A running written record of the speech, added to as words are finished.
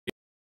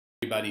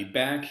everybody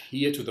back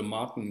here to the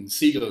Martin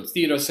Segal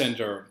Theatre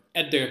Center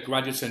at the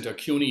Graduate Center,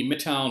 CUNY,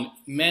 Midtown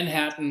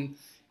Manhattan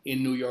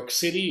in New York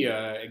City.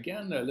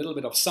 Again, a little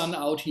bit of sun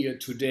out here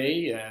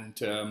today, and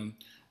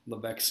the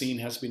vaccine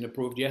has been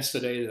approved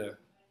yesterday. The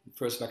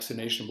first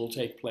vaccination will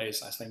take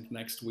place, I think,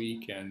 next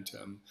week. And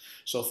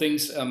so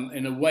things,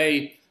 in a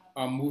way,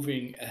 are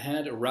moving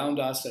ahead around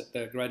us at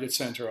the Graduate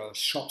Center.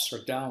 Shops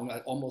are down.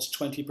 Almost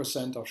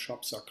 20% of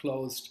shops are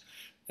closed.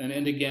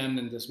 And again,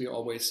 and as we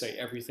always say,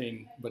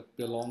 everything but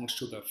belongs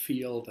to the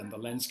field and the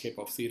landscape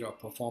of theater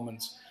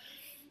performance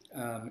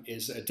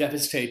is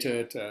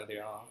devastated.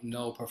 There are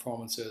no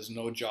performances,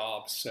 no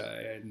jobs,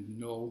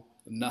 and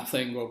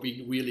nothing what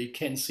we really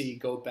can see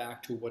go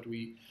back to what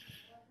we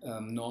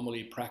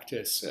normally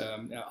practice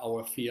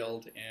our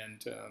field,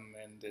 and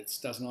it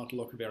does not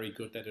look very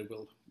good that it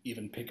will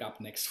even pick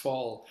up next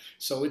fall.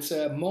 So it's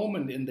a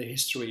moment in the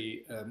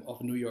history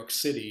of New York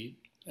City,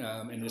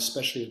 and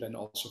especially then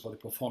also for the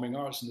performing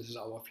arts, and this is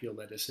our field,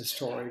 that is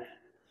historic,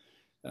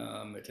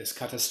 it is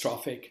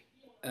catastrophic,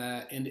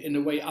 and in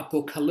a way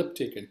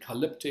apocalyptic, and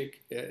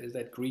calyptic is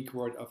that Greek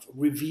word of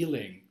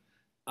revealing.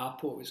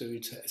 Apo, so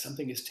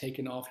something is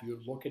taken off, you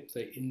look at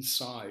the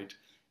inside,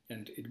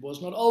 and it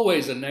was not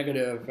always a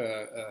negative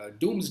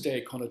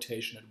doomsday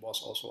connotation, it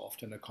was also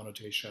often a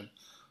connotation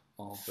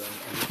of a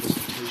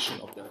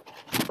representation of the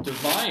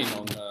divine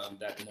on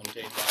that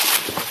mundane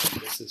life.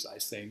 This is, I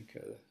think,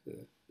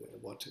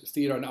 what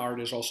theater and art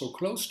is also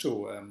close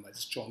to,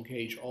 as John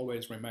Cage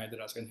always reminded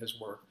us in his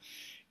work.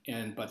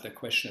 But the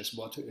question is,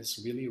 what is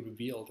really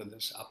revealed in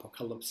this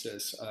apocalypse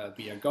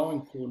we are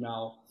going through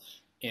now?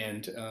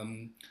 And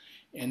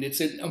it's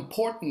an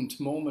important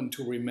moment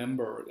to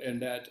remember,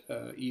 and that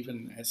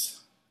even as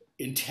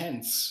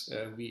intense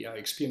we are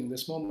experiencing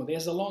this moment,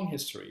 there's a long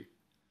history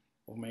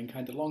of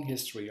mankind, a long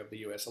history of the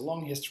US, a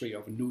long history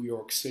of New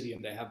York City,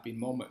 and there have been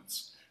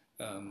moments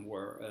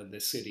where the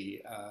city's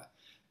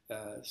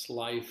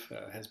life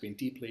has been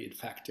deeply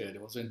infected,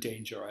 it was in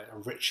danger,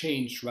 it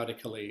changed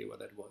radically,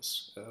 whether it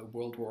was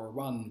World War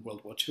I,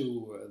 World War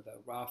II, the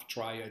raft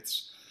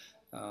riots,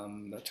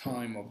 the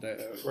time of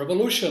the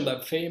revolution,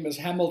 that famous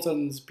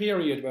Hamilton's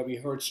period where we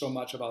heard so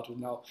much about it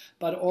now,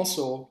 but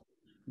also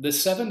the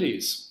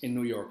 70s in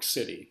New York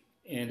City.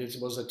 And it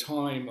was a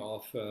time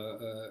of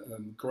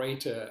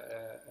great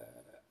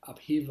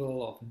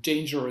upheaval, of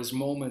dangerous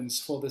moments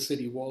for the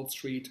city. Wall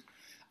Street,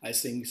 I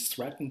think,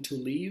 threatened to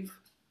leave.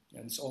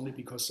 And it's only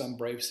because some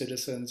brave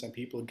citizens and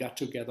people got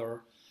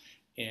together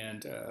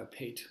and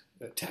paid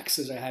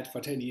taxes ahead for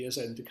 10 years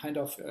and kind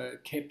of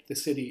kept the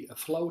city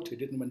afloat. It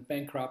didn't went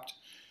bankrupt.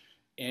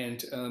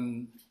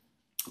 And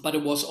but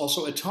it was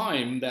also a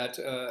time that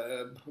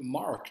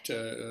marked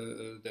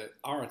the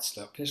arts,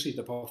 especially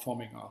the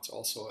performing arts,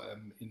 also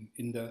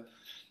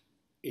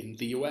in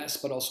the US,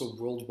 but also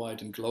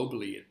worldwide and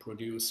globally. It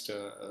produced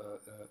a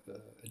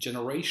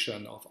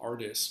generation of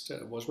artists.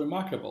 Was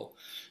remarkable.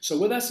 So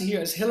with us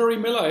here is Hilary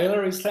Miller.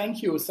 Hilary,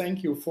 thank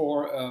you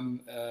for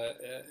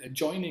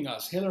joining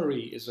us.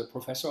 Hilary is a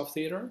professor of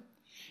theater,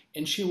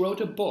 and she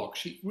wrote a book.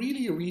 She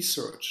really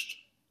researched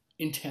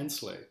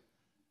intensely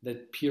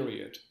that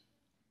period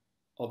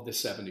of the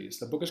 70s.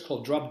 The book is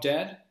called Drop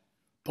Dead,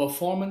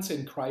 Performance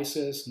in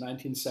Crisis,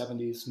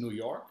 1970s New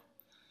York.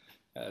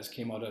 It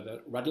came out of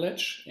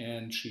Routledge,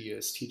 and she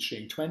is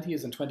teaching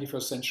 20th and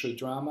 21st century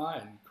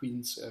drama in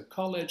Queens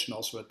College and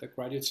also at the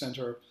Graduate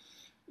Center.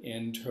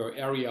 And her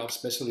area of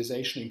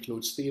specialization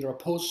includes theater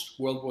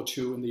post-World War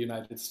II in the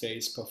United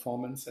States,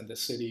 performance in the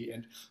city,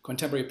 and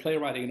contemporary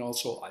playwriting, and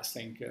also, I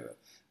think,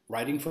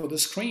 writing for the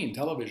screen,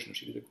 television.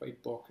 She did a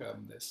great book,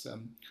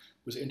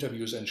 with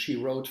interviews, and she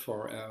wrote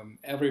for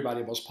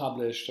everybody. Was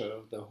published,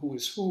 the Who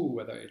is Who,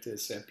 whether it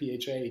is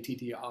PHA,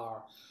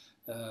 TTR,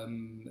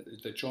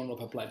 the Journal of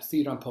Applied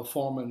Theater and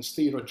Performance,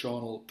 Theater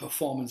Journal,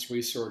 Performance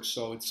Research.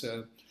 So it's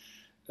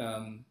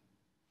an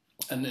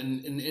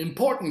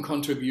important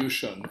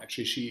contribution,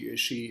 actually,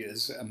 she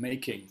is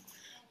making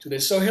to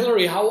this. So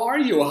Hilary, how are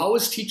you? How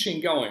is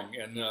teaching going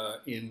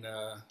in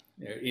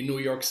New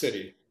York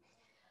City?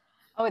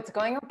 Oh, it's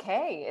going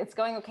okay. It's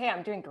going okay.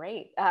 I'm doing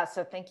great.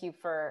 So thank you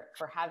for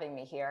having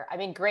me here. I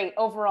mean, great.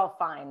 Overall,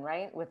 fine,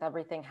 right? With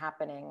everything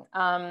happening.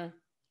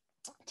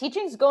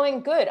 Teaching's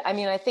going good. I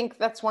mean, I think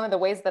that's one of the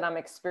ways that I'm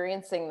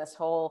experiencing this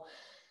whole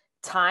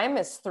time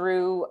is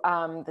through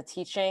the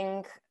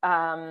teaching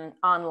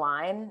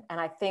online.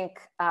 And I think,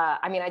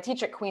 I mean, I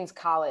teach at Queens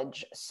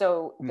College.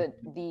 So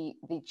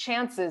the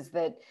chances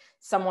that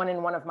someone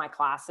in one of my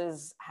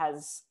classes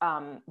has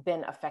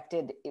been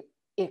affected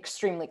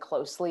extremely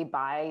closely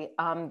by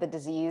the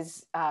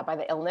disease, by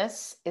the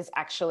illness, is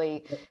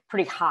actually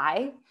pretty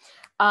high.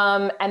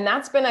 And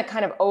that's been a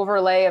kind of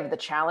overlay of the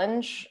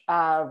challenge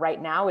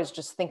right now, is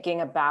just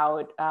thinking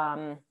about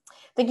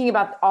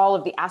all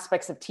of the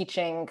aspects of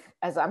teaching.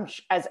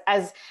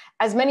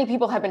 As many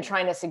people have been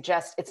trying to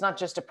suggest, it's not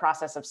just a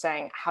process of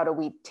saying, how do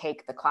we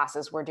take the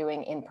classes we're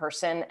doing in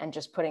person and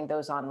just putting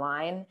those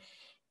online?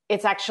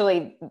 It's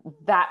actually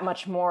that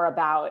much more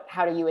about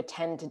how do you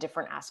attend to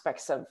different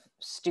aspects of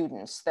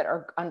students that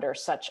are under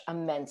such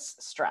immense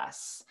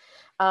stress.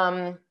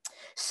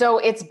 So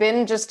it's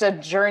been just a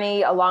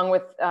journey along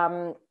with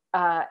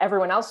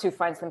everyone else who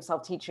finds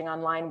themselves teaching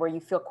online, where you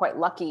feel quite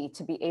lucky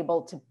to be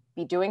able to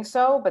be doing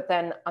so. But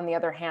then on the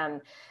other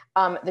hand,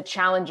 the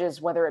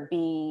challenges, whether it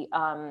be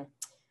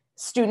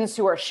students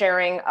who are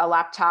sharing a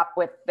laptop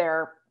with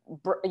their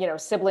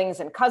siblings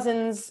and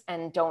cousins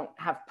and don't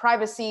have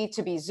privacy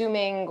to be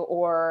Zooming,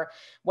 or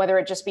whether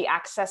it just be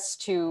access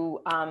to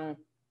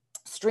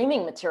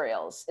streaming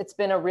materials. It's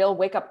been a real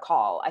wake-up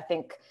call, I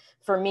think,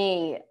 for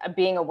me,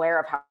 being aware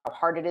of how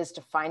hard it is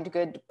to find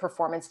good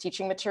performance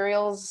teaching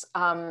materials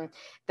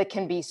that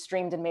can be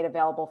streamed and made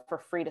available for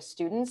free to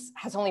students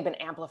has only been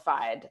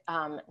amplified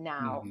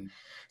now. Mm-hmm.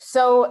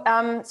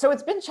 So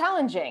it's been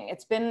challenging.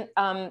 It's been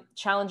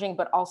challenging,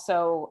 but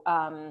also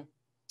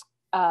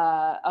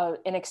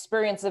an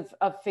experience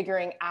of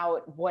figuring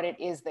out what it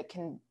is that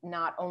can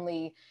not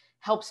only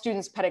help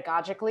students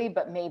pedagogically,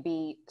 but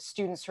maybe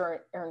students who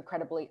are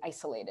incredibly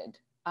isolated,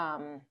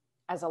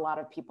 as a lot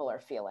of people are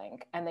feeling,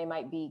 and they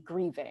might be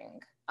grieving.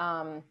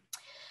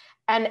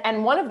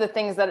 And one of the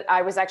things that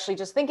I was actually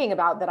just thinking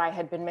about that I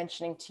had been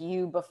mentioning to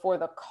you before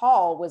the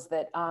call was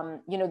that,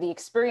 the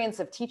experience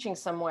of teaching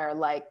somewhere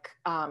like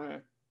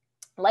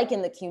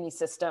in the CUNY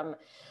system,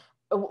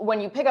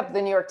 when you pick up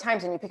the New York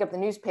Times and you pick up the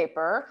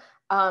newspaper,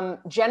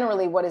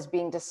 generally what is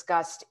being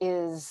discussed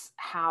is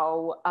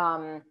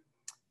how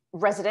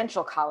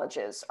residential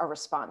colleges are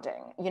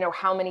responding.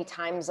 How many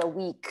times a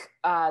week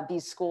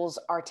these schools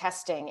are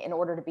testing in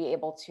order to be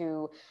able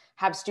to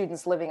have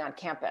students living on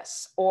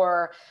campus,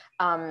 or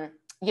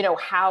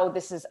how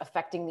this is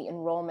affecting the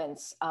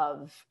enrollments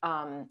of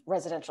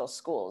residential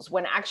schools,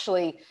 when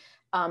actually,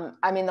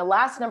 the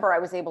last number I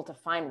was able to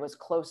find was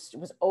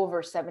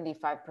over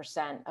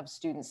 75% of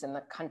students in the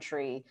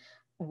country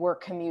were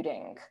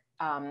commuter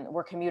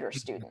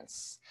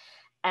students.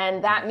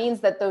 And that means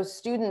that those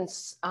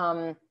students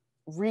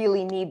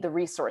really need the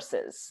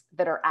resources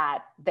that are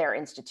at their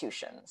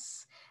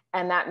institutions.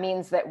 And that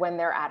means that when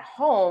they're at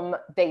home,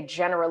 they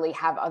generally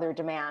have other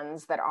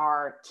demands that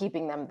are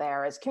keeping them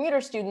there as commuter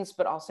students,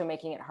 but also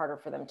making it harder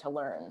for them to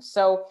learn.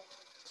 So,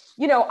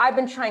 I've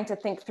been trying to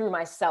think through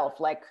myself,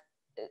 like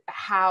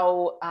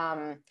how,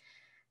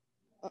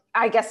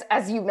 I guess,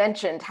 as you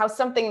mentioned, how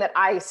something that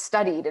I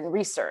studied and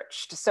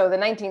researched. So the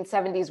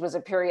 1970s was a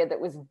period that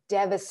was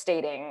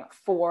devastating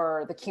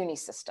for the CUNY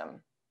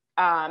system.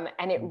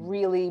 And it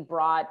really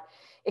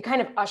it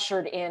kind of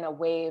ushered in a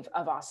wave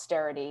of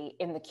austerity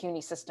in the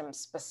CUNY system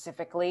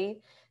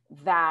specifically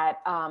that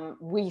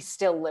we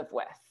still live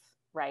with,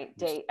 right,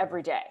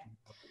 every day.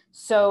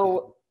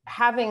 So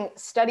having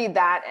studied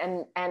that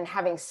and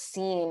having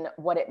seen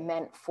what it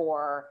meant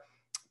for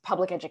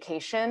public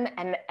education,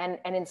 and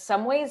in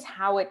some ways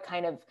how it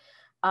kind of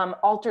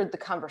altered the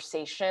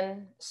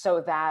conversation,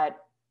 so that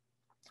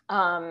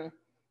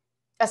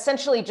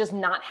essentially just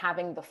not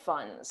having the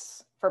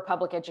funds for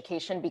public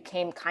education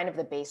became kind of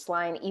the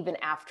baseline even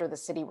after the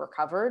city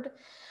recovered.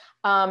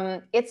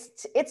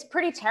 It's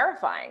pretty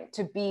terrifying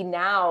to be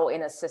now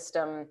in a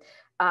system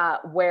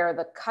where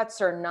the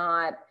cuts are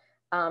not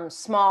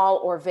small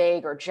or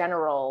vague or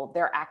general.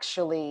 They're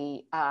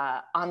actually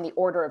on the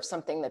order of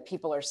something that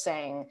people are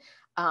saying,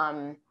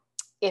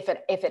 if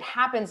it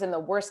happens in the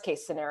worst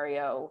case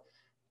scenario,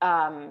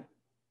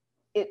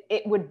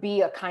 it would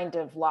be a kind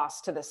of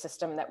loss to the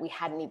system that we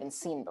hadn't even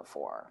seen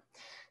before.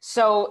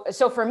 So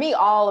for me,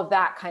 all of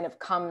that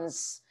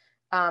comes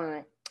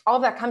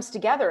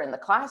together in the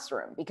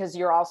classroom, because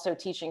you're also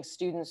teaching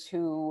students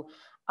who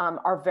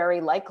are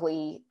very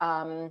likely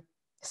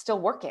still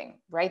working,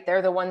 right?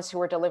 They're the ones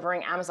who are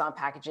delivering Amazon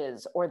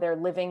packages, or they're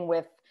living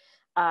with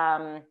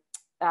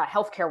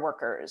healthcare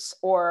workers,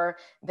 or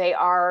they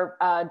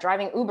are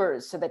driving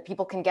Ubers so that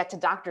people can get to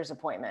doctor's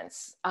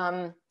appointments.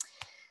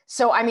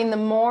 So, the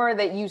more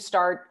that you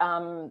start,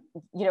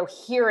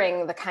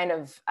 hearing the kind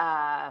of,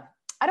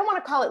 I don't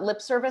want to call it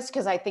lip service,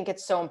 because I think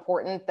it's so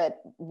important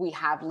that we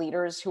have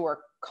leaders who are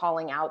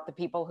calling out the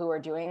people who are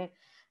doing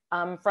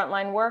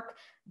frontline work.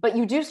 But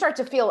you do start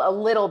to feel a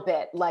little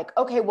bit like,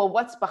 okay, well,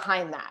 what's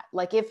behind that?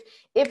 Like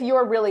if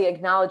you're really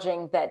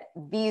acknowledging that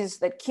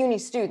that CUNY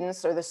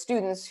students, or the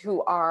students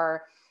who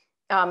are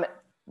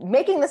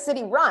making the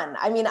city run.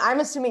 I'm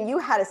assuming you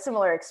had a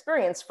similar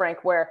experience,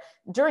 Frank, where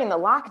during the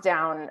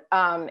lockdown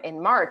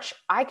in March,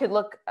 I could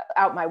look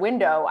out my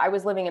window. I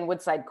was living in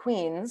Woodside,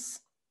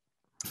 Queens,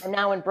 and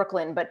now in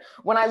Brooklyn. But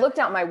when I looked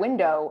out my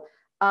window,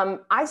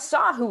 I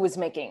saw who was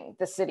making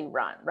the city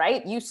run,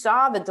 right? You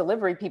saw the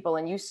delivery people,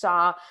 and you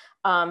saw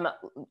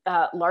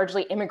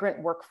largely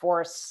immigrant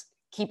workforce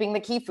keeping the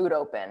key food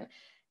open.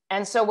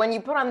 And so when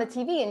you put on the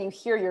TV and you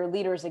hear your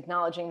leaders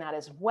acknowledging that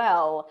as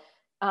well,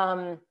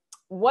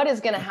 what is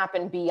going to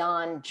happen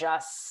beyond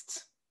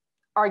just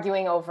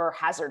arguing over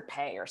hazard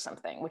pay or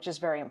something, which is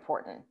very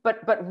important,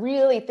 but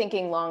really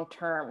thinking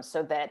long-term,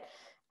 so that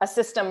a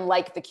system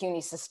like the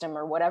CUNY system,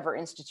 or whatever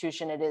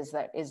institution it is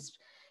that is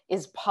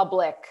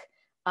public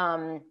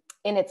in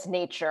its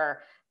nature,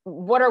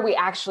 what are we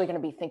actually going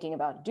to be thinking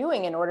about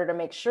doing in order to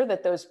make sure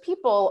that those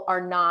people are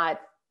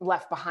not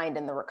left behind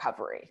in the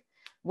recovery,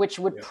 which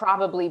would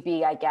probably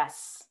be, I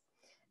guess,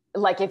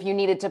 like if you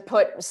needed to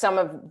put some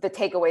of the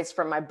takeaways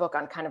from my book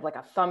on kind of like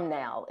a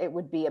thumbnail, it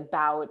would be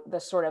about the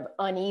sort of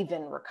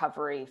uneven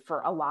recovery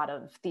for a lot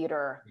of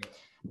theater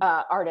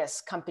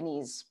artists,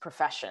 companies,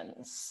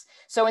 professions.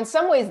 So in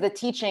some ways, the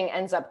teaching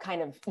ends up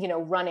kind of,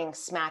 running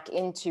smack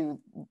into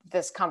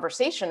this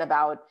conversation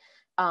about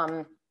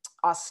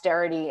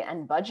austerity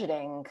and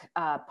budgeting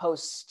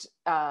post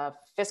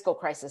fiscal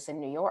crisis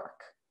in New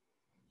York.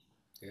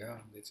 Yeah,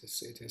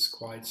 it is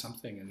quite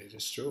something, and it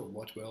is true.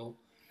 What will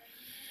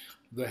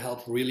the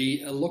help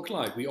really look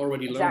like? We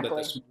already learned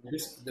that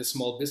the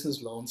small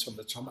business loans from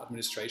the Trump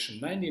administration,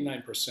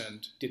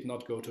 99% did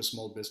not go to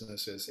small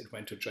businesses. It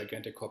went to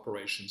gigantic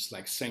corporations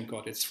like, thank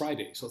God it's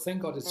Friday. So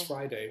thank God it's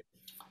Friday.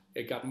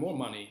 It got more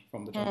money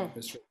from the Trump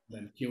administration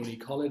than CUNY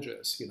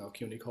colleges,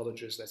 CUNY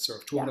colleges that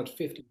serve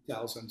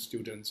 250,000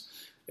 students,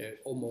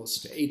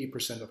 almost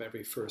 80% of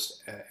every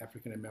first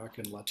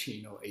African-American,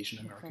 Latino,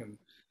 Asian-American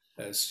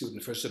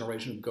student, first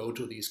generation, go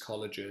to these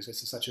colleges.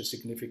 It's such a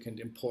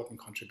significant, important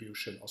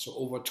contribution. Also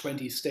over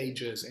 20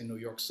 stages in New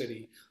York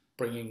City,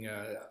 bringing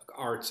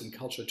arts and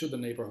culture to the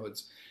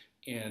neighborhoods.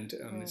 And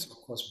it's of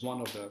course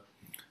one of the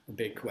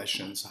big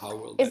questions. How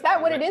will is that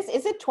what it is?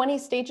 Is it 20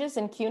 stages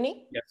in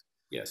CUNY?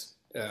 Yes.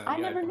 I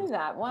never knew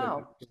that.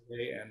 Wow.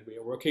 And we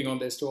are working on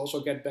this to also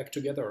get back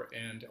together,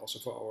 and also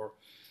for our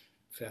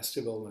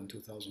festival in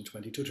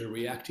 2022 to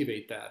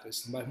reactivate that.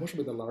 It's most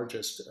of the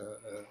largest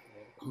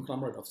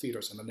conglomerate of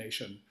theaters in the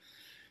nation.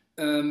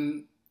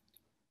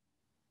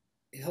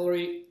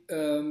 Hillary,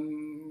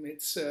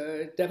 it's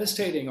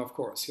devastating, of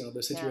course,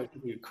 the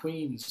situation in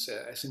Queens.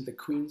 I think the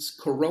Queens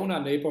Corona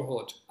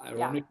neighborhood,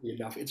 ironically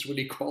enough, it's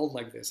really called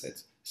like this.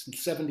 It's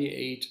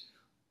 78%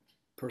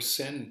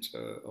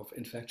 of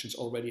infections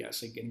already, I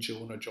think, in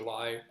June or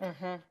July.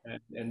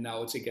 And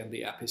now it's again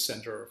the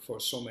epicenter for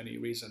so many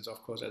reasons,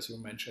 of course, as you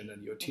mentioned,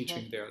 and you're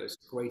teaching there. There's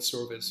great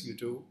service you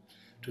do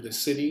to the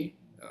city,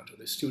 to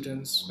the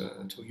students,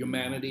 to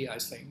humanity, I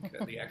think,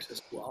 the access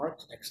to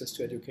art, access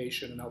to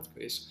education and health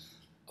is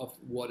of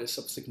what is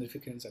of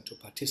significance, and to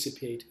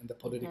participate in the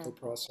political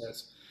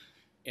process.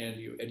 And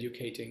you're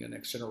educating the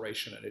next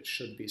generation, and it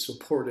should be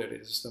supported.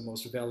 It is the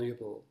most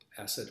valuable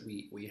asset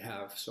we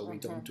have, so we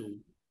don't do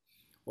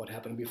what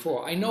happened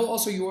before. I know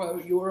also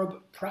you're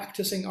a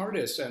practicing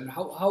artist, and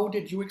how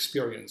did you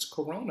experience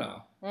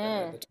Corona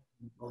at the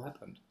time what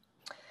happened?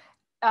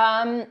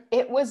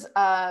 It was,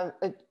 I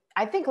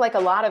think like a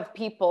lot of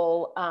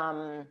people,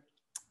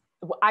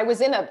 I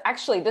was in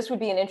actually, this would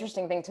be an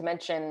interesting thing to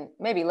mention,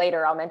 maybe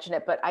later I'll mention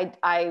it, but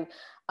I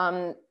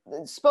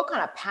spoke on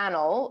a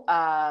panel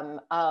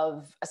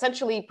of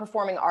essentially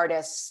performing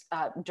artists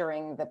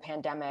during the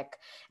pandemic,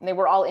 and they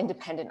were all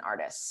independent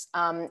artists.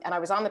 And I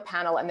was on the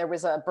panel, and there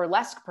was a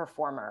burlesque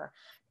performer,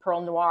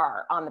 Pearl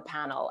Noir, on the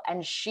panel,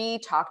 and she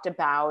talked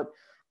about,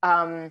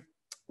 when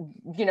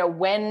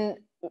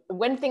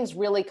things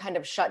really kind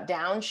of shut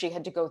down, she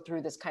had to go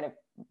through this kind of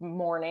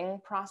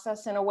mourning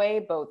process in a way,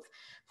 both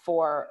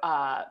for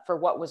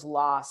what was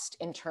lost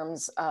in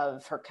terms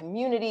of her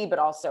community, but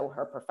also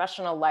her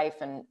professional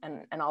life and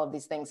all of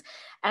these things.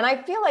 And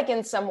I feel like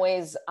in some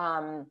ways,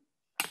 the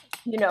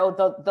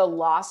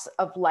loss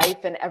of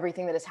life and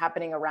everything that is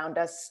happening around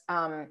us,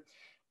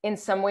 in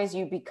some ways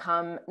you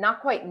become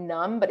not quite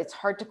numb, but it's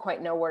hard to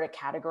quite know where to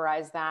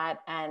categorize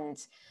that. And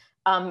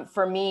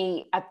for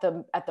me, at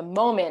the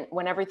moment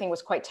when everything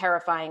was quite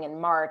terrifying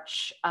in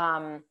March,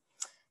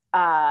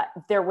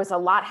 there was a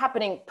lot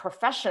happening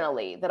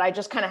professionally that I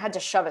just kind of had to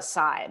shove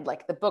aside.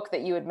 Like the book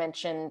that you had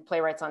mentioned,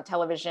 Playwrights on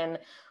Television,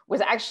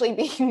 was actually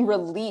being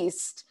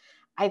released.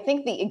 I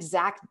think the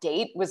exact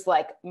date was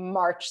like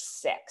March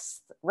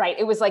 6th, right?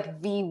 It was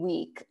like the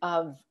week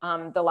of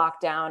the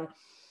lockdown.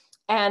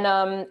 And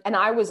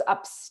I was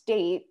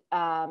upstate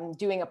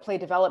doing a play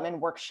development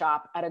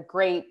workshop at a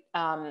great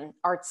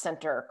arts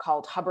center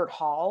called Hubbard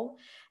Hall.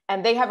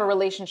 And they have a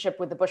relationship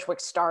with the Bushwick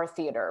Star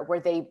Theater, where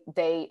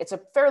it's a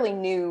fairly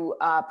new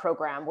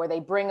program where they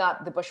bring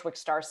up the Bushwick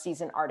Star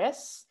seasoned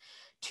artists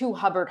to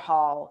Hubbard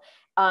Hall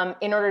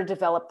in order to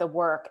develop the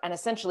work and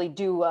essentially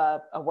do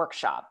a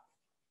workshop.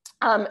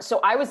 So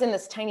I was in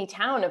this tiny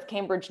town of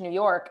Cambridge, New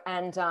York,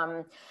 and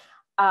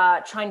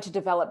trying to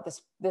develop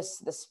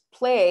this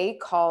play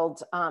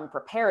called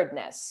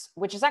Preparedness,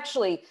 which is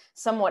actually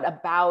somewhat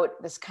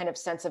about this kind of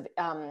sense of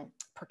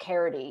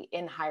precarity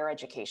in higher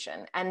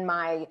education. And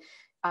my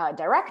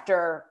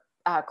director,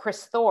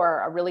 Chris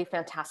Thor, a really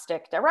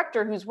fantastic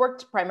director who's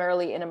worked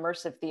primarily in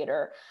immersive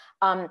theater,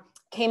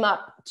 came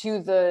up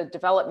to the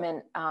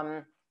development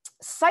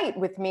site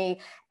with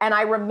me. And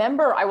I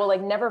remember, I will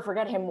like never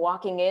forget him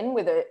walking in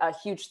with a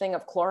huge thing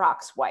of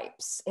Clorox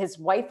wipes. His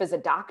wife is a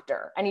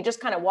doctor, and he just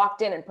kind of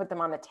walked in and put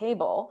them on the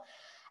table.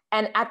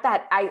 And at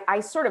that,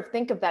 I sort of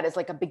think of that as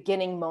like a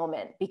beginning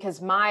moment,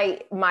 because my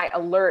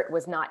alert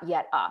was not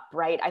yet up,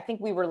 right? I think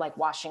we were like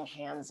washing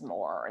hands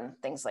more and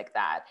things like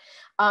that.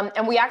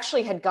 And we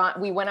actually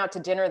we went out to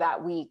dinner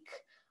that week,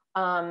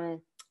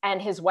 and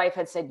his wife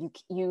had said,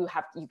 you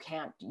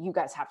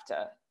guys have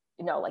to,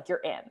 like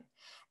you're in.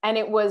 And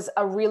it was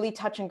a really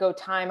touch and go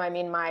time. I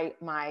mean, my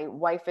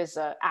wife is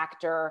an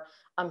actor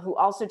who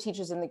also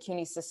teaches in the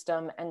CUNY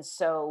system. And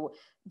so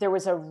there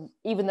was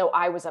even though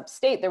I was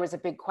upstate, there was a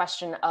big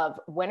question of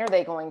when are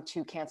they going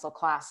to cancel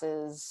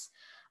classes?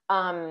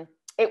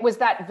 It was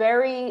that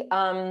very,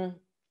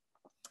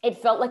 it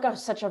felt like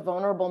such a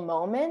vulnerable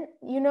moment,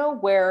 you know,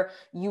 where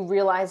you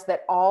realize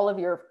that all of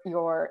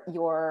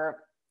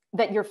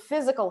that your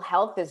physical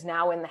health is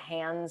now in the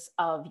hands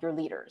of your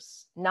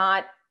leaders,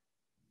 not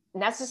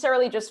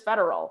necessarily just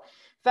federal,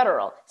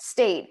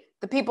 state,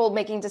 the people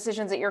making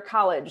decisions at your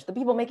college, the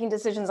people making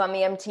decisions on the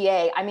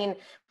MTA. I mean,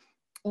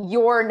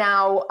 you're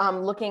now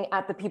looking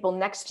at the people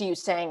next to you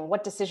saying,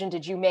 what decision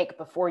did you make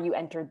before you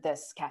entered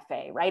this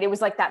cafe, right? It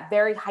was like that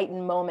very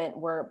heightened moment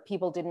where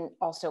people didn't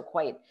also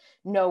quite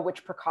know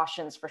which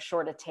precautions for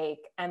sure to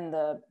take. And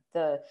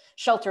the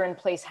shelter in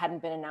place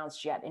hadn't been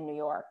announced yet in New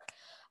York.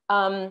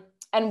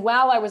 And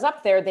while I was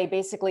up there,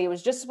 it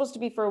was just supposed to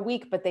be for a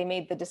week, but they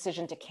made the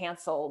decision to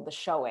cancel the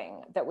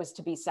showing that was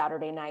to be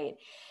Saturday night.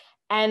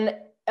 And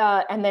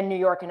then New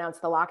York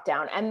announced the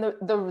lockdown. And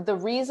the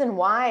reason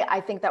why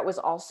I think that was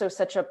also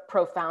such a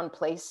profound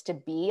place to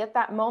be at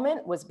that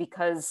moment was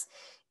because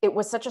it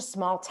was such a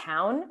small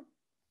town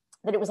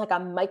that it was like a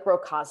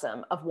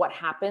microcosm of what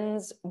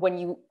happens when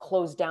you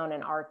close down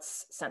an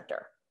arts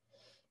center.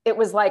 It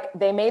was like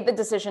they made the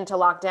decision to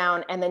lock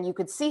down, and then you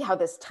could see how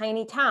this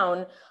tiny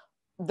town,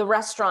 the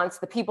restaurants,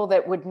 the people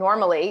that would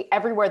normally,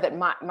 everywhere that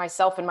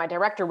myself and my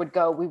director would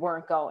go, we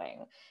weren't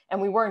going. And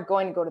we weren't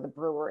going to go to the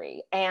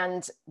brewery.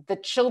 And the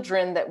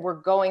children that were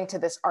going to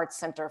this arts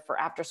center for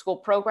after school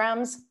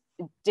programs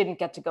didn't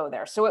get to go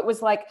there. So it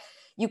was like,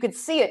 you could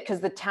see it because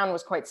the town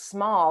was quite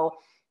small,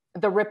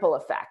 the ripple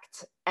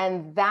effect.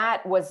 And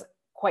that was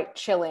quite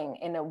chilling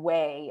in a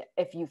way,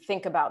 if you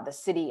think about the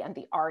city and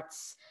the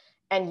arts,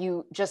 and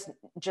you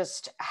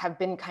just have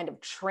been kind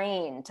of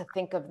trained to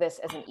think of this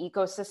as an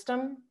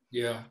ecosystem.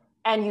 Yeah.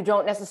 And you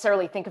don't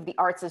necessarily think of the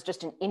arts as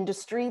just an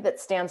industry that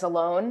stands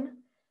alone.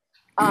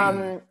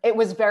 It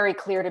was very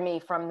clear to me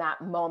from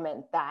that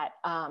moment that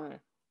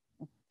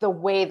the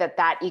way that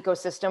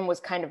ecosystem was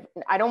kind of,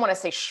 I don't want to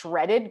say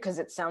shredded because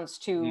it sounds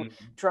too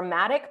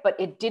dramatic, but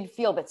it did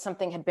feel that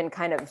something had been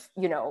kind of,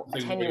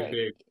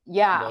 attenuated.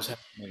 Yeah.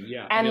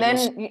 Yeah. And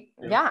then,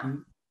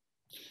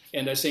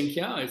 And I think,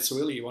 it's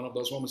really one of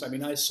those moments. I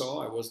mean, I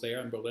was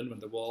there in Berlin when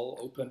the wall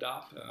opened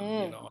up,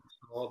 I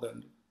saw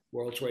the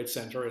World Trade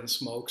Center in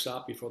smokes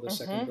up before the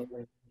second building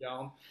went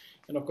down.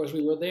 And of course,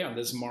 we were there on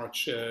this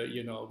March,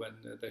 when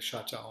the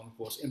shutdown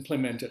was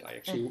implemented. I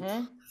actually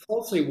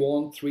falsely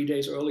warned 3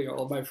 days earlier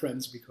all my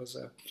friends because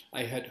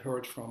I had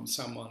heard from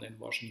someone in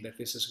Washington that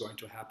this is going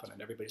to happen.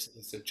 And everybody said,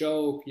 it's a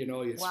joke,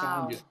 it's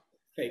fine, it's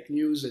fake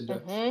news. And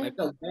I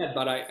felt bad,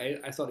 but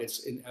I thought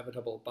it's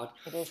inevitable. But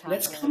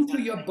let's come to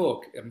your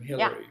book,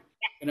 Hillary.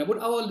 And I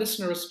want our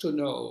listeners to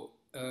know,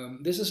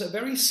 this is a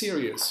very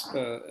serious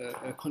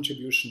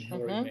contribution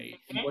Hillary made.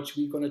 And what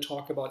we're going to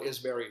talk about is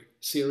very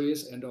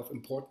serious and of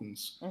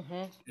importance.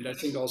 And I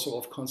think also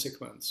of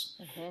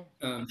consequence.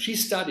 She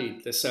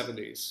studied the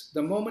 70s.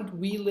 The moment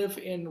we live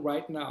in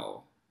right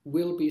now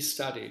will be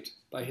studied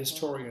by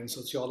historians,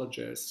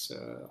 sociologists,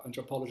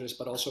 anthropologists,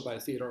 but also by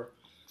theater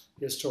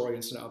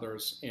historians and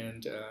others,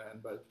 and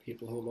by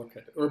people who look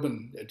at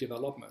urban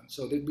development.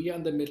 So that we are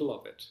in the middle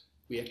of it.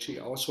 We actually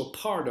are also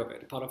part of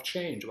it, part of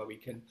change, where we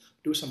can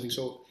do something.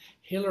 So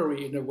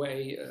Hillary, in a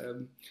way,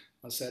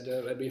 I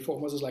said before,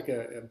 was like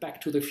a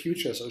back to the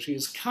future. So she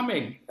is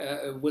coming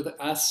with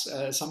us,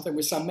 something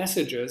with some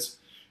messages.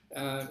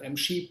 And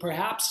she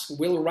perhaps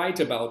will write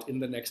about in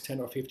the next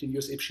 10 or 15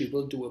 years if she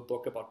will do a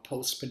book about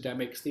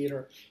post-pandemic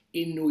theater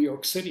in New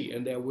York City.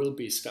 And there will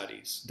be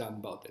studies done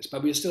about this.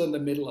 But we're still in the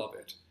middle of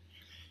it.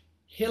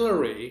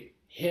 Hillary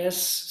has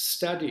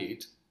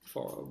studied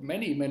for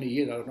many, many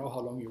years. I don't know how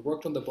long you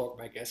worked on the book.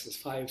 My guess is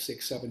 5,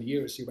 6, 7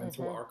 years. You went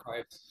through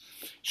archives.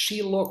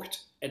 She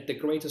looked at the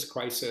greatest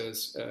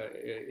crisis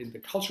in the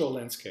cultural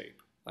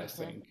landscape, I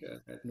think,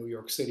 at New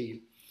York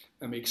City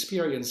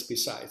experienced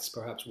besides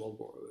perhaps World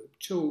War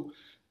II.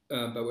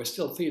 But we're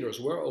still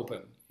theaters were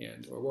open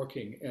and were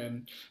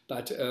working.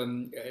 But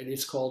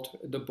it's called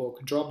the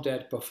book Drop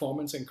Dead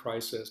Performance in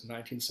Crisis,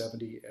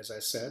 1970, as I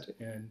said.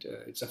 And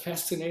it's a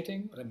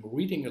fascinating, I'm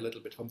reading a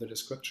little bit from the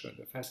description,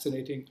 a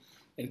fascinating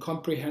and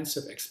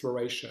comprehensive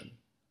exploration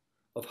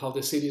of how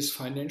the city's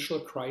financial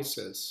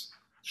crisis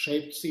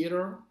shaped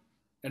theater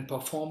and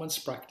performance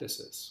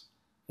practices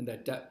in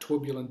that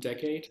turbulent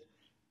decade,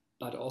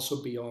 but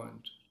also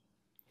beyond.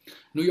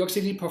 New York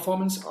City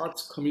performance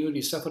arts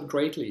community suffered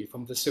greatly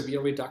from the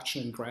severe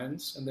reduction in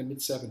grants in the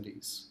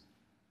mid-70s.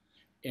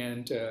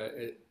 And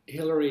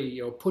Hillary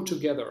put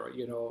together,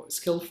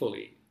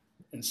 skillfully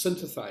and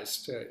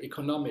synthesized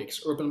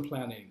economics, urban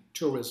planning,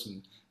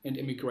 tourism, and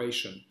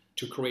immigration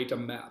to create a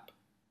map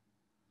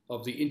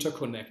of the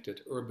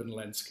interconnected urban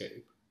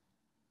landscape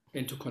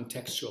and to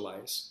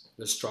contextualize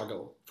the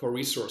struggle for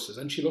resources.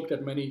 And she looked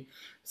at many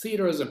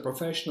theaters and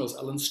professionals,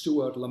 Ellen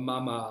Stewart, La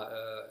Mama,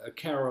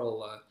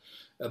 Carol,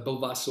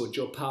 Bovasso,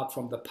 Joe Papp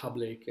from the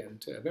public,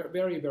 and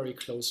very, very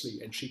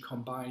closely. And she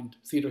combined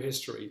theater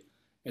history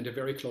and a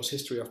very close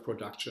history of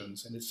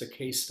productions. And it's a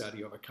case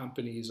study of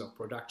companies, of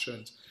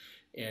productions,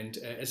 and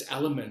as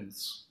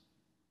elements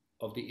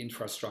of the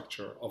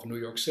infrastructure of New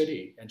York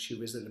City. And she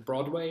visited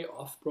Broadway,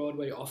 off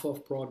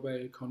of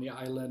Broadway, Coney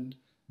Island,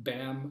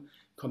 BAM,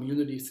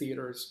 community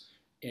theaters.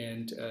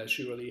 And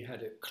she really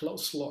had a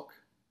close look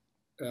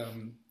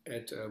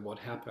at what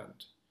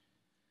happened.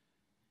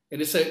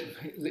 And it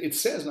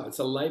says now, it's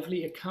a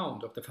lively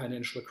account of the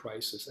financial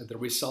crisis and the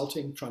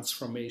resulting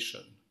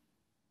transformation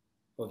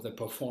of the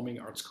performing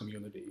arts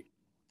community.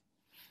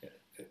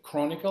 A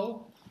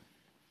chronicle,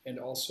 and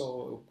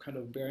also kind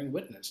of bearing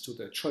witness to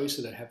the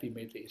choices that have been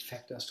made that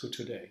affect us to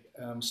today.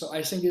 So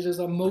I think it is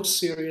a most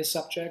serious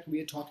subject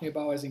we are talking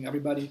about. I think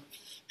everybody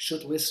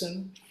should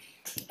listen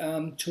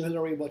to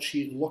Hillary, what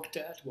she looked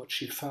at, what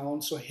she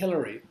found. So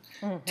Hillary,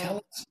 tell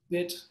us a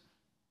bit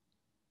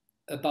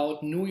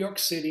about New York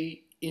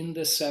City in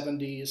the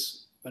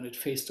 70s when it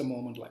faced a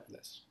moment like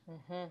this.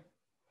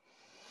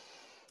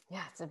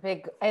 Yeah,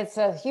 it's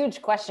a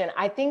huge question.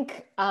 I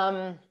think,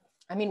 I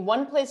mean,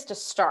 one place to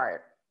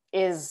start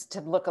is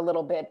to look a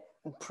little bit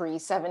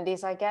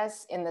pre-70s, I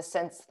guess, in the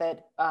sense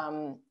that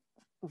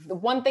the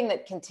one thing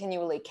that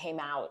continually came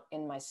out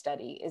in my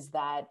study is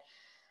that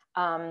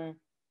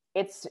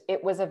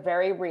it was a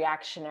very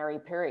reactionary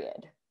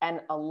period. And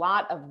a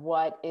lot of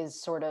what is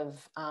sort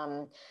of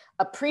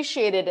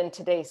appreciated and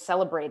today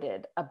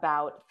celebrated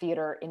about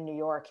theater in New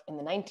York in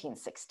the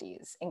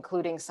 1960s,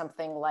 including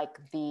something like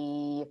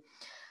the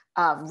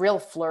real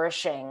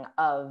flourishing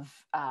of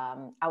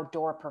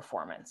outdoor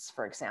performance,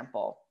 for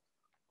example.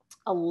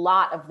 A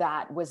lot of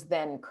that was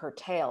then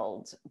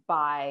curtailed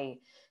by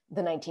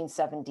the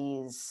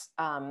 1970s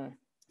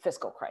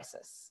fiscal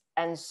crisis.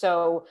 And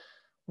so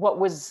what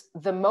was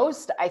the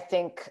most, I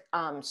think,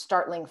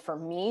 startling for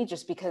me,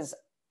 just because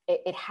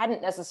it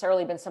hadn't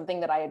necessarily been something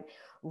that I had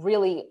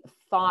really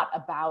thought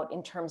about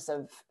in terms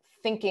of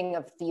thinking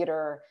of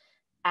theater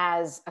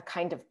as a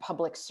kind of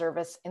public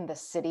service in the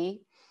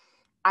city.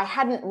 I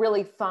hadn't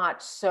really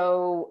thought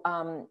so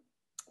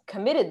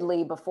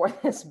committedly before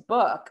this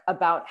book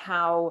about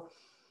how,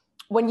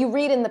 when you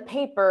read in the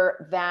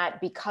paper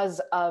that because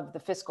of the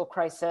fiscal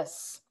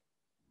crisis,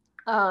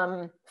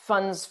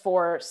 funds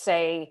for,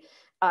 say,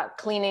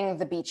 cleaning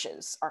the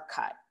beaches are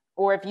cut,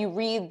 or if you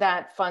read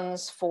that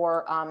funds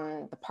for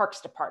the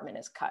Parks Department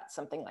is cut,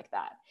 something like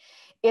that,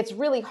 it's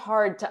really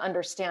hard to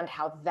understand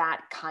how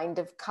that kind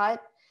of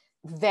cut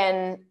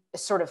then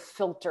sort of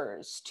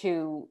filters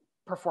to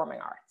performing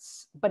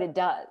arts, but it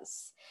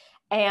does.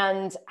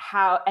 And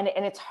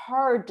it's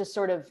hard to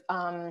sort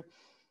of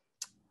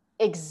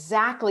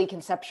exactly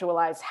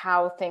conceptualize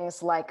how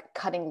things like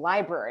cutting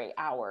library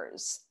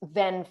hours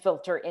then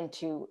filter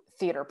into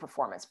theater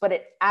performance, but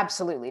it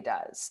absolutely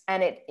does.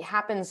 And it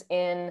happens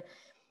in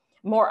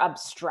more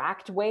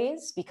abstract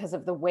ways because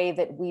of the way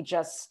that we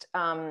just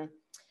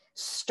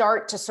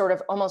start to sort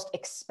of almost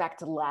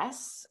expect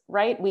less,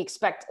 right? We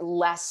expect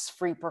less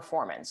free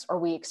performance, or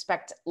we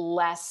expect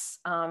less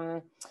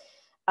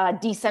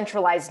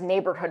decentralized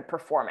neighborhood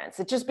performance.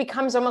 It just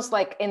becomes almost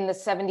like in the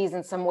 70s,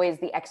 in some ways,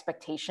 the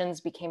expectations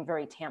became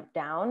very tamped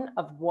down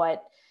of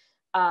what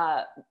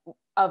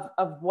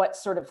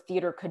sort of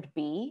theater could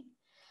be.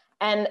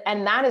 And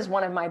that is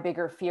one of my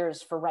bigger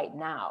fears for right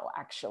now,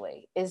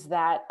 actually, is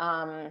that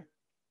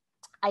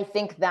I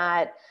think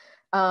that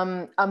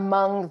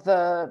among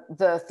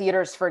the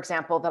theaters, for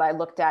example, that I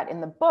looked at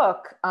in the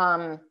book,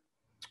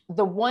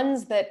 the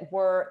ones that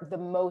were the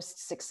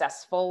most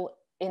successful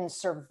in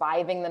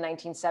surviving the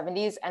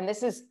 1970s, and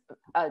this is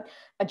a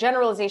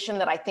generalization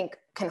that I think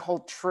can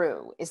hold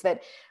true, is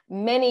that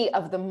many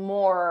of the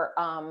more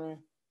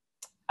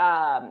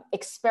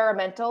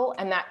experimental,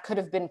 and that could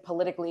have been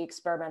politically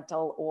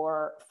experimental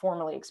or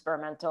formally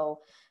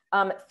experimental,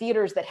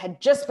 theaters that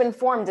had just been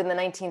formed in the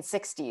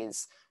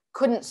 1960s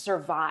couldn't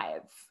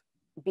survive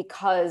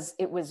because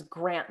it was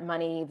grant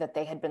money that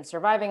they had been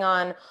surviving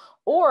on,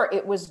 or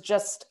it was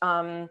just,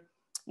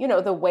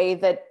 the way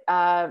that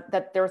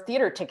that their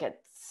theater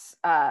tickets,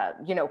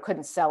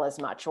 couldn't sell as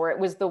much, or it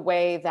was the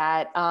way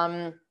that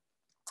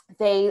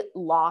they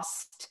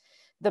lost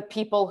the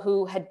people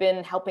who had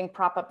been helping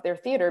prop up their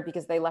theater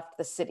because they left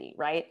the city,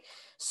 right?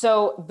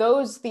 So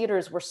those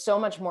theaters were so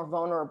much more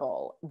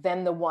vulnerable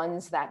than the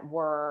ones that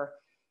were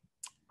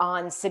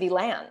on city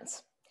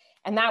lands.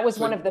 And that was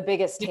one of the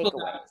biggest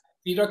takeaways.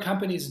 Theater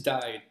companies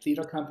died.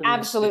 Theater companies.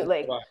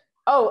 Absolutely.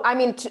 Oh, I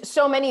mean,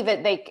 so many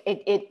that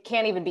it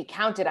can't even be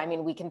counted. I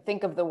mean, we can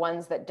think of the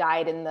ones that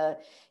died in the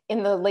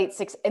early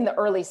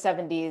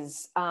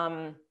 70s,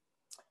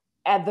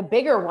 and the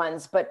bigger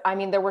ones, but I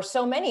mean, there were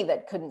so many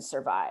that couldn't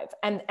survive.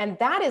 And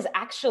that is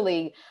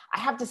actually, I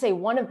have to say,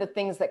 one of the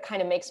things that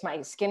kind of makes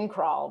my skin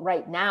crawl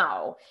right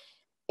now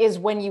is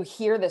when you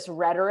hear this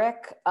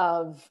rhetoric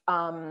of,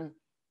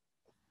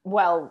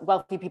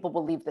 wealthy people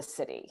will leave the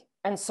city.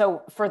 And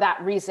so for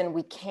that reason,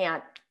 we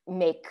can't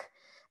make,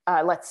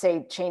 let's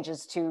say,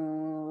 changes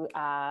to,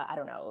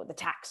 the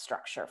tax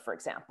structure, for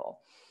example.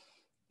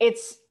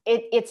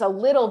 it's a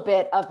little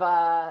bit of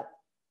a,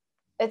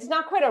 it's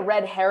not quite a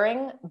red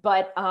herring,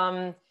 but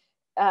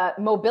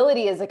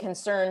mobility is a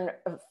concern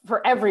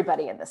for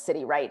everybody in the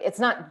city, right? It's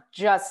not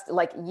just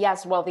like,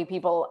 yes, wealthy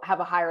people have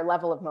a higher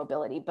level of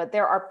mobility, but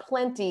there are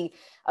plenty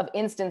of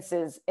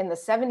instances in the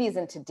 70s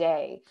and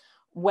today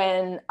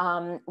when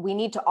we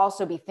need to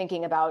also be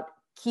thinking about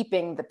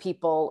keeping the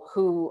people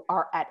who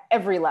are at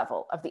every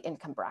level of the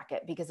income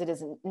bracket, because it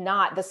is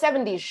not, the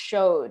 70s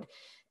showed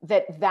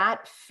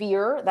that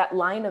fear, that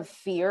line of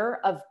fear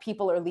of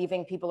people are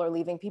leaving, people are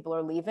leaving, people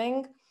are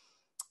leaving,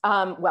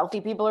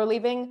 wealthy people are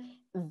leaving,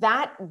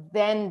 that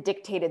then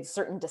dictated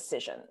certain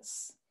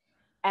decisions.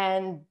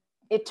 And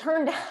it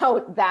turned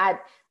out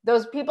that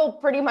those people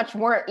pretty much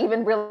weren't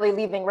even really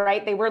leaving,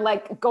 right? They were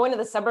like going to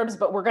the suburbs,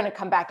 but we're going to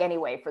come back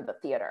anyway for the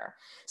theater.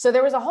 So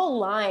there was a whole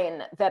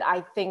line that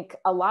I think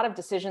a lot of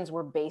decisions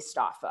were based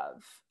off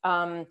of.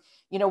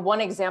 You know, one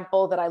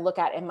example that I look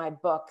at in my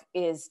book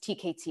is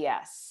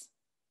TKTS.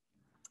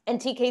 And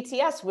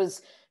TKTS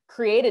was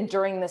created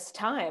during this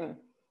time.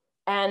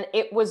 And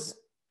it was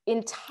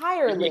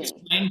entirely. Can you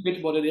explain a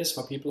bit what it is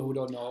for people who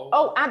don't know?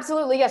 Oh,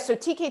 absolutely. Yes. So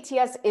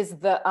TKTS is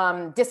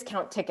the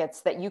discount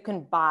tickets that you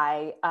can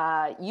buy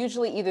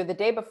usually either the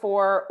day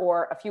before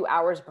or a few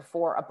hours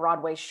before a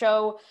Broadway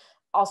show,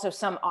 also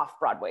some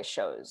off-Broadway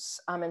shows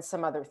and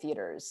some other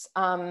theaters.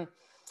 And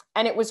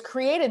it was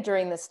created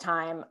during this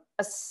time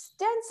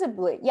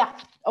ostensibly. Yeah.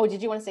 Oh,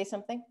 did you want to say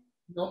something?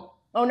 No.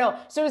 Oh, no.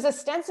 So it was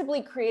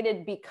ostensibly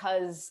created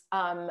because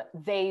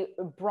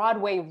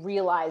Broadway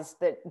realized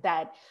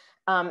that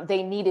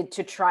they needed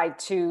to try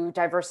to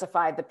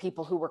diversify the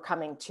people who were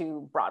coming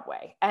to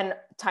Broadway. And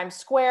Times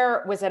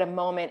Square was at a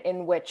moment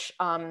in which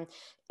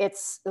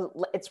its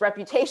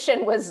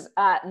reputation was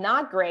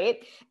not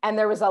great. And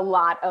there was a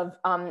lot of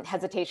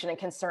hesitation and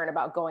concern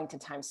about going to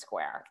Times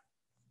Square.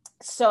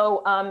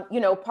 So, you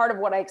know, part of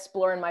what I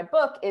explore in my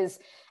book is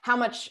how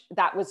much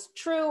that was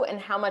true and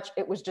how much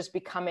it was just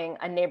becoming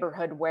a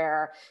neighborhood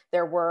where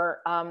there were,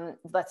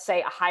 let's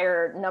say, a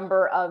higher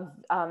number of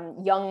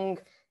young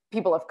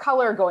people of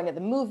color going to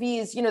the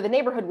movies. You know, the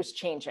neighborhood was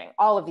changing.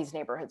 All of these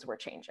neighborhoods were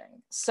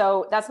changing.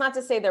 So that's not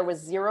to say there was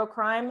zero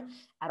crime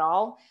at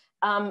all.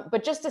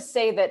 But just to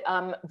say that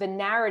the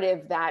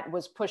narrative that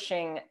was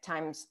pushing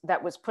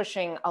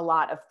a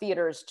lot of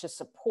theaters to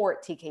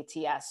support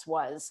TKTS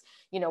was,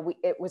 you know,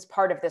 it was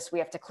part of this, we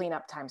have to clean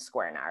up Times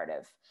Square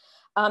narrative.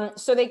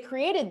 So they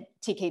created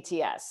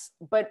TKTS,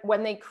 but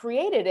when they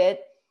created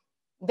it,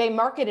 they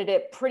marketed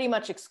it pretty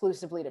much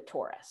exclusively to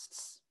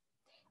tourists.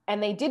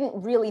 And they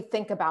didn't really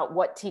think about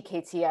what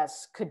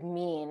TKTS could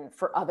mean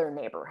for other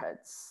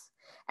neighborhoods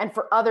and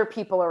for other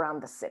people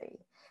around the city.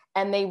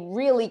 And they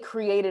really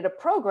created a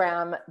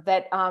program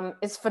that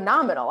is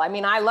phenomenal. I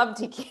mean, I love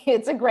TK.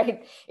 It's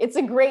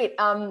a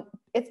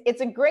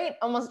great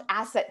almost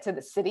asset to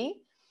the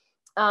city.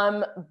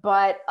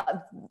 But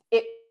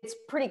it's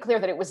pretty clear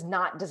that it was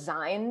not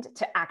designed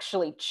to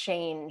actually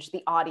change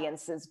the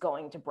audiences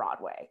going to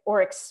Broadway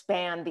or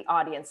expand the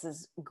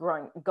audiences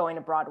going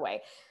to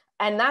Broadway.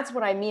 And that's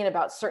what I mean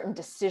about certain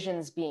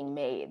decisions being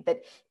made,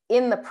 that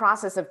in the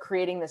process of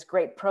creating this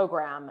great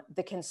program,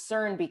 the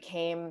concern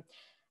became,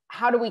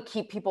 how do we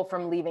keep people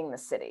from leaving the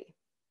city?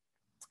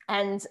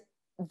 And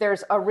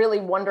there's a really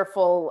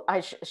wonderful,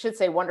 I should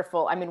say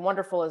wonderful, I mean,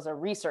 wonderful as a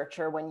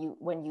researcher when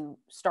you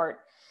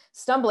start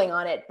stumbling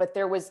on it, but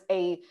there was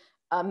a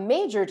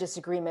major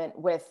disagreement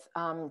with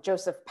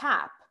Joseph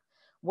Papp,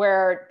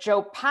 where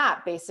Joe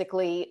Papp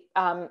basically,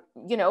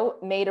 you know,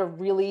 made a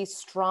really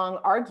strong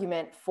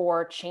argument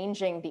for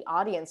changing the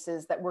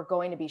audiences that were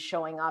going to be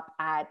showing up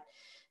at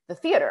the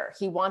theater.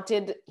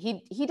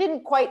 He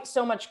didn't quite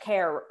so much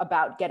care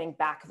about getting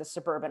back the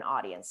suburban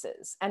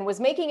audiences, and was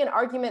making an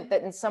argument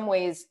that in some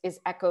ways is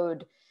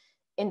echoed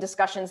in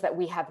discussions that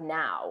we have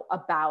now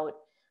about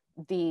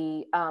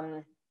the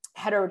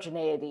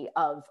heterogeneity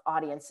of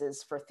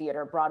audiences for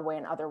theater, Broadway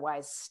and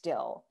otherwise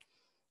still.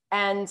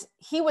 And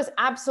he was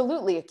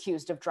absolutely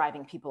accused of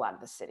driving people out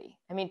of the city.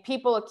 I mean,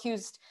 people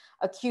accused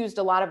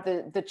a lot of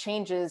the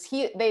changes.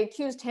 They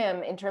accused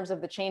him in terms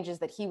of the changes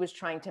that he was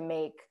trying to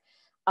make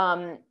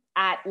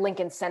at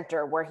Lincoln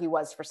Center, where he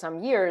was for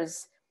some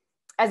years,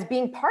 as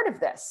being part of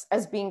this,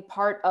 as being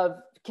part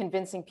of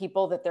convincing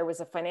people that there was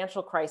a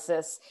financial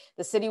crisis,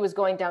 the city was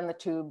going down the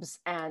tubes,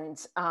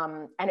 and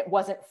it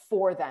wasn't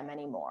for them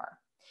anymore.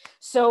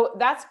 So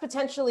that's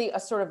potentially a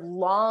sort of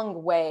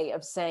long way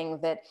of saying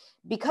that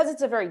because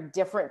it's a very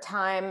different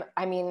time,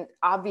 I mean,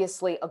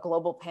 obviously a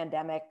global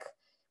pandemic,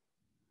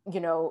 you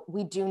know,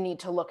 we do need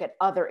to look at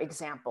other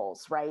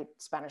examples, right?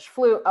 Spanish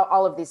flu,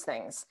 all of these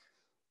things.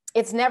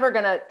 It's never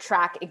going to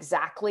track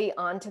exactly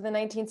onto the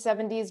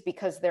 1970s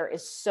because there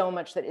is so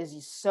much that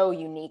is so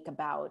unique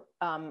about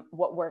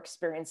what we're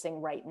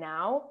experiencing right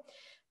now.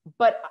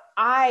 But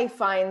I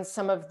find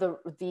some of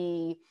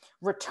the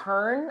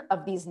return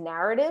of these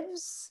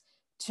narratives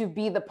to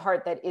be the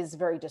part that is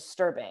very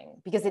disturbing,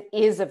 because it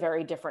is a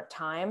very different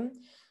time.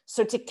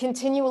 So to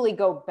continually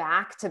go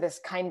back to this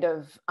kind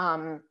of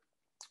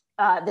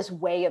this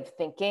way of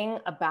thinking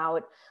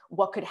about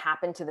what could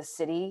happen to the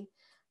city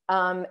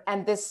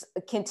And this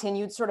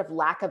continued sort of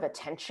lack of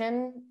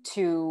attention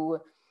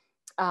to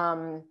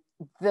how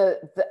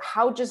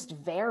just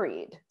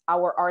varied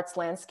our arts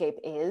landscape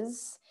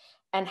is,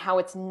 and how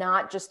it's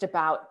not just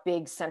about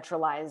big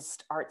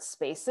centralized art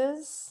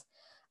spaces.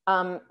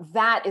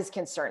 That is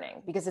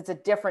concerning because it's a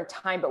different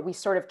time, but we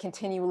sort of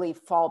continually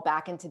fall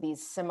back into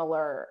these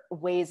similar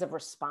ways of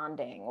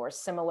responding or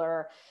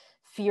similar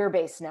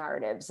fear-based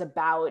narratives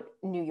about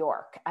New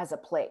York as a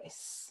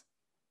place.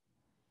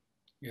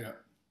 Yeah.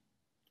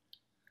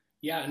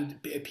 Yeah,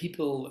 and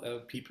people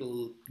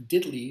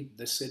did leave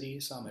the city.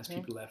 Some as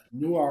people left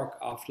Newark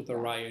after the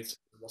riots.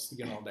 It was,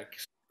 like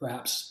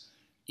perhaps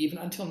even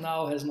until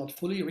now has not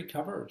fully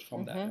recovered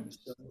from that. And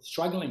still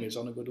struggling is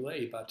on a good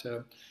way. But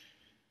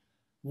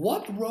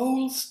what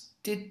roles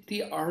did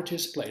the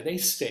artists play? They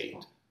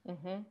stayed,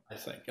 I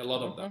think, a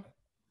lot of them.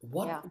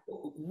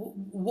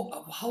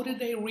 How did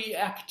they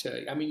react?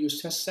 I mean, you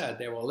just said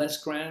there were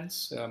less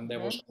grants. There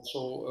was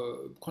also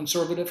a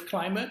conservative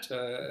climate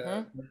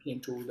when it came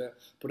to the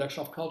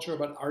production of culture.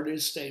 But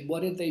artists stayed.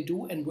 What did they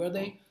do? And were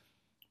they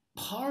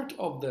part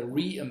of the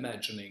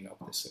reimagining of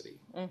the city?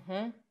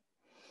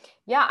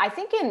 Yeah, I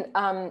think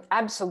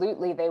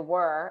absolutely they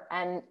were.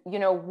 And,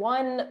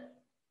 one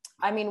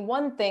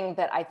thing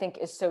that I think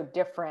is so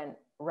different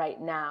right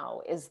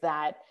now is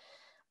that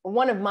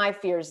one of my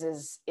fears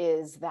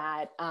is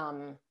that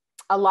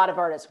a lot of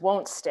artists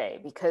won't stay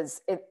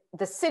because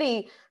the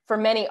city, for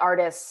many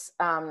artists,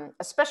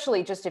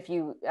 especially just if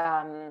you,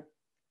 I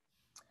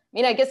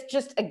guess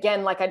just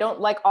again, like I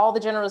don't like all the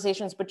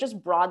generalizations, but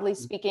just broadly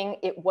speaking,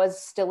 it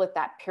was still at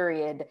that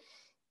period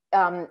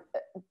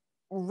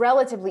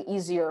relatively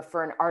easier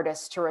for an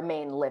artist to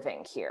remain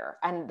living here.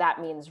 And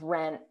that means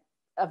rent,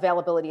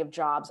 availability of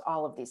jobs,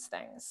 all of these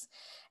things.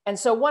 And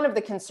so one of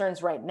the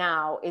concerns right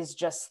now is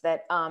just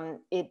that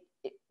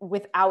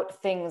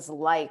without things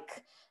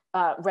like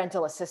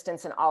rental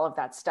assistance and all of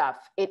that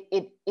stuff,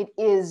 it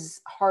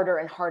is harder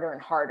and harder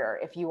and harder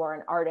if you are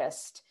an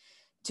artist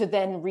to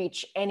then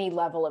reach any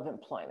level of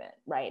employment,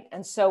 right?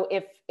 And so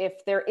if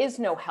there is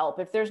no help,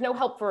 if there's no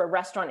help for a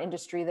restaurant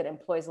industry that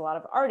employs a lot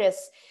of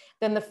artists,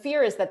 then the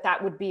fear is that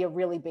that would be a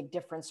really big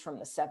difference from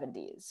the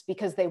 70s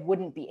because they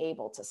wouldn't be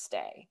able to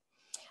stay.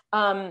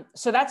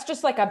 So that's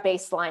just like a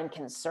baseline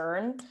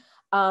concern.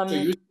 So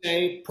you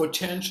say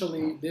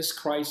potentially this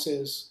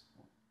crisis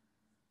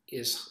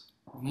is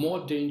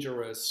more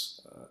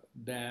dangerous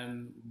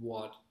than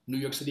what New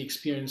York City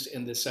experienced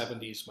in the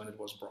 70s when it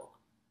was broke.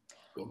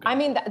 Okay. I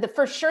mean,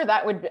 for sure,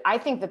 I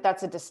think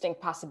that's a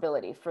distinct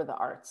possibility for the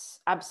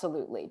arts.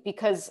 Absolutely.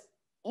 Because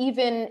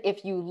even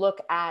if you look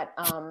at,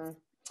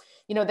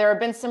 there have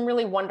been some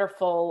really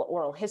wonderful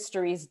oral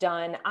histories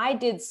done. I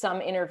did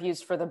some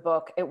interviews for the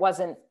book. It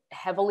wasn't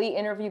heavily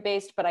interview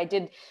based, but I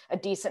did a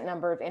decent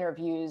number of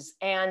interviews.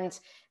 And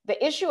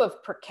the issue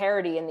of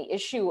precarity and the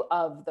issue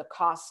of the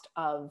cost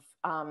of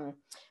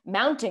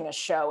mounting a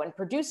show and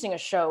producing a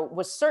show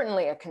was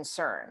certainly a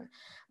concern.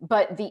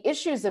 But the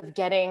issues of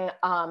getting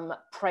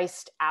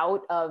priced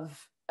out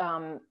of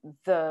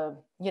the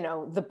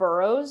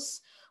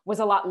boroughs was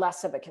a lot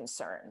less of a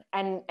concern.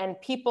 And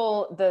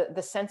people,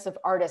 the sense of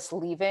artists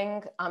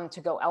leaving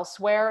to go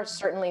elsewhere,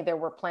 certainly there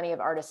were plenty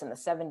of artists in the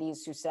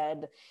 70s who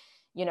said,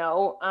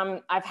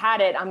 I've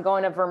had it, I'm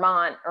going to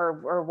Vermont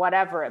or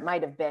whatever it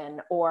might have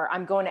been, or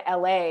I'm going to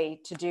LA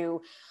to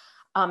do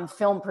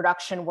film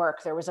production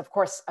work. There was, of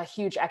course, a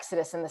huge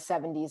exodus in the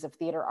 70s of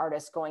theater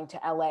artists going to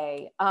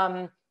LA.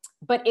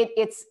 But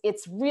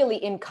it's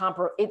really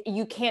incomparable.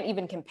 You can't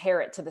even compare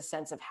it to the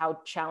sense of how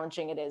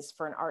challenging it is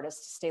for an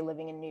artist to stay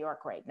living in New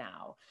York right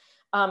now,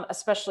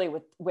 especially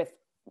with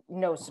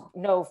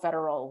no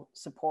federal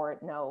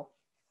support, no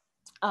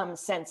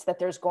sense that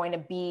there's going to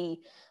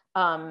be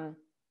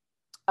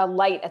a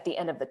light at the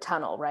end of the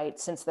tunnel, right?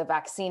 Since the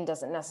vaccine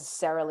doesn't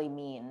necessarily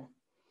mean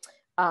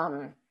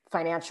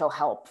financial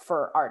help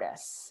for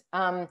artists.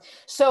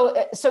 So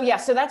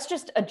that's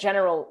just a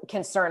general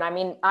concern. I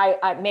mean,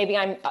 I maybe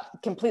I'm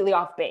completely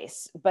off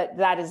base, but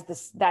that is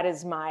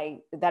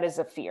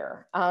a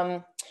fear.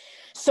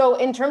 So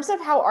in terms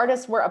of how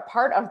artists were a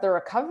part of the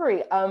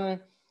recovery, I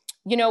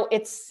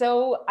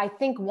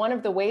think one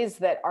of the ways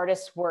that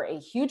artists were a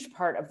huge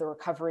part of the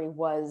recovery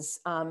was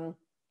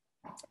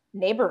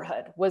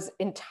neighborhood, was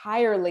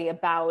entirely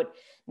about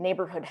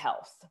neighborhood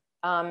health.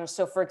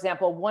 So for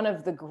example, one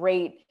of the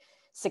great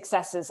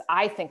successes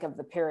I think of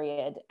the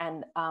period,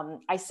 and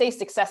I say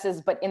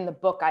successes, but in the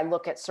book I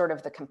look at sort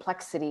of the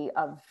complexity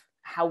of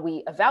how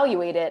we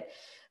evaluate it,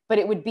 but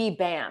it would be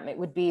BAM, it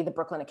would be the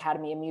Brooklyn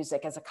Academy of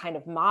Music as a kind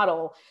of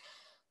model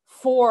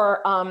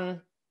for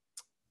an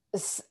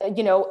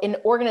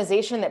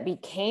organization that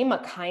became a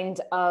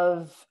kind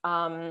of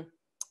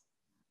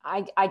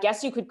I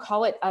guess you could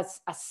call it a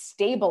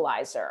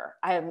stabilizer,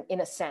 in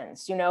a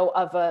sense,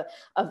 of a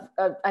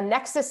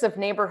nexus of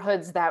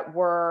neighborhoods that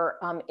were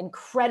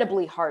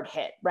incredibly hard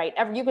hit, right?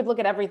 You could look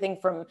at everything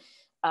from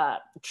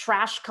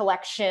trash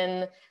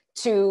collection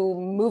to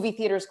movie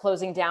theaters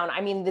closing down. I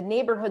mean, the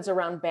neighborhoods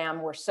around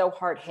BAM were so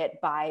hard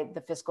hit by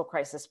the fiscal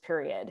crisis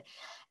period.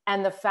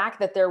 And the fact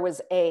that there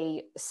was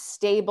a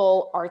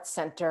stable arts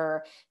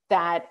center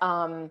that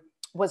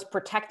was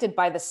protected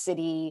by the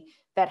city,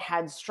 that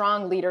had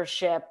strong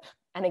leadership,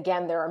 and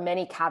again, there are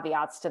many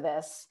caveats to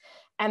this,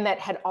 and that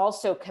had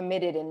also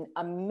committed in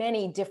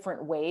many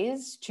different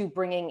ways to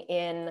bringing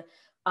in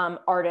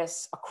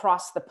artists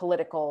across the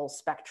political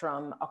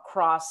spectrum,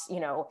 across, you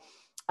know,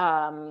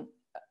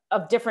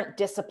 of different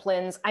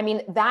disciplines. I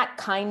mean, that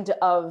kind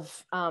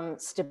of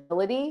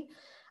stability,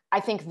 I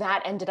think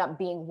that ended up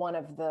being one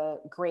of the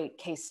great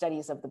case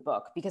studies of the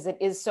book, because it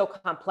is so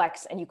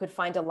complex and you could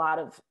find a lot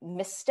of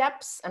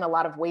missteps and a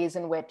lot of ways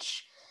in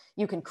which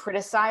you can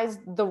criticize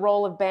the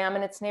role of BAM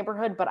in its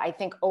neighborhood. But I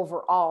think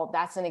overall,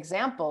 that's an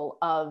example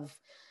of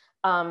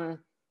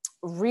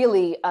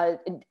really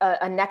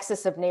a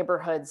nexus of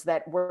neighborhoods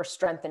that were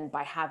strengthened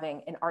by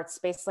having an art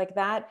space like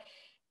that.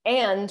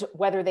 And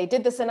whether they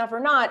did this enough or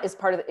not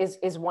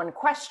is one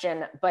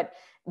question, but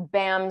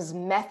BAM's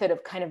method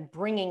of kind of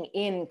bringing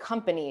in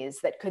companies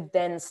that could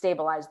then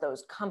stabilize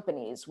those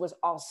companies was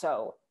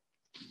also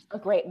a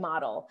great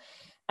model.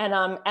 And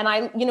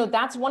I, you know,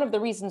 that's one of the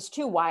reasons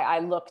too why I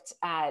looked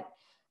at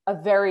a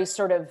very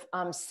sort of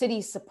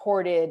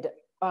city-supported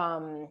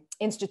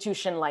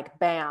institution like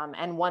BAM,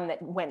 and one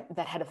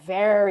that had a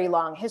very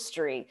long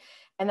history.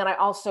 And then I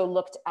also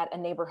looked at a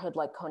neighborhood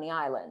like Coney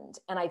Island,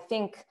 and I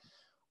think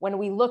when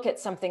we look at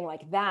something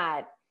like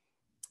that,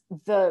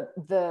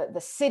 the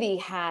city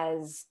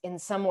has in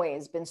some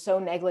ways been so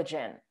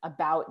negligent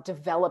about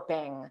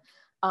developing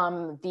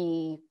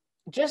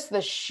just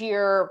the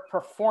sheer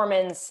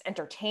performance,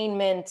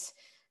 entertainment,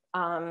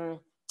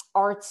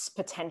 arts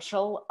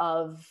potential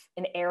of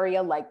an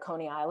area like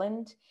Coney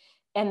Island.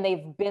 And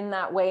they've been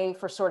that way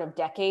for sort of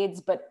decades,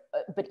 but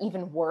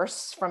even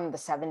worse from the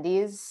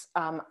 70s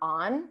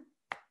on.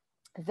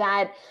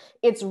 That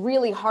it's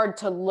really hard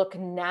to look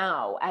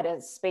now at a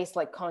space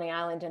like Coney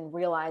Island and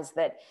realize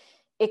that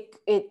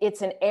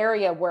it's an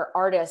area where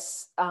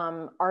artists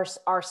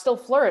are still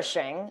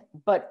flourishing,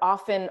 but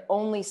often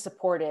only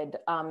supported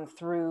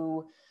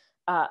through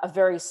a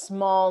very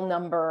small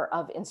number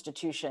of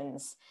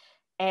institutions.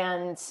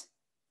 And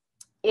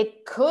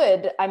it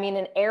could, I mean,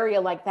 an area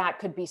like that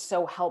could be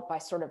so helped by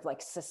sort of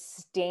like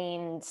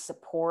sustained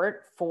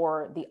support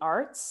for the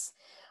arts.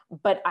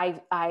 But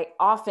I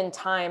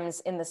oftentimes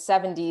in the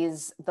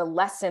 70s, the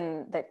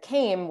lesson that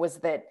came was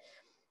that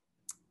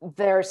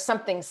there's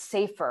something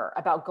safer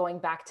about going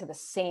back to the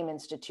same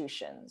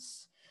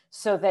institutions,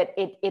 so that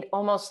it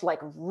almost like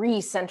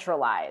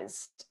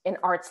re-centralized an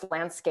arts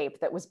landscape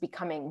that was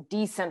becoming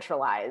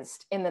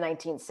decentralized in the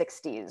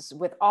 1960s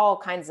with all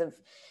kinds of,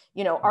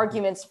 you know,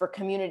 arguments for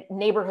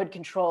neighborhood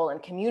control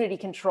and community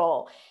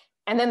control.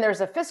 And then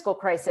there's a fiscal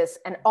crisis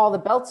and all the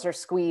belts are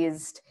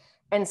squeezed.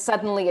 And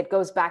suddenly it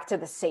goes back to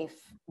the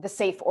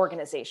safe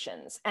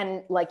organizations.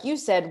 And like you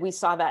said, we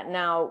saw that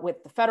now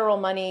with the federal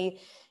money.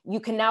 You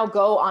can now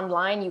go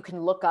online, you can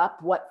look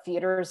up what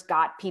theaters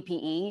got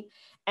PPE,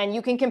 and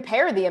you can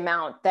compare the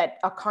amount that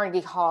a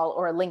Carnegie Hall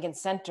or a Lincoln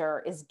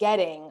Center is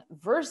getting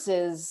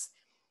versus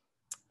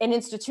an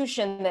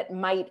institution that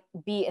might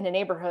be in a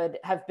neighborhood,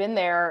 have been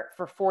there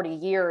for 40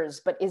 years,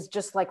 but is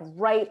just like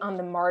right on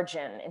the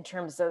margin in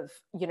terms of,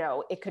 you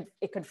know, it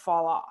could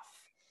fall off.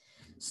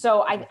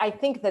 So I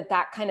think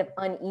that kind of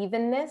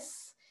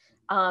unevenness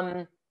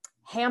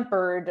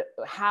hampered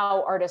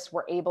how artists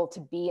were able to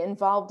be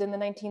involved in the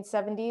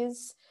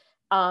 1970s.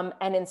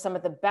 And in some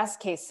of the best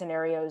case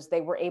scenarios,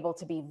 they were able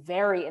to be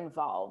very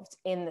involved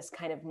in this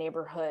kind of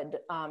neighborhood,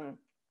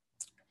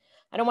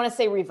 I don't want to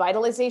say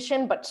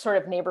revitalization, but sort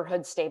of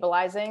neighborhood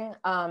stabilizing.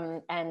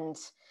 And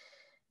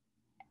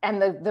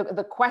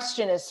the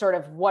question is sort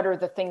of, what are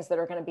the things that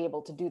are going to be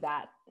able to do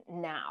that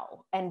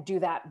now and do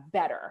that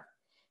better?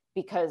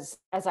 Because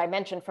as I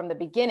mentioned from the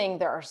beginning,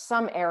 there are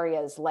some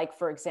areas like,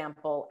 for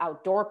example,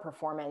 outdoor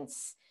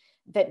performance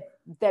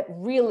that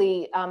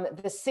really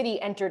the city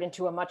entered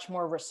into a much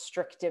more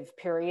restrictive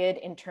period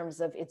in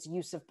terms of its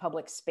use of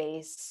public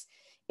space,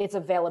 its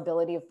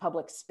availability of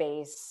public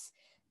space,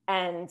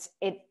 and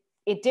it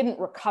didn't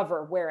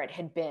recover where it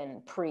had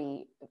been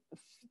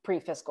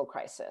pre-fiscal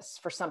crisis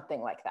for something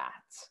like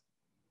that.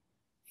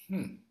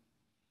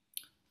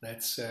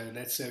 That's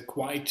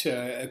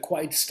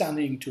quite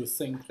stunning to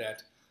think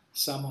that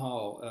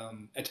somehow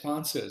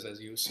advances, as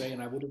you say, and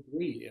I would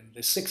agree, in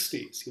the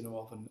 60s, you know,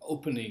 of an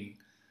opening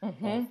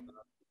of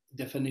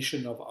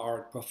definition of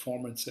art,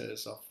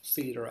 performances of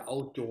theater,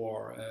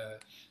 outdoor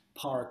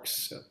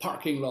parks,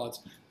 parking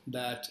lots,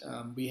 that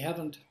we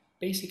haven't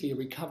basically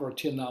recovered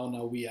till now.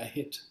 Now we are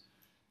hit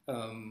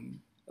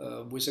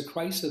with a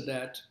crisis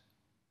that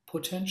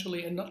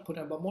potentially, and not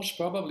potentially, but most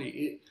probably,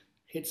 it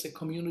hits the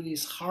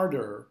communities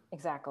harder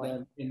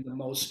than in the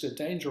most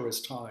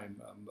dangerous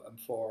time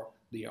for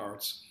the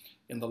arts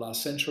in the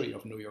last century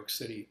of New York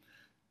City.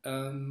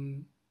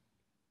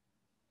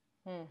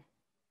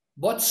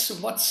 What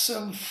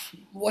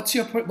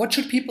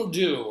should people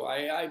do?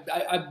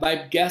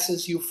 My guess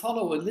is you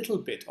follow a little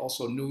bit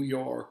also New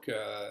York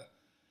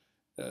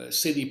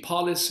city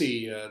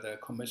policy, the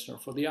commissioner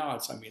for the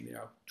arts. I mean, they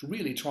are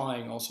really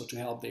trying also to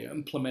help. They are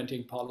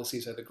implementing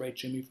policies. The great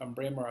Jimmy van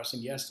Bremer, I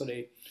think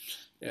yesterday,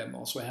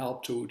 also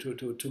helped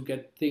to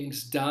get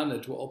things done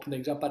and to open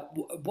things up. But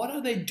what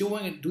are they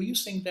doing? Do you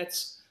think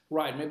that's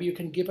right? Maybe you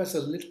can give us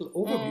a little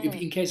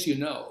overview, in case you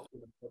know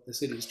what the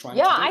city is trying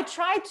to do. Yeah, I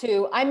try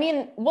to. I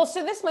mean, well,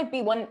 so this might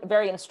be one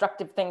very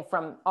instructive thing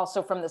from the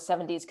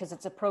 70s, because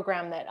it's a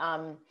program that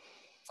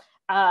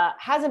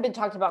hasn't been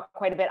talked about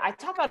quite a bit. I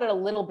talk about it a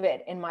little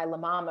bit in my La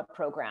Mama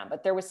program,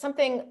 but there was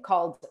something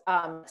called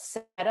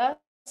CETA,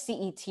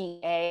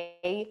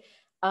 C-E-T-A,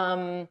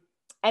 and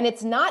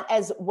it's not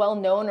as well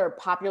known or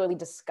popularly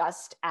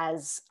discussed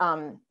as,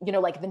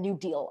 like the New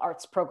Deal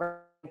arts program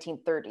in the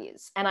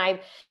 1930s.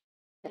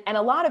 And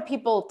a lot of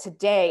people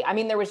today, I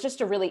mean, there was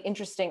just a really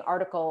interesting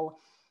article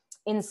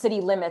in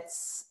City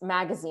Limits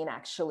magazine,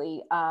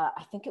 actually.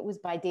 I think it was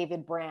by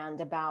David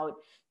Brand, about,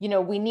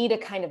 we need a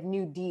kind of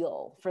new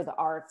deal for the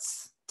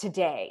arts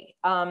today.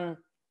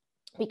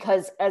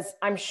 Because as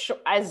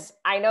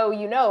I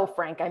know,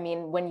 Frank, I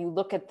mean, when you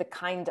look at the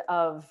kind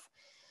of,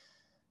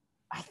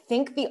 I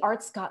think the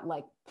arts got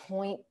like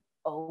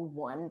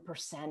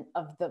 0.01%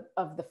 of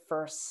the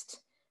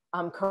first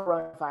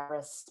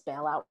coronavirus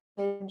bailout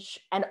package,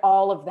 and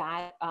all of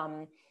that,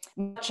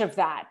 much of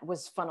that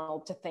was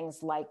funneled to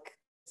things like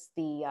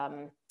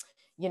the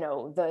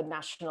the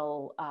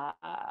National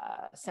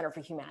Center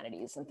for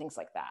Humanities and things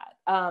like that,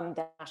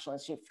 the National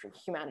Institute for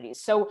Humanities.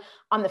 So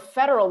on the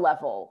federal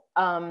level,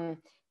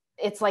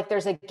 it's like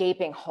there's a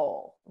gaping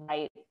hole,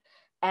 right?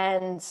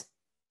 And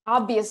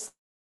obviously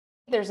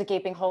there's a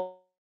gaping hole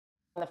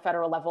on the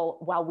federal level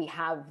while we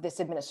have this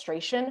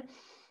administration.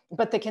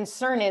 But the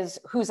concern is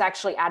who's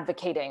actually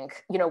advocating.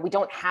 We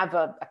don't have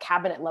a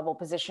cabinet level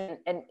position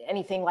and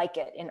anything like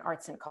it in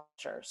arts and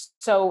cultures.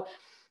 So,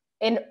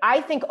 and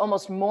I think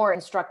almost more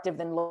instructive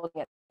than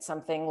looking at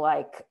something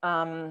like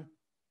the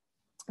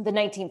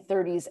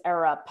 1930s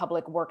era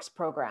public works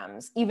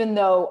programs, even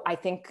though I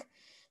think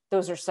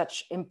those are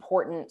such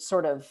important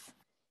sort of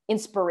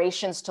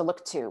inspirations to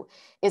look to,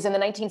 is in the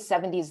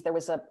 1970s, there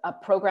was a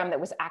program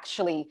that was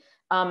actually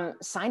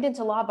signed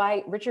into law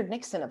by Richard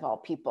Nixon, of all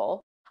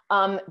people,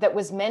 that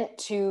was meant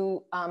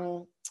to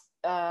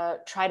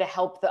try to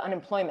help the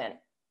unemployment,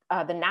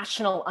 the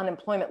national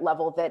unemployment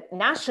level that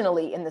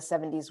nationally in the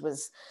 70s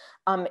was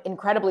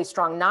incredibly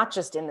strong, not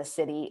just in the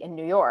city, in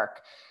New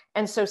York.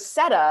 And so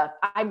SETA,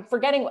 I'm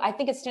forgetting, I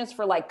think it stands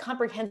for like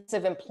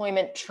Comprehensive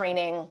Employment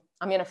Training.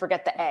 I'm going to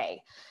forget the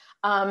A.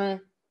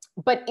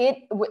 But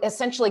it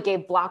essentially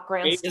gave block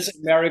grants. It is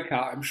America.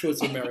 I'm sure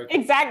it's America.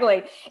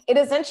 Exactly. It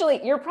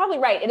essentially, you're probably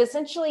right. It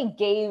essentially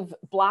gave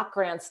block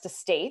grants to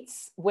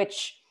states,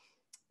 which,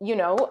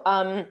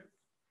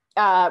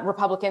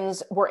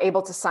 Republicans were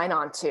able to sign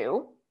on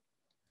to.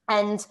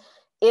 And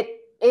it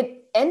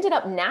ended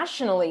up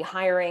nationally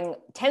hiring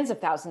tens of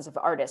thousands of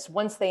artists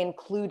once they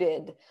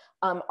included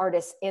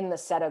artists in the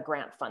SETA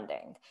grant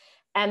funding.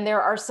 And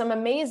there are some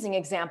amazing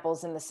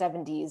examples in the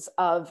 70s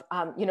of,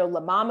 La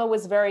Mama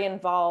was very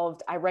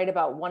involved. I write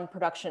about one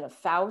production of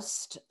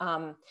Faust.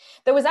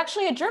 There was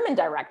actually a German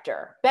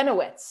director,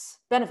 Benowitz,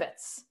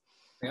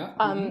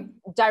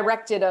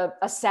 directed a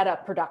SETA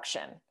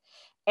production.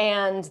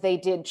 And they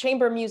did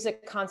chamber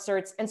music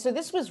concerts. And so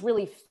this was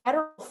really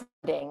federal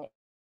funding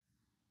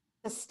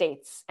the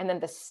states, and then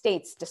the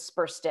states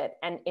dispersed it,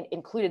 and it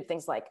included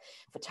things like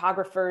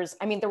photographers.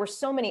 I mean, there were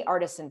so many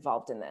artists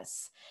involved in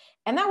this.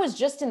 And that was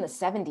just in the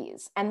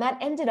 70s. And that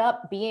ended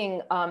up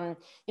being,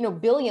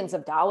 billions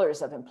of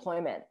dollars of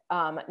employment,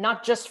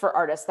 not just for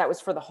artists, that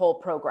was for the whole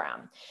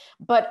program.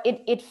 But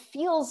it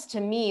feels to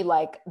me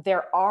like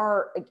there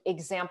are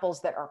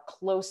examples that are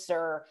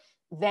closer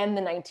than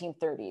the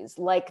 1930s,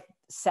 like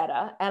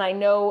SETA. And I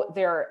know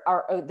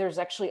there's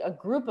actually a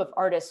group of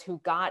artists who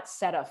got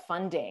SETA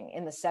funding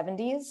in the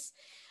 70s,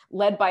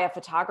 led by a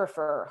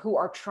photographer, who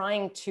are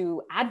trying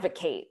to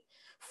advocate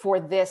for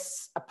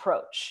this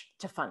approach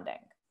to funding.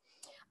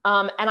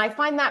 And I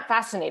find that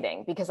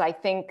fascinating, because I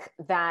think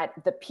that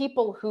the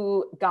people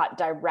who got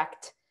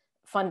direct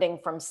funding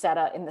from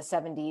SETA in the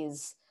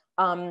 70s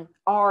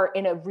are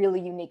in a really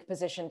unique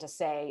position to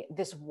say,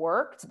 this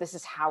worked, this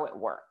is how it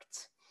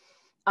worked.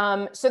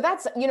 So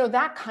that's,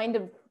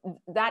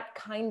 that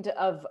kind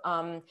of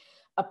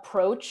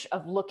approach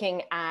of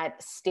looking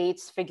at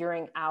states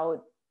figuring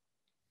out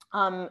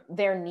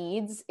their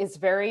needs is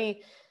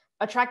very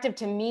attractive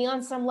to me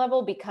on some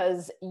level,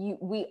 because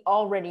we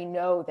already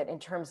know that in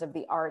terms of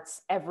the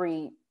arts,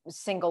 every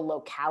single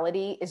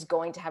locality is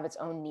going to have its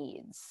own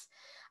needs.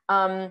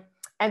 And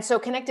so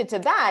connected to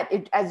that,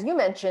 as you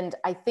mentioned,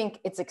 I think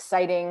it's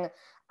exciting.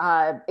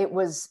 It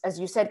was, as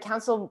you said,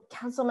 council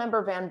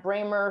member Van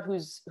Bremer,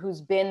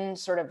 who's been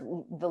sort of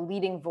the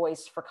leading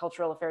voice for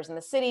cultural affairs in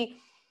the city.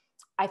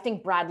 I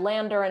think Brad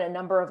Lander and a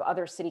number of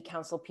other city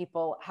council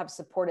people have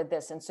supported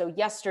this. And so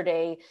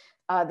yesterday,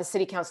 the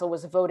city council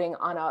was voting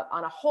on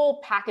a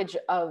whole package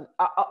of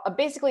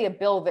basically a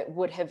bill that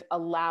would have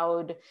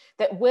allowed,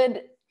 that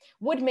would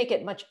would make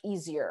it much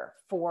easier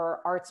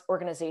for arts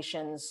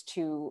organizations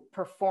to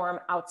perform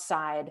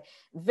outside,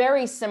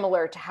 very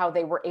similar to how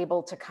they were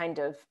able to kind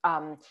of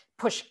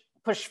push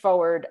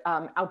forward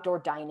outdoor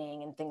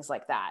dining and things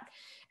like that.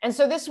 And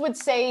so this would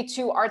say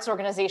to arts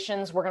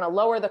organizations, we're going to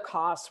lower the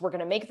costs, we're going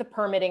to make the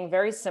permitting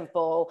very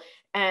simple,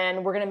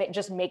 and we're going to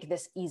just make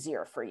this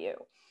easier for you.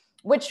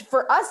 Which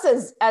for us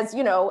as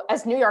you know,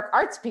 as New York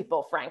arts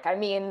people, Frank, I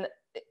mean,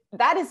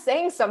 that is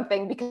saying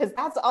something, because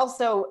that's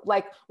also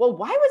like, well,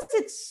 why was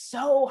it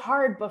so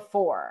hard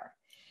before?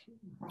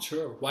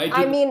 Sure. Why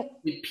did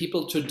need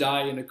people to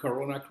die in a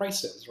corona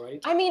crisis, right?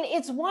 I mean,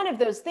 it's one of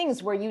those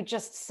things where you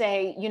just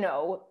say, you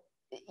know,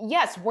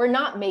 yes, we're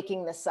not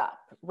making this up,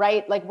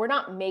 right? Like, we're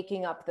not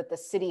making up that the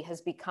city has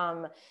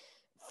become,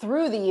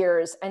 through the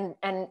years, and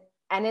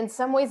in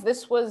some ways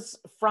this was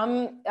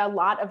from a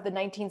lot of the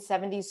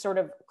 1970s sort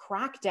of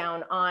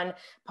crackdown on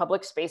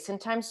public space in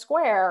Times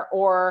Square,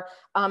 or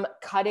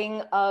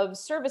cutting of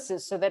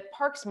services so that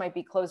parks might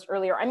be closed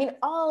earlier. I mean,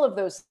 all of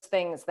those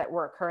things that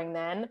were occurring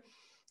then,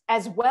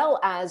 as well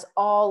as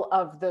all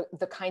of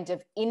the kind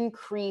of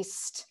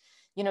increased,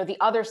 you know, the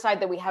other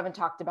side that we haven't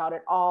talked about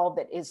at all,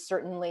 that is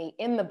certainly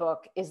in the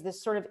book, is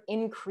this sort of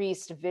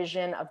increased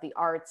vision of the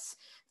arts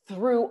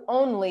through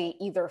only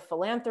either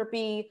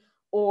philanthropy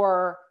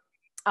or,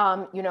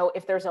 you know,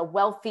 if there's a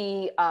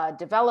wealthy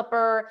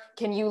developer,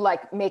 can you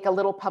like make a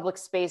little public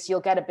space, you'll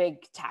get a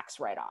big tax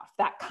write-off.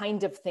 That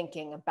kind of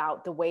thinking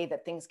about the way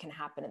that things can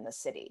happen in the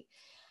city.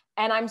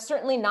 And I'm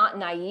certainly not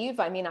naive.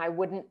 I mean, I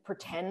wouldn't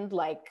pretend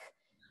like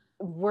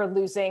we're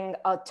losing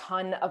a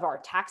ton of our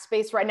tax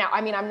base right now.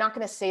 I mean, I'm not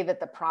going to say that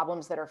the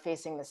problems that are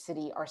facing the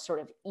city are sort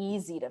of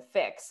easy to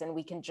fix and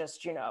we can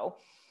just, you know,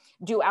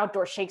 do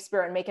outdoor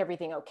Shakespeare and make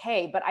everything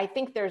okay. But I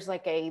think there's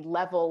like a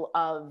level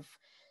of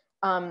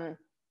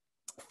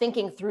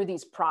thinking through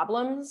these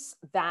problems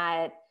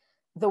that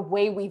the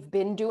way we've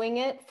been doing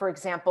it, for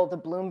example, the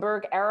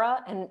Bloomberg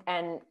era,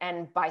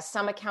 and by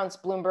some accounts,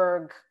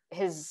 Bloomberg,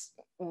 his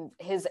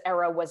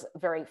era was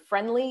very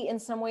friendly in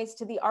some ways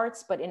to the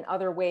arts, but in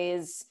other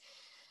ways,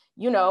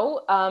 you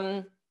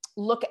know,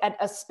 look at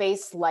a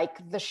space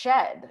like the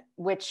Shed,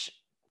 which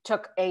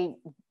took a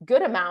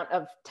good amount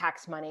of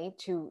tax money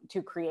to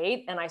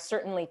create. And I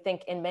certainly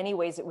think in many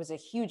ways it was a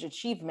huge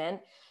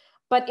achievement.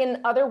 But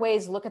in other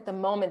ways, look at the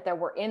moment that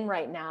we're in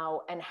right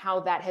now and how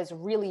that has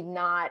really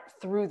not,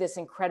 through this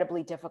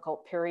incredibly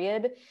difficult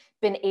period,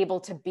 been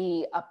able to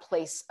be a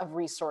place of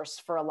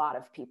resource for a lot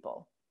of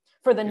people.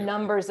 For the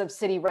numbers of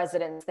city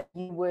residents that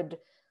you would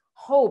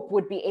hope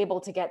would be able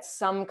to get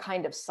some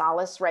kind of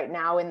solace right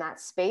now in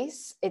that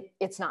space,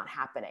 it's not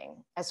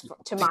happening,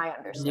 to my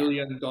understanding.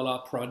 $1 million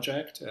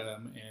project,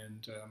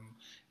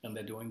 and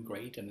they're doing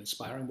great and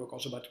inspiring work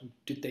also, but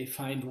did they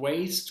find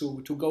ways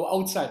to go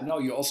outside? No,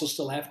 you also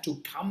still have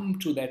to come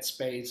to that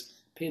space,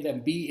 pay them,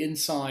 be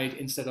inside,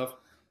 instead of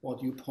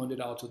what you pointed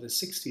out to the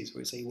 60s,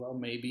 where you say, well,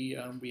 maybe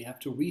we have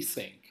to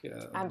rethink.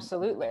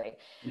 Absolutely.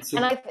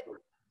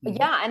 And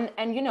yeah,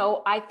 and you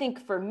know, I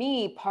think for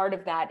me, part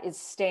of that is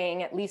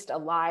staying at least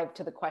alive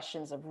to the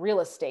questions of real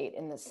estate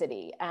in the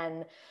city.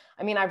 And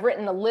I mean, I've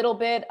written a little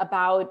bit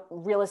about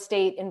real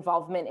estate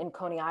involvement in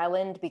Coney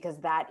Island, because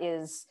that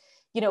is,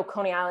 you know,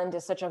 Coney Island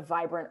is such a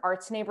vibrant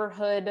arts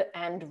neighborhood,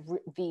 and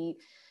the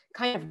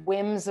kind of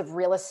whims of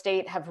real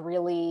estate have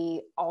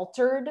really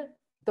altered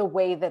the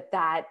way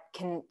that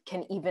can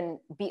even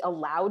be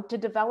allowed to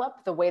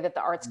develop, the way that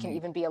the arts can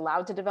even be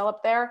allowed to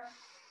develop there.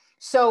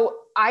 So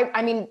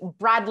I mean,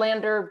 Brad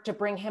Lander, to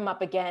bring him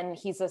up again,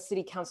 he's a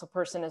city council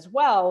person as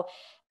well.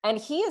 And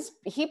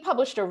he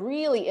published a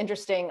really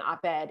interesting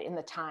op-ed in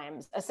the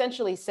Times,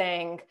 essentially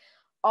saying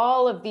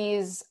all of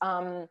these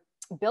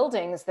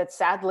buildings that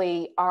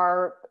sadly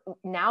are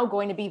now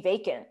going to be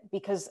vacant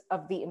because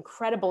of the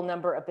incredible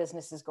number of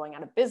businesses going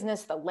out of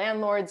business, the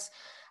landlords.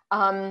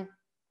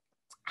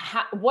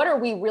 What are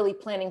we really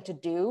planning to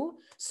do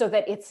so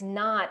that it's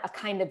not a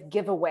kind of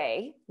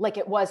giveaway like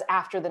it was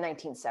after the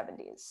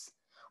 1970s?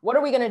 What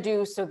are we going to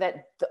do so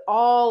that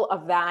all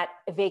of that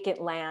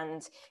vacant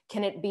land,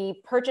 can it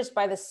be purchased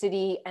by the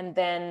city, and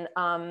then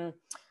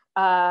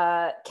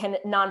can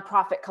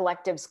nonprofit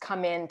collectives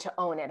come in to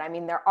own it? I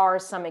mean, there are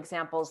some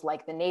examples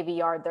like the Navy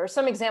Yard. There are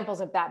some examples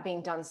of that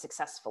being done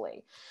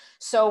successfully.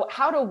 So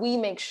how do we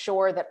make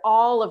sure that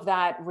all of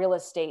that real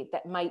estate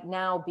that might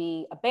now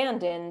be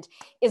abandoned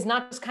is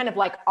not just kind of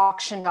like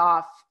auctioned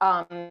off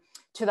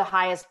to the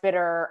highest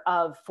bidder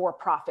of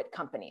for-profit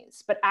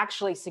companies, but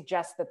actually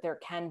suggests that there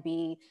can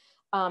be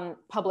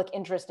public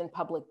interest and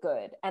public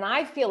good? And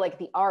I feel like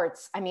the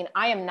arts, I mean,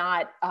 I am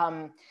not,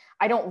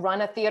 I don't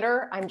run a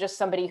theater. I'm just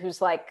somebody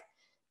who's like,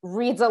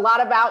 reads a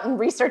lot about and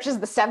researches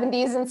the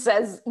 70s and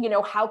says, you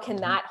know, how can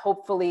that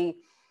hopefully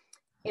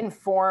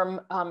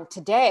inform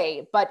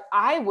today? But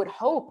I would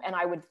hope, and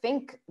I would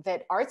think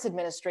that arts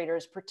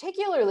administrators,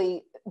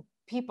 particularly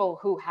people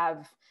who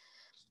have,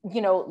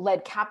 you know,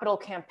 led capital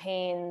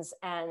campaigns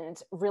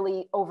and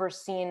really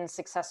overseen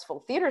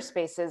successful theater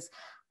spaces,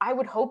 I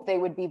would hope they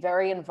would be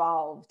very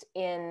involved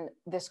in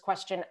this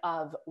question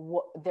of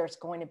there's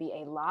going to be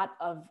a lot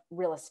of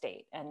real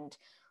estate, and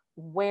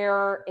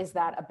where is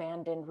that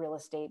abandoned real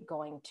estate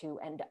going to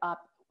end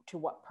up, to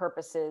what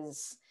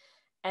purposes?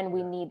 And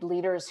we need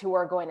leaders who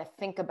are going to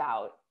think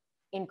about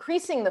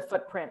increasing the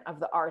footprint of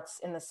the arts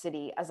in the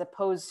city, as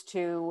opposed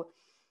to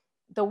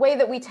the way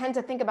that we tend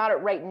to think about it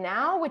right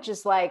now, which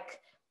is like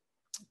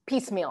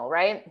piecemeal,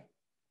 right?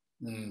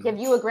 Give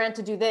you a grant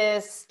to do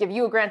this, give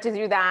you a grant to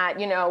do that,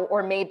 you know,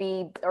 or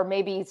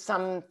maybe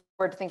some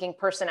forward thinking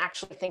person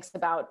actually thinks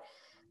about,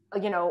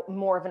 you know,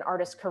 more of an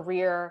artist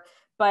career.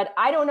 But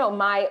I don't know,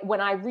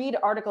 when I read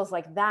articles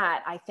like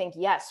that, I think,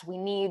 yes, we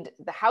need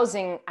the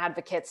housing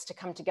advocates to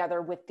come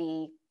together with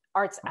the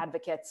arts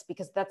advocates,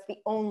 because that's the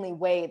only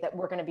way that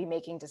we're going to be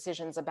making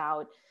decisions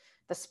about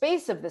the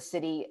space of the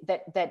city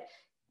that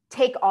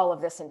take all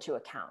of this into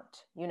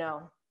account, you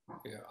know?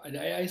 Yeah,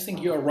 I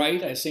think you're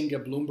right. I think a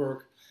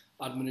Bloomberg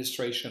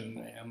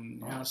administration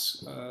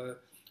has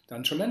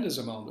done tremendous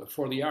amount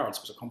for the arts.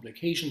 There was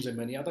complications in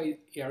many other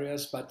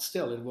areas, but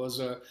still it was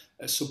a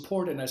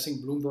support. And I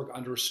think Bloomberg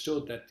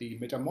understood that the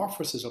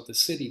metamorphosis of the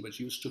city, which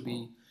used to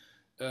be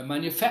a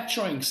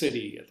manufacturing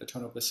city at the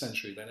turn of the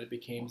century, then it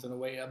became in a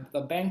way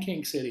a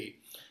banking city.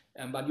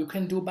 But you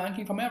can do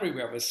banking from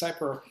everywhere with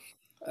cyber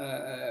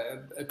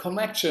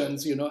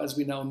connections, you know, as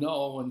we now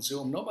know on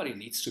Zoom. Nobody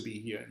needs to be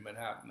here in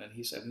Manhattan. And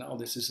he said, no,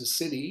 this is a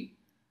city,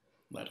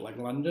 not like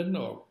London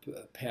or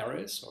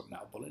Paris or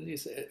now Berlin.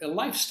 It's a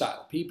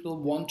lifestyle. People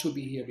want to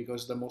be here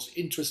because it's the most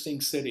interesting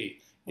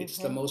city. It's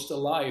the most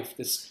alive.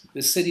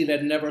 The city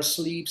that never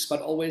sleeps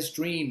but always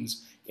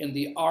dreams. And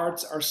the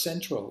arts are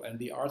central. And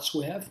the arts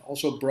who have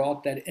also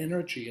brought that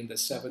energy in the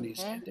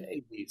 70s and the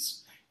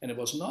 80s. And it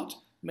was not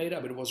made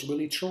up. It was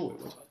really true.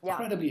 It was an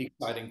incredibly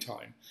exciting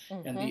time.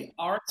 And the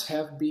arts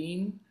have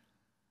been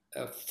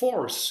a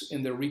force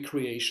in the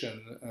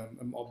recreation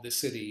of the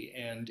city.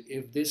 And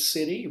if this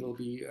city will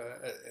be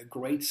a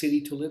great city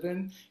to live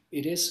in,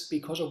 it is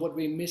because of what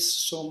we miss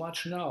so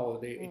much now.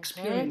 The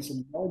experience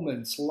in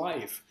moments,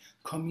 life,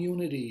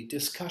 community,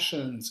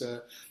 discussions,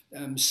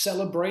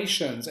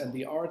 celebrations, and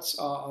the arts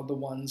are the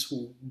ones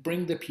who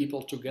bring the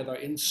people together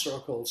in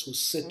circles, who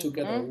sit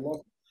together,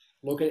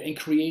 look at and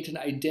create an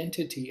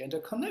identity and a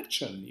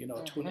connection, you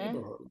know, to a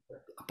neighborhood.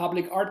 A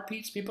public art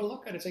piece, people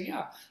look at it and say,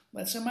 yeah,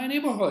 that's in my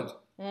neighborhood.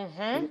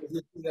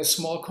 A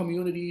small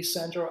community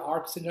center,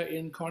 art center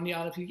in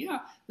Cornell. Yeah,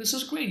 this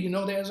is great. You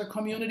know, there's a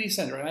community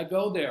center, and I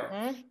go there.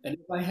 And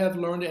if I have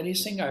learned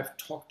anything, I've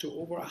talked to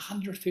over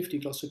 150,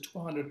 close to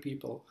 200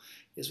 people,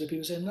 is when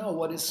people say, no,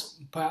 what is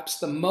perhaps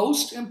the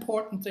most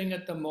important thing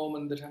at the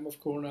moment, the time of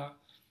Corona?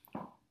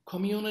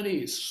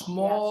 Communities,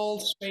 small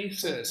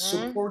spaces,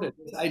 supported.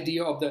 This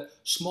idea of the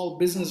small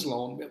business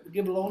loan,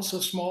 give loans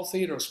to small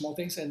theaters, small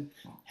things, and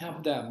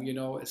have them, you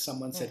know, as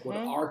someone said, what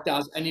art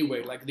does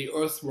anyway, like the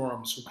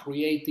earthworms who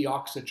create the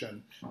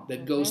oxygen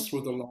that goes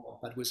through the lawn.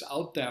 But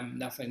without them,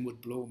 nothing would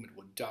bloom, it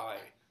would die,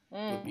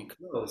 it would be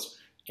closed.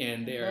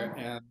 And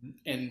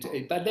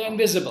but they're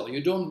invisible.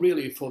 You don't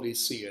really fully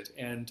see it.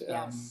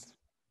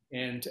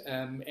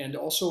 And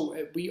also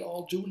we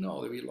all do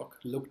know that we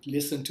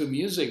listen to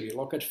music, we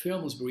look at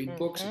films, we read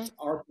books. It's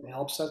art that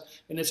helps us,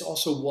 and it's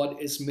also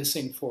what is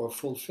missing for a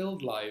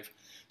fulfilled life.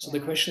 So the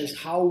question is,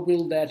 how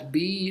will that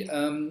be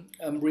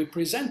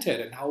represented,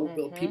 and how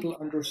will people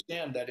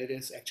understand that it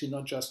is actually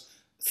not just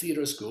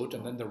theater is good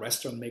and then the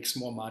restaurant makes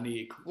more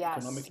money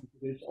economically.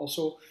 It's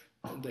also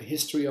the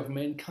history of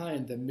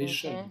mankind, the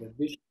mission,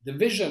 the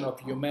vision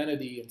of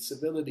humanity and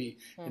civility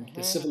and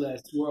the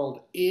civilized world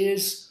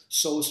is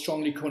so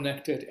strongly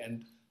connected,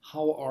 and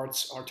how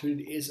arts are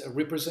treated is a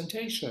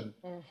representation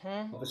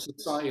of a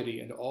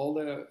society. And all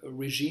the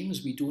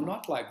regimes we do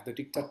not like, the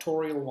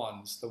dictatorial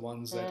ones, the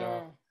ones that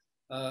are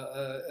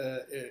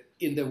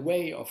in the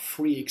way of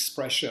free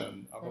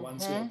expression, are the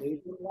ones who they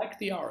don't like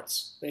the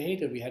arts. They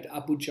hate it. We had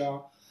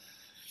Abhijit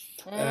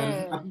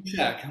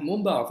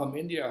Mumba from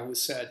India, who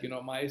said, you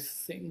know, my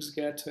things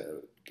get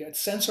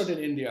censored in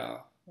India.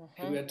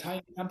 We're a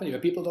tiny company,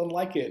 but people don't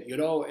like it, you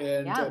know.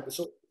 And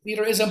so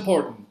theater is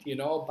important, you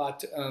know.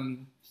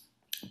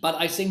 But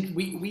I think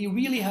we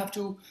really have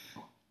to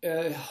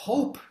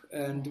hope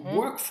and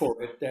work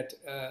for it that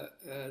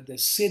the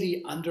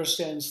city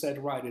understands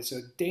that right. It's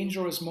a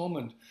dangerous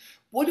moment.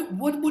 What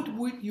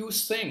would you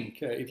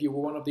think if you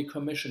were one of the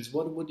commissions?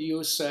 What would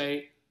you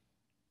say?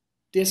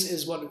 This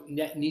is what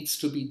needs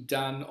to be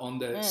done on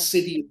the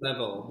city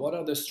level. What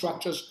are the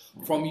structures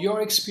from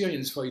your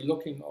experience for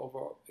looking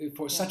over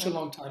for such a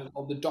long time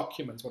of the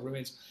documents, what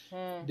remains?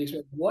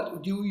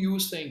 What do you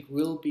think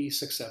will be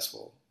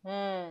successful?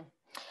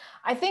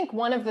 I think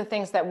one of the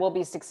things that will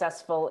be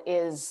successful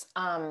is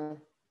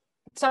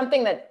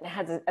something that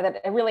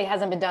really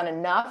hasn't been done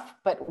enough,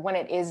 but when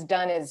it is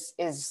done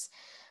is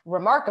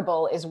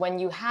remarkable, is when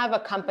you have a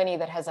company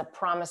that has a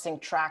promising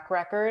track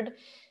record,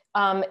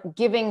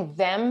 giving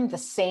them the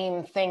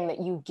same thing that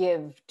you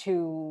give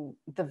to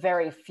the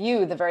very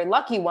few, the very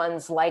lucky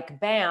ones like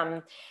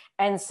BAM,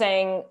 and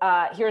saying,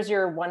 here's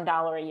your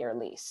 $1 a year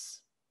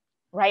lease,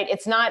 right?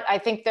 It's not, I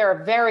think there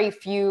are very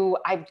few,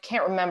 I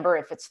can't remember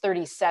if it's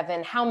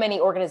 37, how many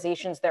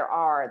organizations there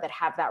are that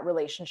have that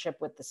relationship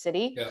with the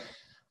city.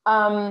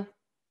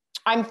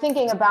 I'm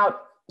thinking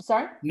about,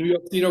 sorry? New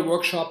York Theater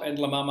Workshop and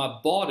La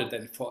Mama bought it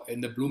then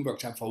in the Bloomberg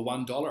time for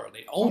 $1.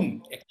 They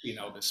own actually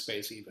now the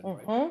space even,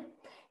 right?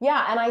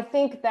 Yeah, and I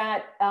think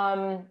that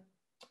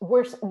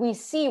we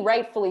see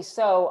rightfully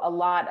so a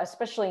lot,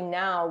 especially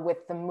now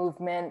with the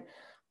movement.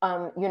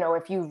 You know,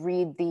 if you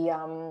read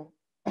the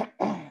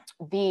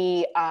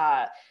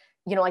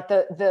you know, like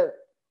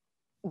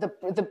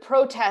the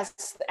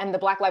protests and the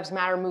Black Lives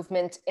Matter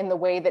movement in the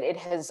way that it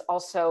has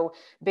also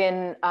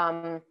been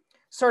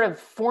sort of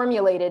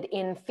formulated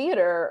in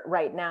theater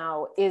right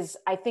now is,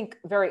 I think,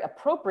 very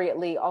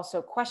appropriately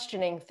also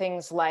questioning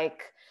things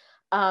like,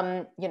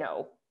 you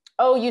know,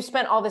 oh, you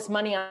spent all this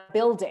money on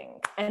building,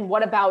 and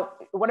what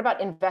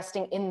about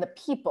investing in the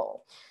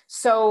people?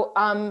 So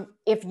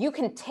if you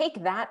can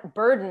take that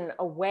burden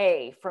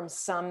away from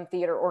some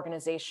theater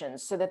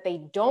organizations so that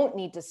they don't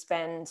need to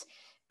spend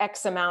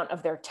X amount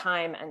of their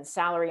time and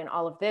salary and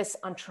all of this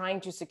on trying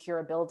to secure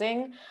a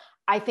building,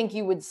 I think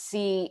you would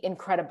see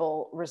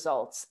incredible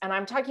results. And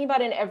I'm talking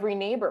about in every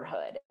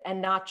neighborhood,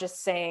 and not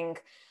just saying,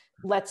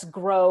 let's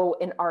grow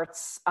an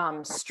arts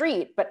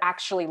street, but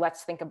actually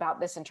let's think about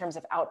this in terms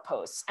of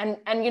outposts. And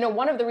you know,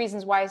 one of the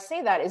reasons why I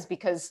say that is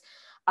because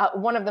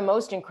one of the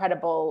most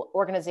incredible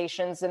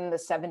organizations in the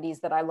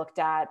 70s that I looked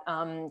at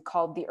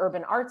called the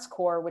Urban Arts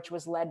Corps, which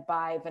was led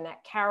by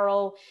Vinette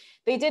Carroll.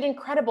 They did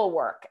incredible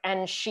work.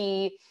 And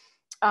she,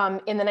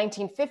 in the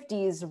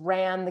 1950s,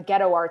 ran the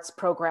Ghetto Arts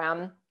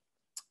Program,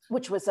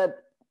 which was a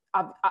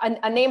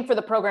name for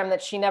the program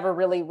that she never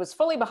really was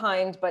fully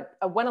behind, but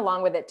went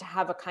along with it to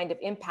have a kind of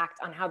impact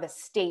on how the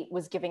state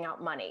was giving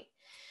out money.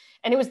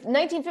 And it was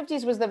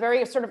 1950s was the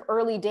very sort of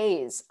early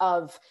days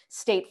of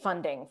state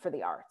funding for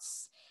the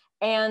arts.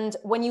 And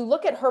when you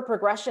look at her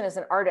progression as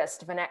an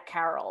artist, Vinette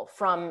Carroll,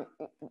 from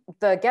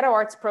the Ghetto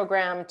Arts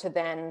Program to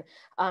then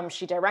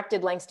she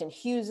directed Langston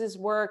Hughes's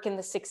work in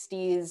the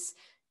 60s.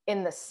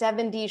 In the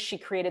 70s, she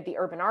created the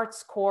Urban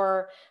Arts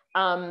Corps.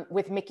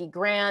 With Mickey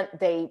Grant,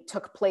 they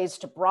took plays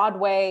to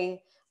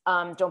Broadway.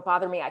 Don't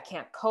Bother Me, I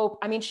Can't Cope.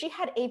 I mean, she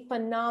had a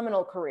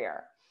phenomenal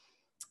career.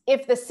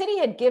 If the city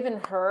had given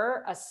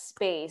her a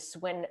space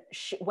when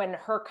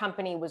her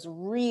company was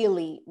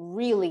really,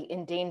 really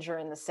in danger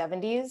in the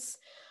 70s,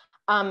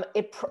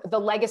 the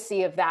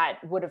legacy of that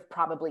would have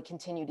probably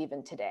continued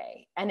even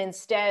today. And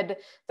instead,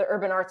 the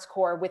Urban Arts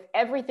Corps, with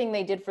everything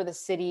they did for the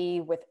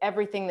city, with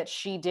everything that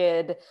she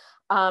did,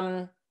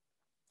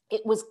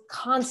 it was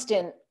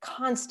constant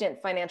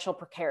financial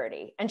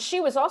precarity. And she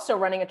was also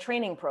running a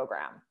training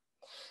program.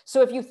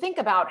 So if you think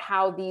about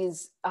how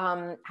these,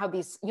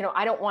 you know,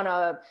 I don't want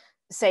to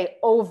say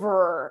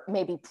over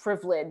maybe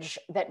privilege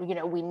that, you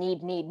know, we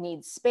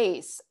need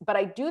space, but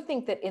I do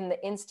think that in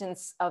the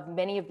instance of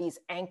many of these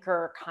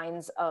anchor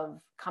kinds of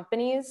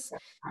companies,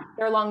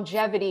 their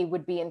longevity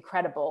would be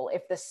incredible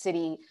if the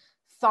city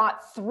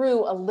thought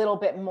through a little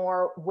bit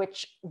more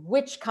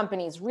which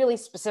companies, really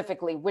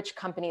specifically, which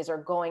companies are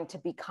going to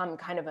become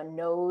kind of a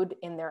node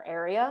in their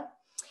area.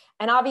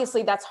 And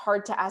obviously that's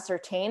hard to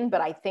ascertain,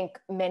 but I think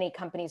many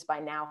companies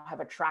by now have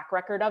a track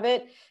record of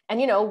it.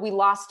 And, you know, we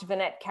lost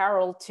Vinette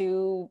Carroll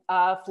to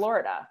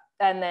Florida.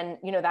 And then,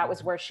 you know, that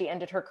was where she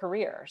ended her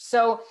career.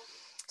 So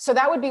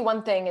that would be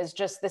one thing, is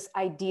just this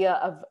idea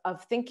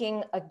of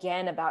thinking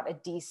again about a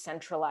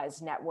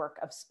decentralized network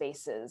of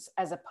spaces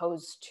as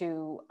opposed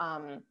to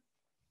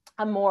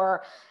a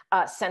more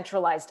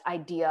centralized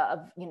idea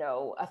of, you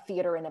know, a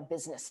theater in a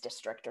business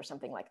district or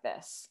something like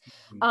this.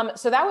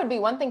 So that would be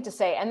one thing to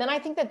say. And then I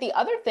think that the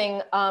other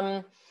thing,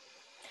 I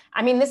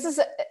mean, this is,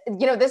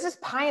 you know, this is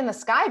pie in the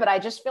sky, but I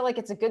just feel like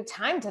it's a good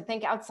time to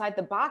think outside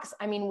the box.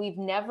 I mean, we've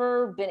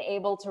never been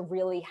able to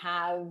really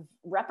have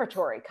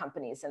repertory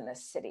companies in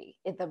this city.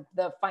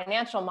 The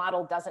financial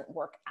model doesn't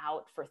work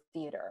out for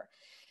theater.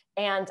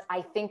 And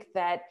I think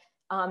that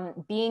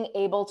being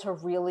able to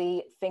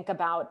really think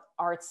about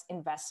arts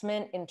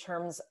investment in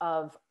terms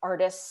of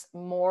artists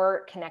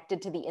more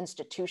connected to the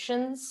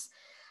institutions.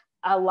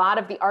 A lot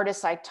of the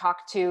artists I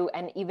talked to,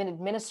 and even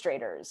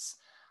administrators,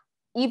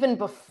 even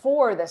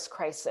before this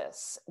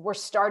crisis, were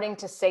starting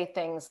to say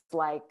things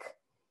like,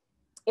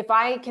 if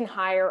I can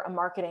hire a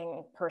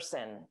marketing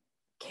person,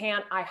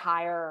 can't I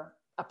hire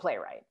a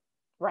playwright,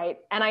 right?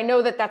 And I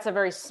know that that's a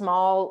very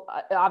small,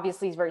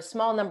 obviously a very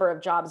small number of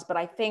jobs, but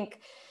I think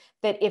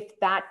that if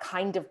that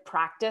kind of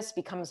practice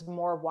becomes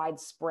more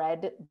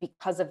widespread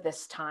because of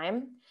this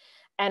time,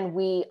 and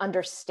we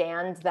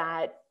understand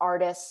that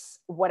artists,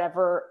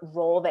 whatever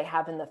role they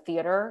have in the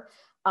theater,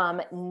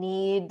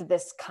 need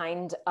this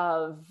kind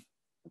of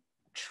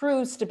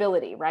true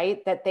stability,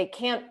 right? That they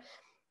can't,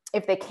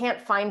 if they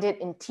can't find it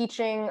in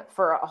teaching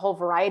for a whole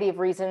variety of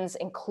reasons,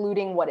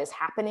 including what is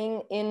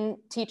happening in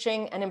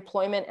teaching and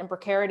employment and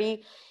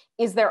precarity,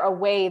 is there a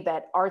way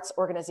that arts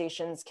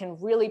organizations can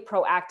really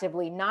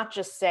proactively not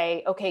just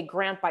say, okay,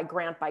 grant by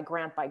grant by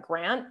grant by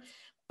grant,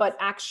 but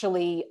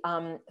actually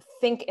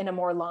think in a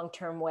more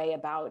long-term way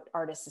about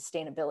artist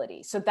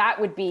sustainability? So that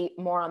would be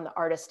more on the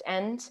artist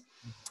end.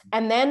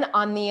 And then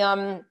on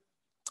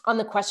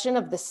the question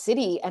of the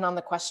city and on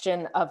the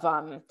question of,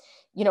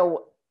 you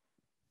know,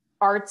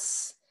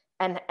 arts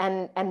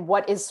and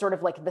what is sort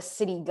of like the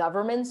city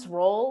government's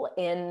role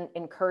in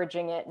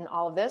encouraging it and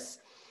all of this.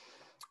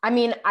 I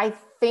mean, I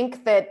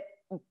think that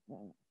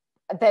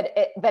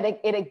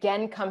it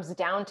again comes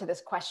down to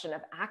this question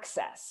of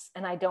access.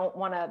 And I don't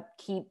want to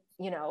keep,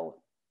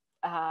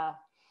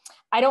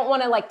 I don't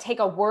want to like take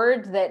a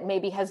word that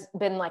maybe has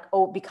been like,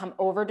 become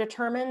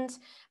over-determined,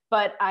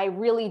 but I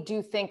really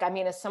do think, I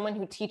mean, as someone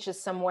who teaches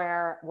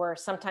somewhere where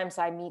sometimes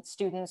I meet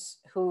students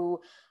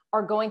who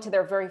are going to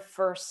their very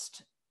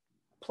first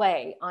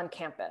play on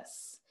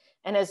campus.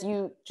 And as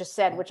you just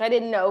said, which I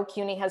didn't know,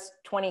 CUNY has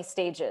 20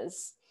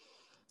 stages.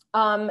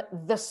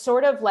 The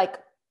sort of like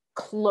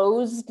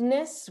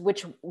closedness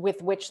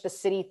with which the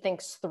city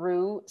thinks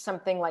through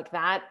something like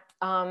that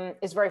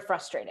is very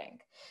frustrating.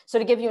 So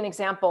to give you an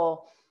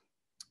example,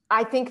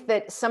 I think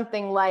that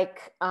something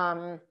like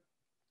a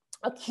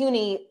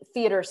CUNY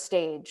theater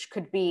stage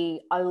could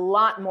be a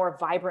lot more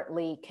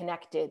vibrantly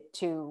connected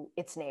to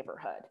its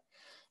neighborhood.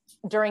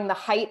 During the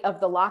height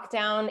of the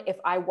lockdown, if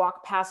I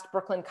walk past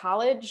Brooklyn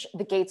College,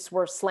 the gates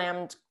were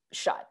slammed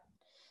shut.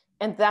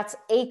 And that's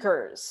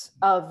acres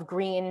of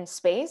green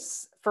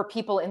space for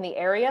people in the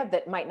area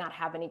that might not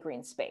have any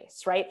green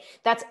space, right?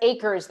 That's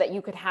acres that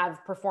you could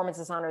have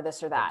performances on or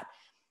this or that.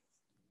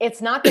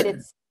 It's not that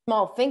it's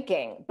small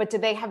thinking, but do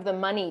they have the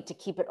money to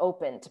keep it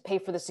open, to pay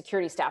for the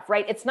security staff,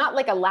 right? It's not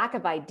like a lack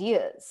of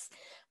ideas,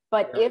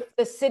 but if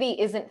the city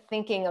isn't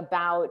thinking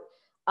about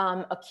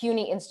a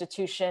CUNY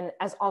institution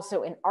as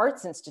also an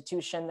arts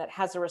institution that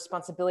has a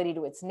responsibility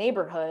to its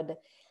neighborhood,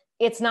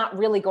 it's not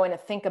really going to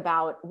think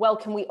about, well,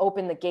 can we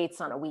open the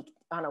gates on a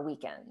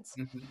weekend?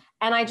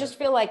 And I just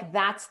feel like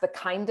that's the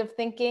kind of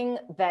thinking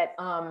that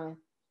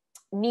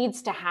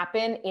needs to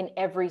happen in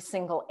every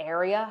single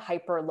area,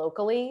 hyper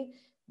locally,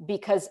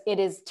 because it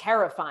is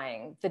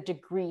terrifying the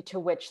degree to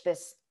which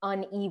this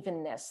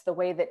unevenness, the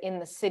way that in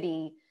the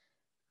city,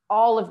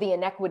 all of the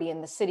inequity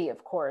in the city,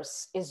 of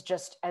course, is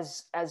just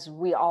as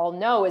we all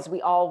know, as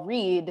we all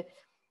read,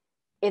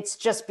 it's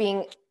just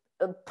being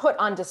put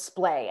on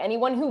display.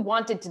 Anyone who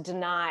wanted to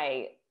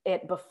deny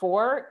it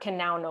before can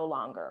now no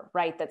longer,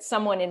 right? That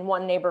someone in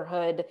one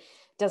neighborhood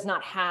does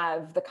not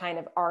have the kind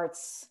of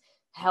arts,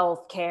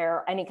 health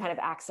care, any kind of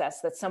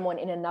access that someone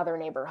in another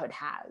neighborhood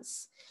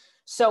has.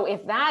 So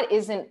if that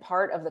isn't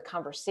part of the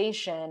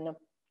conversation,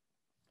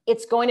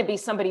 it's going to be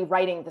somebody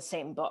writing the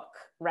same book,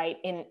 right?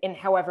 In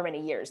however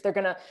many years, they're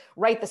going to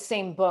write the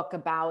same book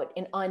about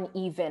an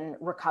uneven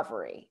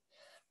recovery.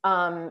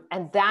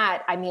 And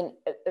that, I mean,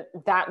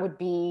 that would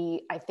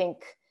be, I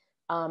think,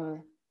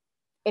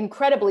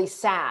 incredibly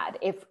sad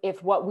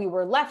if what we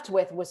were left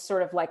with was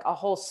sort of like a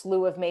whole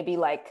slew of maybe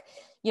like,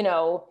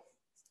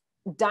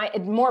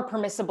 more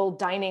permissible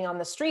dining on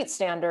the street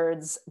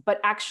standards, but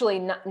actually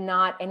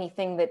not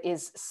anything that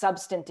is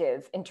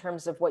substantive in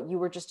terms of what you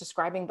were just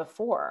describing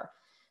before,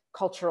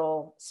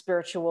 cultural,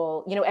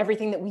 spiritual,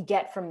 everything that we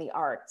get from the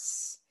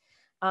arts.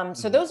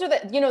 So those are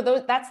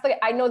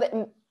the, I know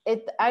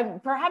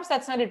that perhaps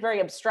that sounded very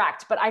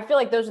abstract, but I feel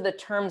like those are the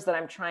terms that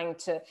I'm trying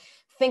to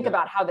think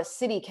about how the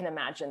city can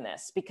imagine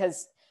this,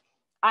 because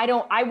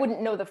I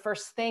wouldn't know the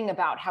first thing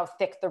about how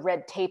thick the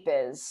red tape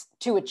is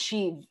to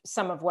achieve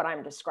some of what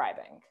I'm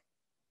describing.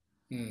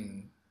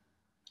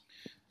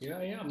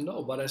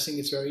 No, but I think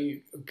it's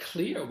very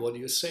clear what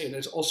you say. And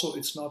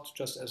it's not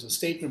just as a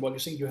statement, what you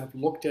think, you have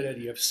looked at it,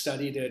 you have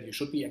studied it, you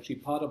should be actually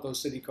part of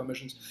those city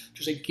commissions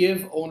to say,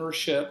 give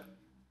ownership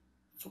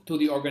to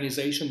the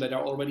organization that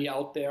are already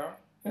out there,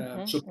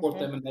 support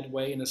them in that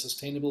way, in a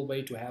sustainable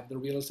way, to have the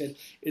real estate,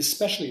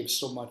 especially if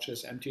so much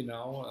is empty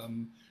now.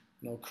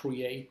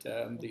 Create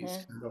these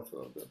kind of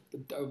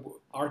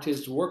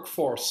artist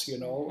workforce,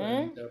 and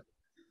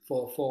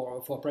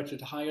for Brett to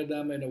hire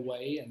them in a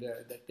way, and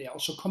that they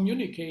also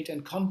communicate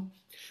and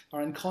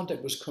are in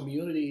contact with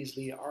communities,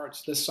 the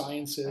arts, the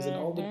sciences, and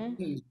all the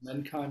things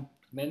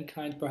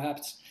mankind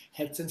perhaps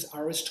had since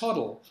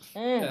Aristotle,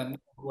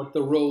 what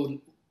the role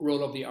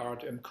of the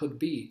art could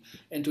be,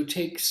 and to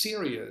take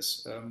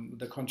serious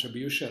the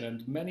contribution.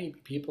 And many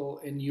people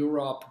in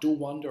Europe do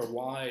wonder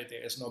why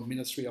there is no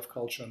Ministry of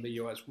Culture in the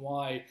US.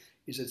 Why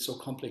is it so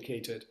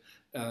complicated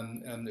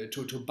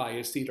to buy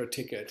a theater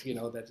ticket?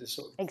 That is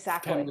so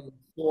exactly. Family of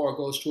four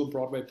goes to a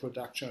Broadway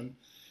production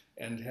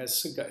and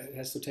has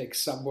to take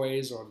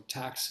subways or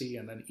taxi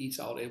and then eats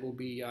out. It will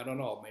be, I don't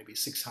know, maybe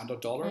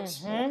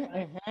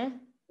 $600.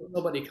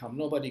 Nobody comes,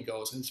 nobody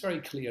goes, and it's very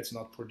clear it's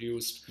not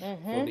produced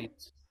for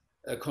these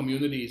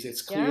communities.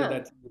 It's clear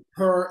that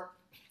per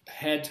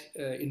head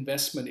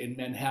investment in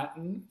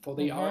Manhattan for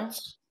the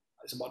arts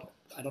is about,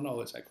 I don't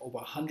know, it's like over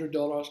 $100,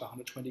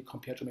 $120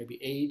 compared to maybe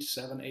 $8,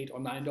 $7, $8, or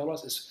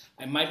 $9.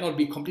 I might not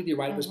be completely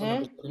right with the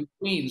numbers, but in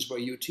Queens, where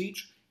you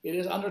teach, it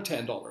is under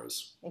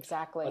 $10.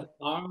 Exactly. But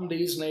aren't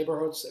these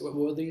neighborhoods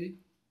worthy?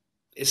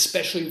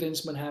 Especially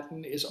since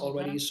Manhattan is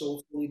already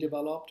so fully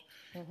developed.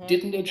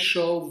 Didn't it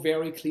show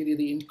very clearly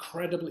the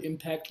incredible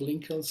impact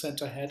Lincoln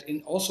Center had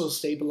in also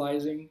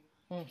stabilizing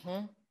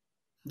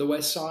the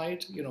West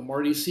Side?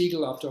 Marty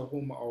Segal, after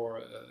whom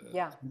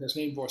his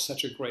name was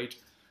such a great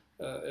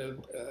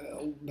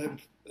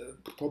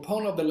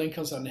proponent of the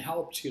Lincoln Center and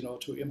helped,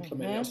 to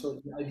implement it.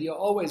 So the idea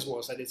always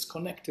was that it's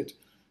connected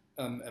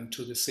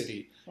to the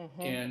city.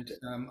 And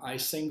I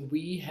think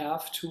we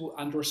have to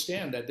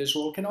understand that this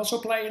role can also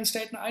play in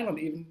Staten Island,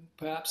 even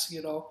perhaps,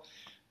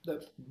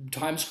 the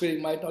Times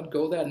Critic might not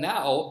go there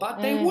now,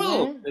 but they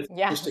will. It's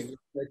interesting.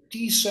 The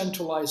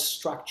decentralized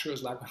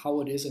structures, like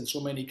how it is in so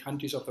many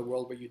countries of the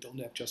world, where you don't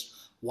have just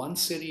one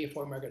city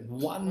for America,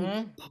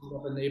 one part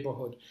of a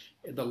neighborhood,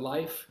 the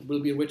life will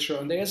be richer.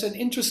 And there's an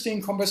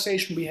interesting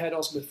conversation we had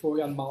also with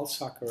Florian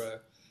Malzacker, a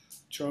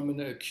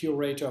German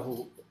curator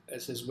who,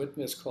 as his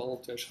witness,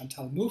 called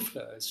Chantal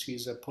Moufle.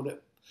 She's a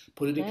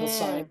political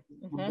scientist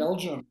from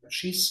Belgium.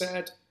 She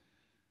said,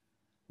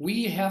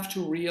 we have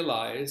to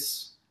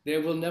realize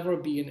there will never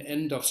be an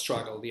end of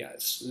struggle. The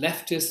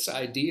leftist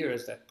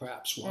ideas that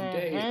perhaps one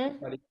day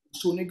everybody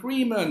comes to an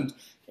agreement,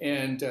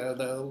 and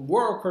the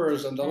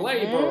workers and the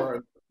labor,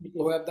 and the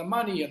people who have the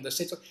money and the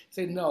states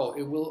say, no,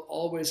 it will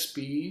always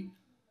be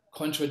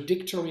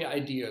contradictory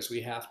ideas. We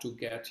have to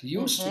get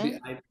used to the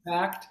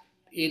fact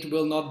it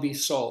will not be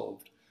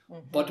solved.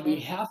 What we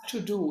have to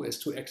do is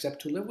to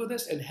accept to live with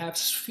this and have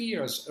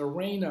spheres,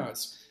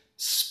 arenas,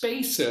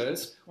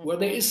 spaces where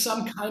there is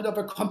some kind of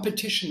a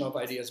competition of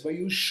ideas, where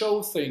you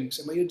show things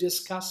and where you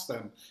discuss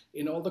them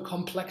in all the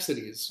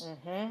complexities.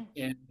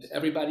 And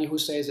everybody who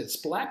says it's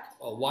black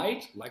or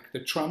white, like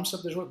the Trumps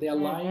of this world, they are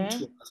lying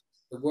to us.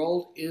 The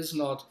world is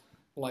not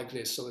like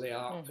this. So they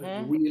are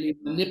really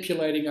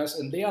manipulating us,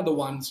 and they are the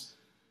ones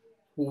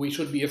who we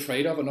should be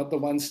afraid of, and not the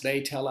ones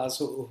they tell us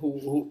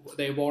who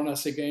they warn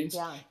us against.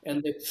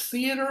 And the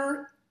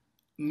theater,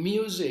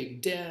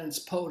 music, dance,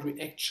 poetry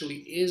actually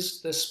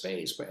is the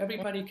space where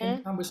everybody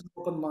can come with an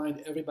open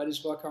mind,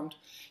 everybody's welcomed,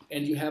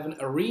 and you have an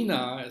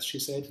arena, as she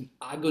said, an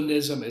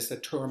agonism is the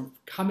term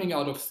coming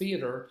out of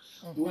theater,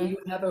 where you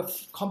have a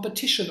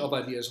competition of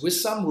ideas with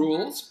some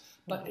rules,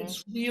 but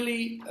it's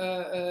really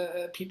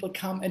people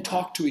come and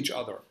talk to each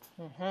other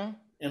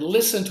and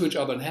listen to each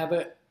other and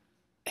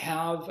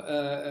have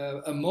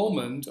a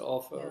moment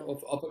of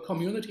a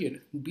community. And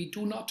we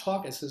do not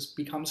talk, as this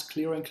becomes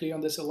clearer and clearer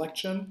on this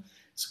election.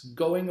 It's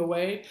going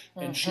away.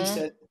 And she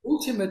said,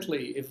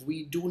 ultimately, if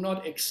we do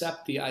not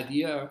accept the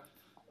idea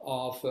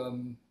of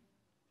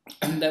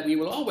that we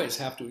will always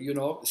have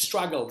to,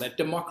 struggle, that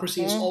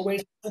democracy is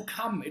always to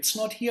come. It's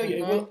not here yet.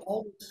 It will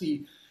always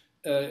be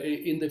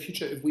in the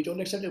future. If we don't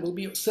accept it, it will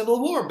be a civil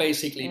war,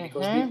 basically,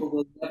 because people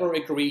will never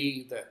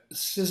agree. The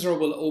scissor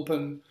will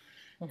open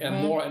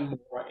more and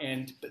more.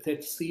 And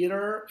that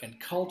theater and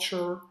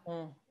culture,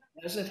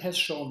 as it has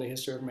shown the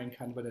history of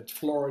mankind, when it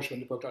flourished,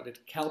 when it worked out, it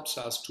helps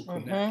us to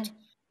connect.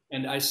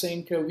 And I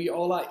think we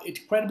all are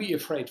incredibly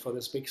afraid for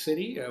this big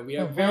city. We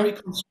are very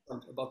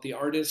concerned about the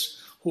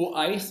artists who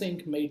I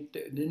think made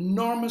an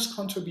enormous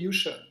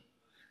contribution.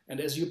 And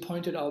as you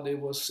pointed out, it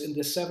was in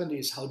the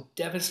 70s how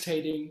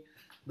devastating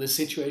the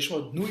situation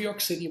was. New York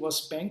City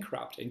was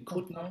bankrupt and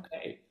could not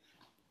pay.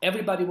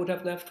 Everybody would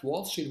have left.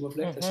 Wall Street would have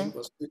left. I think it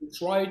was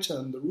Detroit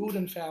and the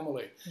Rudin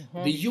family.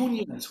 The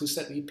unions who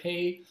said we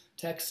pay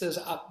taxes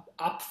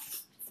up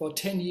for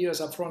 10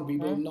 years up front. We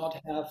will not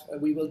have,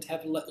 we will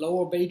have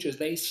lower wages.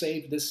 They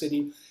saved the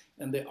city.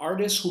 And the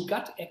artists who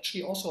got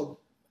actually also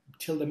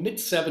till the mid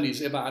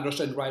 70s, if I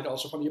understand right,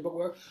 also from your book,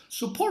 were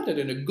supported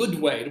in a good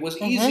way. It was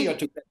easier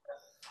to get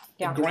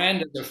a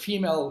grant as a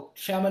female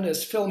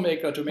feminist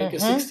filmmaker to make a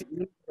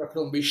 60-minute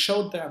film. We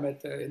showed them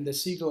in the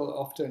Segal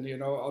often,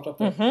 out of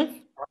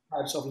the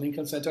archives of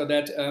Lincoln Center,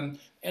 that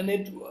and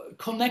it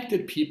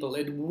connected people.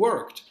 It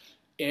worked,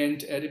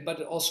 but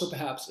it also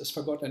perhaps is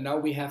forgotten. And now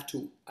we have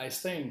to, I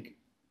think,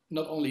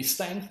 not only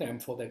thank them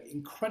for that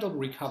incredible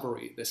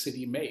recovery the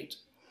city made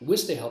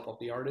with the help of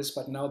the artists,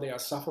 but now they are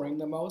suffering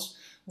the most.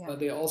 But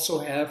they also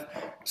have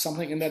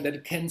something in there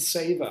that can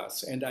save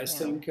us. And I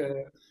think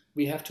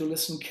we have to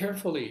listen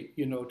carefully,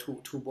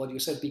 to what you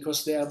said,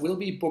 because there will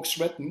be books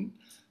written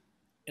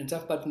and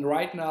stuff. But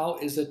right now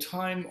is a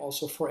time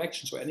also for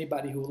action. So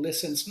anybody who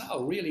listens now,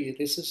 really,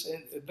 this is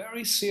a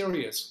very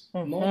serious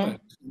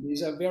moment.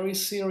 These are very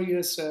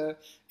serious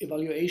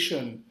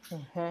evaluation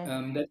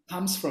that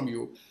comes from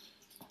you.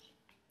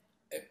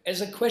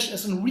 As a question,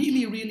 as a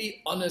really,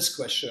 really honest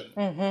question,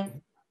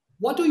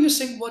 what do you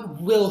think?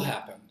 What will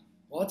happen?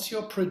 What's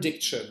your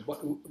prediction?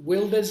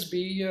 Will this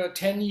be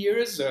 10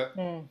 years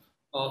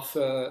of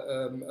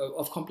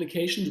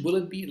complications? Will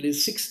it be the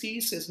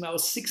 60s? It's now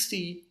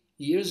 60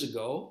 years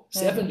ago,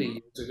 70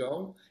 years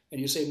ago,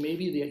 and you say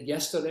maybe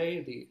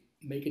yesterday they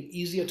make it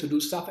easier to do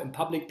stuff in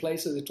public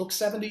places. It took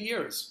 70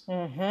 years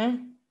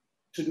to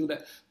do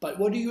that. But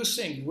what do you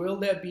think? Will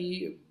there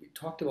be? We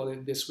talked about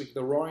it this week.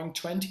 The Roaring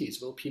 '20s.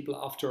 Will people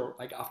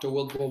after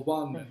World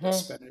War I and the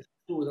Spanish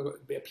flu,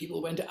 where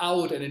people went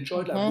out and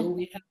enjoyed life? Will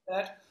we have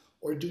that?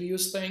 Or do you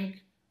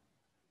think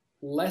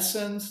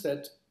lessons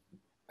that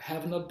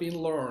have not been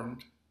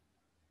learned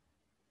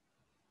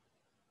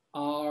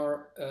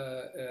are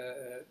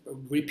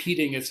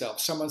repeating itself?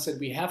 Someone said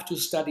we have to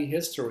study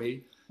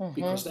history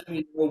because then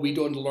we know we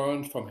don't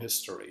learn from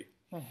history.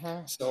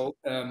 So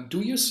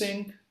do you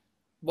think,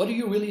 what do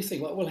you really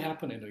think? What will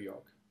happen in New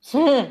York?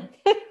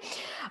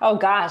 Oh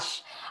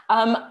gosh.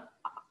 I'll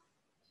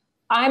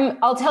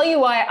tell you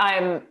why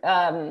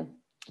I'm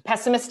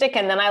pessimistic,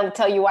 and then I'll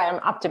tell you why I'm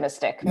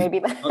optimistic.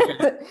 Maybe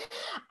Okay.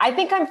 I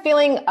think I'm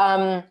feeling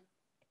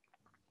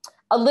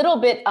a little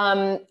bit,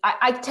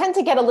 I tend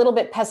to get a little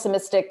bit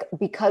pessimistic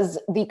because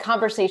the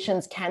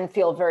conversations can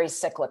feel very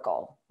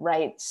cyclical,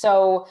 right?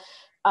 So,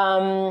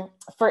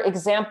 for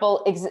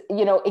example,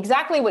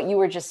 exactly what you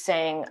were just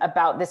saying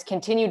about this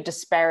continued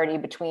disparity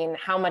between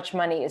how much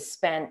money is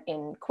spent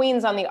in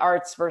Queens on the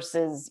arts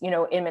versus,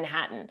 in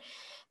Manhattan.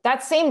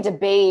 That same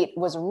debate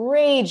was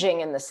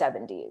raging in the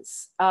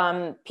 70s.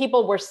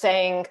 People were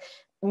saying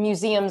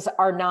museums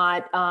are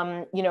not,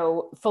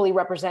 fully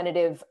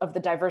representative of the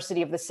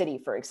diversity of the city,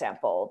 for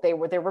example.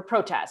 There were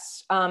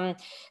protests.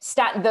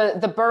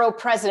 The borough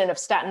president of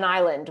Staten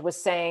Island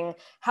was saying,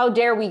 how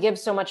dare we give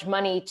so much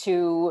money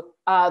to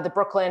the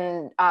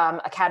Brooklyn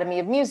Academy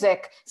of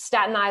Music?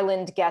 Staten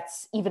Island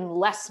gets even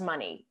less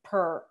money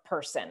per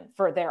person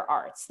for their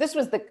arts. This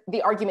was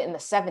the argument in the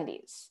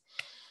 70s.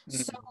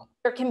 So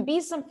there can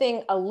be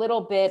something a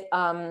little bit,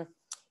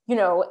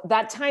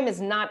 that time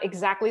is not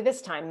exactly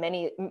this time.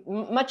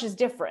 Much is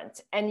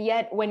different. And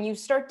yet when you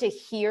start to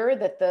hear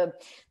that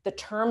the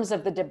terms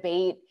of the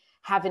debate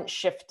haven't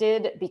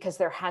shifted because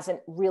there hasn't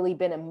really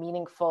been a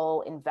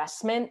meaningful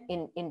investment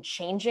in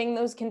changing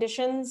those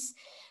conditions,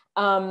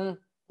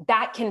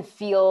 that can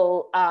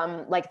feel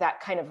like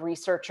that kind of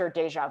researcher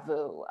deja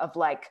vu of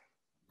like,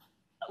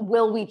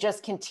 will we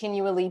just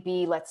continually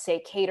be, let's say,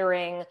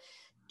 catering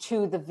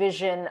to the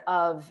vision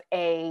of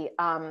a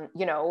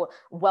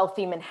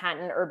wealthy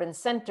Manhattan urban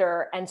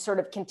center and sort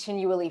of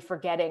continually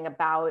forgetting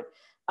about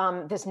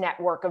this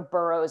network of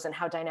boroughs and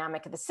how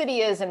dynamic the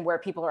city is and where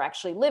people are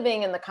actually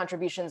living and the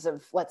contributions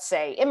of, let's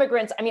say,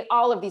 immigrants. I mean,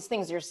 all of these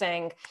things you're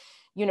saying,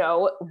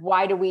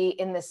 why do we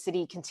in this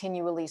city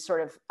continually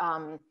sort of,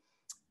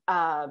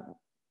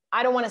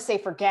 I don't want to say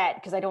forget,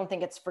 because I don't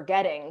think it's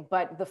forgetting,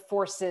 but the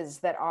forces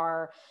that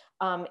are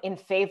in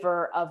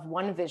favor of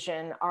one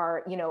vision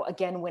are,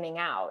 again, winning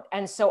out.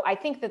 And so I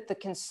think that the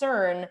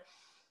concern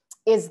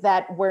is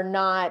that we're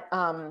not,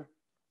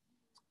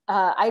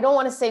 I don't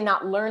want to say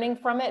not learning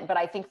from it, but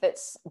I think that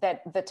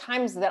the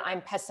times that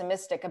I'm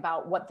pessimistic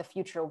about what the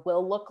future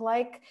will look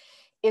like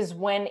is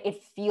when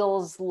it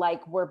feels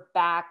like we're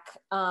back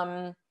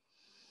on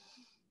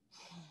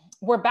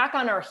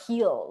our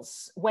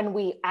heels when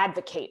we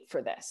advocate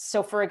for this.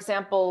 So for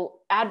example,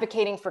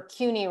 advocating for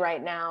CUNY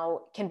right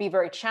now can be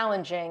very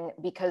challenging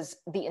because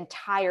the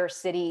entire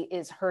city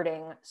is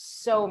hurting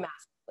so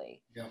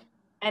massively. Yeah.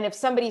 And if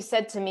somebody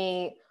said to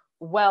me,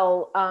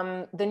 well,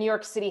 the New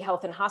York City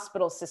health and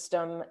hospital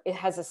system, it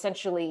has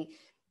essentially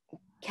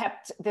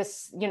kept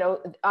this,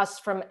 us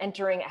from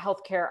entering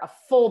healthcare a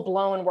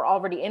full-blown, we're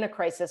already in a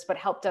crisis, but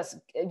helped us,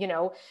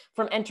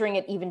 from entering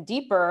it even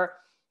deeper.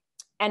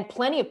 And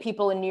plenty of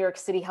people in New York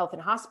City health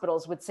and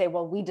hospitals would say,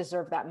 well, we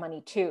deserve that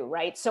money too,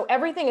 right? So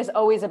everything is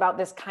always about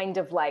this kind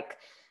of like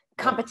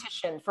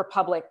competition for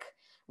public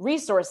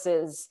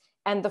resources,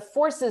 and the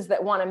forces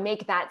that want to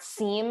make that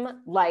seem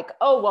like,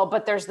 oh, well,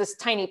 but there's this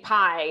tiny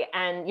pie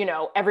and,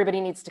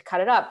 everybody needs to cut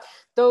it up.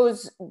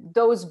 Those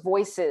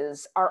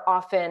voices are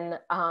often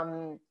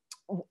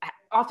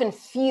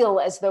feel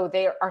as though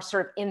they are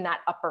sort of in that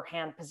upper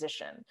hand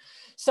position.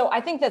 So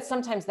I think that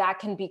sometimes that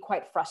can be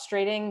quite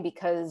frustrating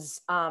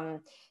because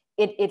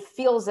it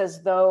feels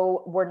as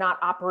though we're not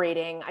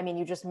operating. I mean,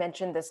 you just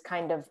mentioned this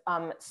kind of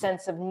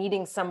sense of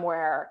needing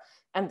somewhere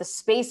and the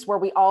space where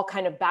we all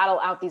kind of battle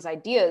out these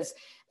ideas.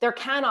 There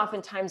can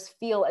oftentimes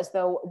feel as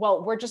though,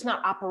 well, we're just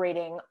not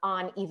operating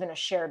on even a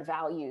shared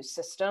value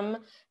system.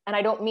 And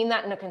I don't mean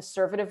that in a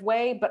conservative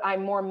way, but I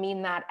more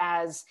mean that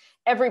as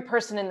every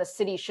person in the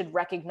city should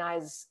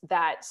recognize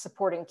that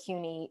supporting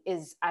CUNY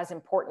is as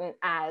important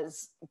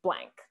as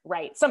blank,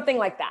 right? Something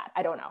like that.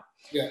 I don't know.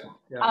 Yeah.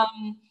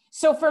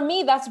 So for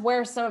me, that's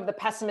where some of the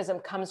pessimism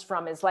comes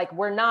from, is like,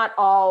 we're not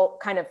all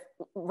kind of,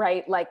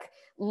 right, like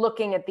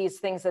looking at these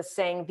things as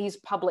saying these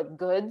public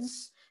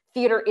goods.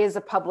 Theater is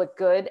a public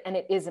good and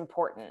it is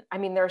important. I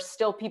mean, there are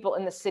still people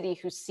in the city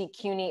who see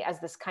CUNY as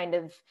this kind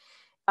of,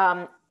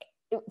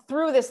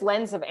 through this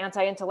lens of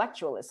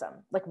anti-intellectualism,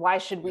 like why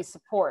should we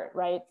support,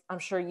 right? I'm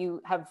sure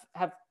you have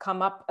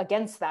come up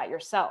against that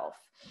yourself.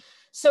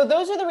 So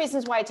those are the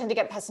reasons why I tend to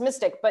get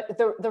pessimistic, but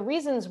the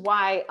reasons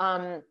why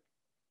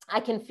I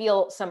can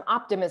feel some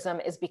optimism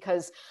is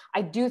because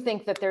I do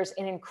think that there's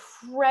an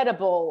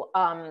incredible,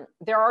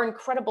 there are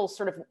incredible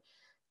sort of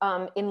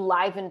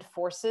enlivened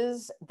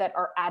forces that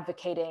are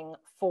advocating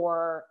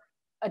for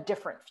a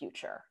different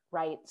future,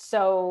 right?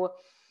 So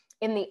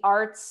in the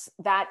arts,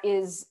 that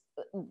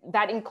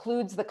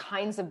includes the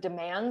kinds of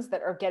demands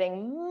that are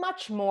getting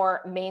much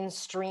more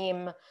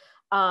mainstream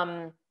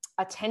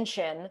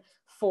attention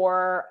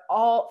for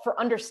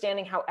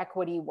understanding how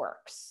equity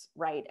works,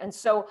 right? And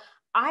so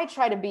I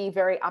try to be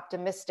very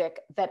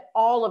optimistic that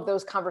all of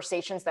those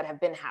conversations that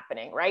have been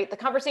happening, right? The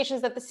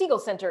conversations that the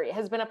Segal Center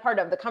has been a part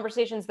of, the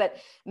conversations that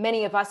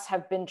many of us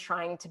have been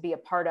trying to be a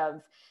part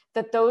of,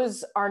 that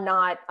those are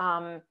not,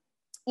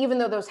 even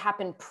though those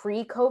happened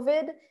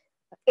pre-COVID,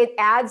 it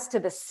adds to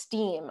the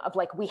steam of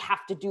like, we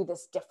have to do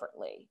this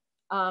differently.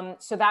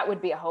 So that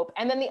would be a hope.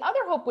 And then the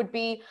other hope would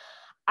be,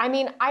 I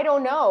mean, I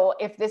don't know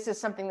if this is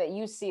something that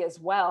you see as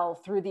well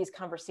through these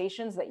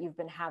conversations that you've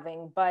been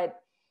having,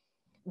 but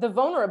the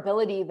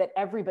vulnerability that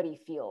everybody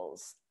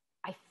feels,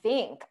 I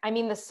think, I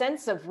mean, the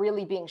sense of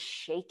really being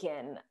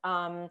shaken,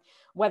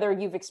 whether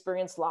you've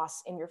experienced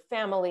loss in your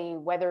family,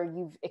 whether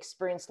you've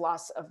experienced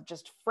loss of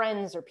just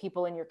friends or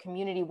people in your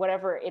community,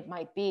 whatever it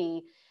might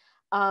be.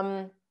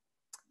 And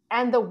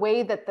the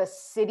way that the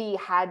city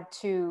had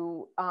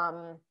to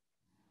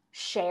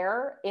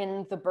share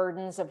in the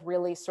burdens of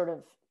really sort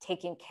of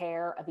taking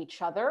care of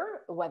each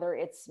other, whether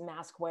it's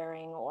mask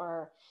wearing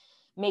or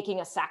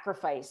making a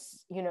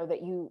sacrifice, you know,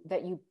 that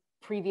you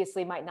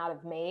previously might not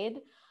have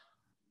made.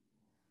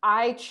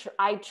 I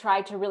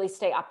try to really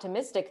stay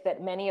optimistic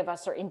that many of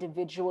us are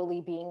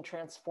individually being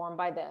transformed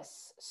by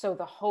this. So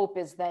the hope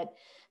is that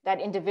that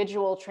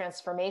individual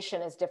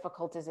transformation, as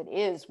difficult as it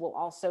is, will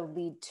also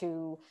lead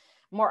to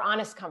more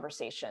honest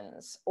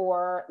conversations,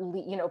 or,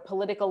 you know,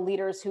 political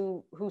leaders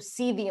who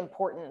see the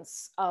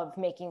importance of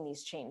making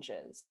these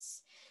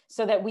changes,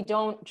 so that we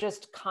don't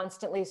just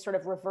constantly sort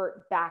of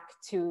revert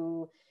back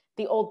to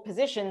the old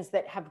positions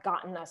that have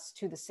gotten us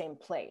to the same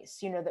place,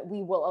 you know, that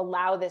we will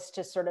allow this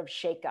to sort of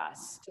shake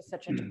us to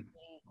such a degree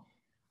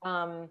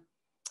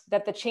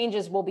that the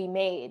changes will be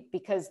made.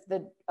 Because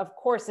of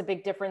course, a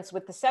big difference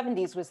with the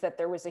 70s was that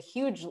there was a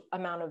huge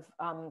amount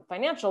of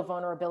financial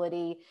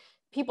vulnerability.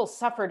 People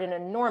suffered an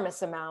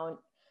enormous amount,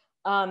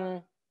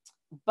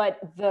 but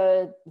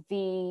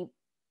the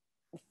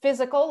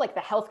physical, like the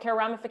healthcare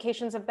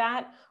ramifications of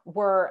that,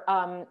 were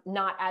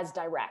not as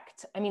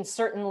direct. I mean,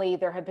 certainly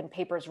there have been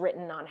papers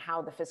written on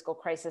how the fiscal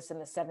crisis in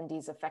the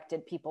 70s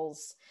affected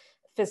people's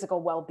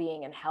physical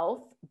well-being and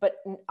health, but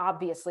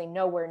obviously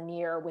nowhere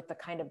near with the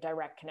kind of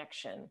direct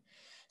connection.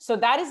 So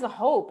that is the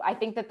hope. I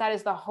think that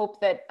is the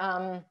hope that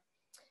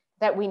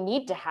that we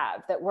need to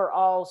have, that we're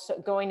all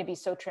going to be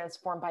so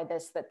transformed by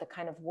this, that the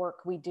kind of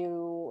work we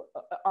do,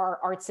 our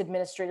arts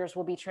administrators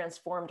will be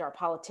transformed, our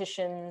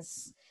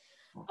politicians.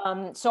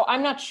 So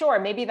I'm not sure,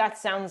 maybe that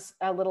sounds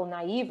a little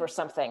naive or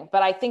something,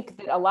 but I think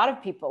that a lot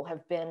of people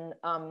have been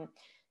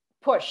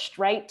pushed,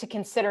 right, to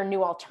consider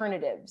new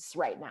alternatives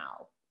right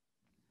now.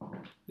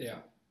 Yeah,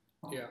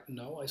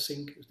 no, I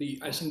think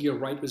you're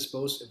right with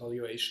both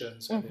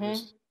evaluations, and it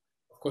is,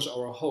 of course,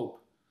 our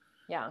hope.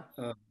 Yeah.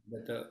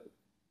 That the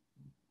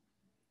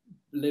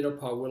later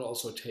part will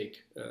also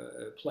take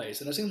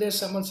place. And I think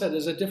someone said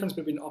there's a difference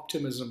between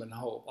optimism and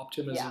hope.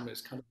 Optimism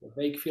is kind of a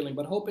vague feeling,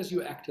 but hope is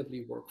you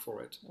actively work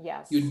for it.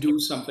 Yes. You do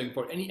something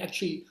for it. And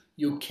actually,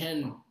 you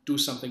can do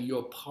something.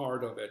 You're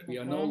part of it. We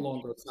are no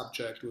longer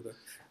subject to the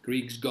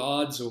Greek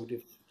gods or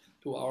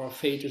to our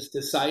fate is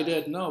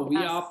decided. No, we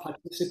are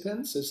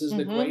participants. This is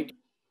the great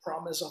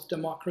promise of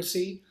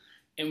democracy.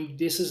 And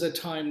this is a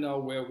time now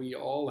where we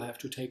all have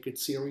to take it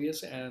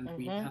serious, and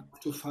we have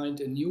to find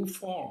a new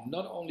form,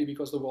 not only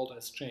because the world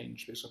has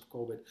changed because of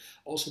COVID,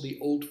 also the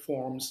old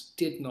forms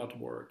did not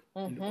work.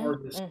 And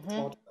artists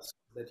taught us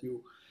that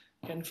you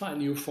can find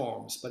new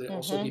forms, but it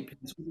also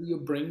depends who you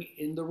bring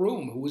in the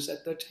room, who's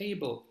at the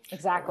table.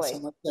 Exactly.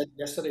 Someone said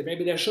yesterday,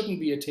 maybe there shouldn't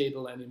be a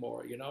table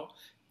anymore, you know,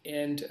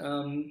 and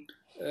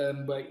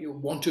but you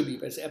want to be,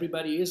 because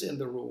everybody is in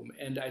the room.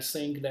 And I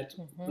think that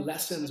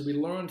lessons we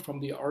learned from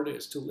the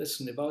artists to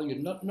listen,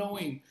 evaluate, not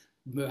knowing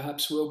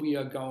perhaps where we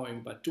are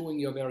going, but doing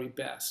your very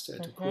best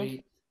to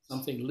create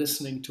something,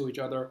 listening to each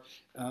other,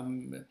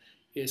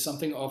 is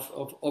something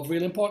of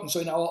real importance.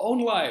 So in our own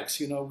lives,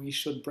 you know, we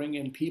should bring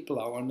in people,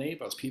 our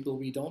neighbors, people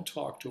we don't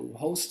talk to,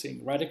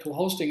 hosting, radical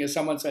hosting, as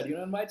someone said, you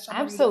know, invite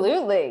someone.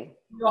 Absolutely.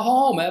 Go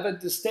home, have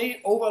a stay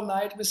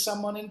overnight with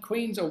someone in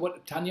Queens, or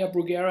what Tanya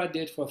Bruguera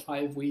did for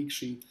 5 weeks.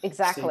 She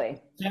stayed with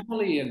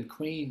family in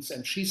Queens,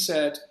 and she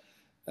said,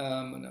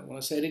 and I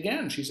want to say it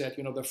again, she said,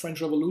 you know, the French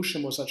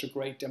Revolution was such a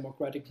great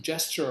democratic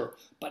gesture,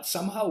 but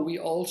somehow we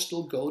all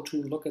still go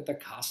to look at the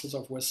castles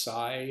of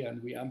Versailles,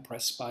 and we are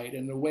impressed by it.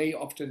 In a way,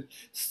 often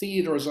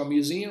theaters or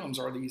museums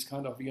or these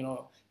kind of, you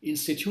know,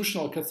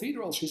 institutional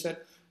cathedrals, she said,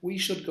 we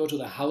should go to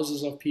the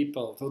houses of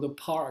people, to the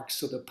parks,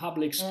 to the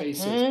public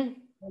spaces.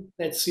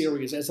 That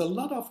series, as a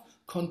lot of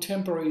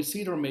contemporary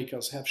theater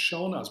makers have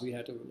shown us. We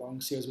had a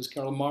long series with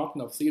Carol Martin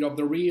of Theater of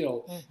the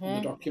Real,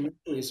 and the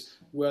documentaries,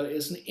 where there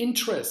is an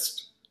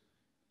interest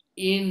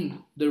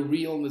in the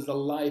realness, the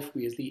life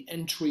with the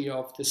entry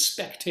of the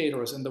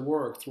spectators in the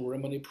work through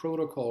Rimini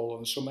Protocol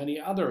and so many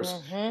others.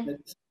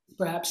 That's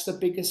perhaps the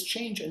biggest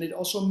change, and it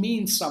also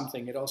means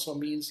something. It also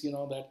means, you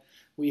know, that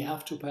we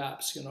have to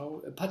perhaps, you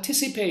know,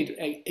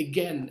 participate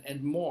again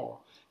and more,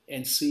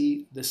 and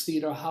see this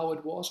theater how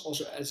it was,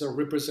 also as a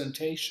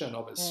representation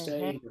of a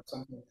stage, or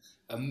something,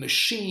 a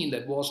machine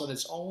that was on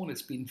its own.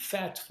 It's been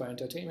fed for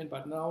entertainment,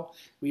 but now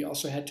we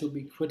also had to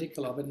be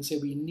critical of it and say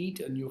we need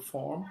a new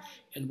form,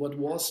 and what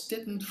was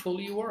didn't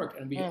fully work,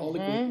 and we all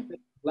agree that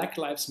Black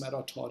Lives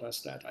Matter taught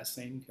us that, I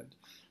think, and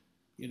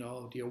you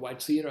know, the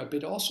white theater a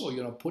bit also,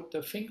 you know, put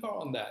the finger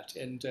on that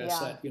and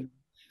said, you know,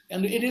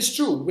 and it is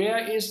true.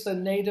 Where is the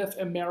Native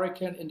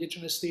American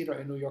indigenous theater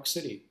in New York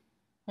City?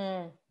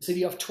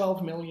 City of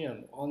 12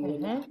 million on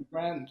the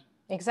brand.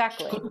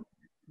 Exactly.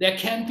 There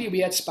can be, we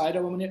had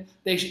Spider-Woman here,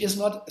 there is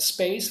not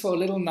space for a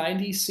little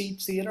 90-seat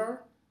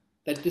theater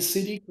that the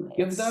city could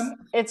give them.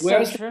 It's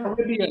Where's so true. the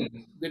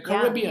Caribbean? The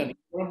Caribbean,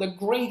 one of the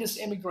greatest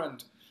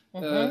immigrant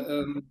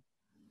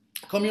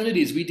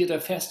communities. We did a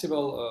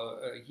festival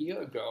a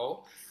year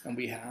ago, and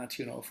we had,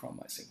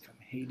 from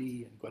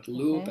Haiti and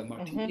Guadeloupe and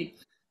Martinique,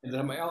 and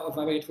then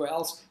everywhere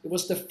else. It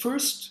was the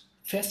first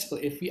festival,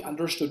 if we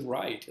understood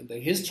right, in the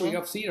history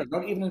of theater,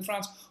 not even in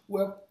France,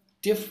 where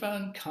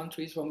different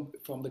countries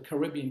from the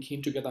Caribbean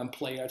came together and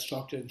Playwrights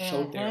talked and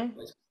showed their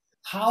place.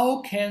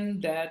 How can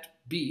that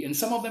be? And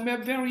some of them are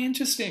very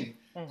interesting.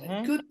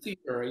 Good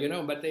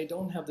theater, but they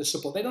don't have the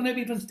support. They don't have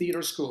even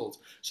theater schools.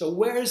 So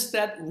where's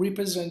that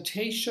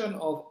representation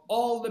of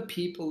all the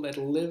people that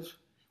live?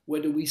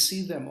 Where do we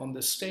see them on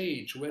the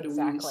stage? Where do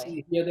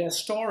we hear their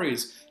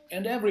stories?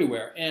 And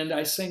everywhere. And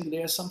I think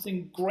there's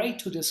something great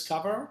to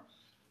discover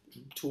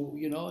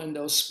in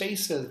those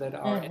spaces that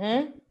are.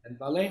 And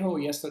Vallejo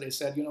yesterday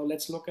said,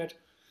 let's look at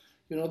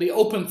the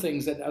open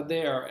things that are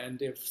there,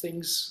 and if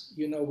things,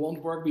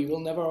 won't work, we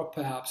will never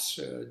perhaps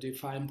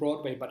define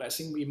Broadway, but I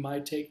think we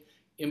might take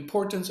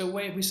importance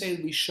away. We say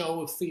we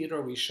show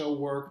theater, we show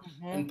work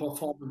and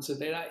performances.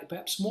 They are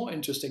perhaps more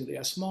interesting. They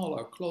are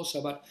smaller,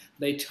 closer, but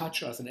they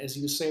touch us. And as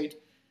you said,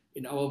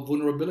 in our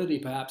vulnerability,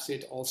 perhaps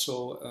it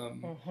also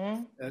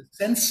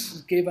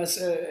gave us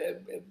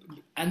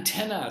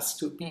antennas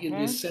to be in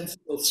these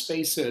sensible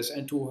spaces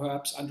and to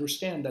perhaps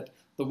understand that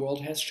the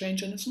world has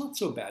changed and it's not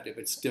so bad if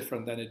it's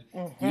different than it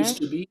used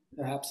to be.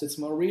 Perhaps it's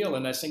more real.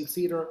 And I think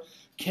theater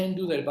can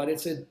do that, but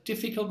it's a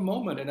difficult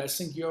moment. And I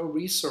think your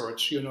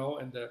research,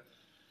 and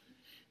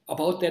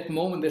about that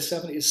moment, the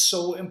 70s is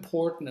so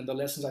important, and the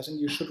lessons. I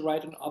think you should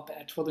write an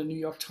op-ed for the New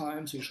York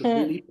Times. You should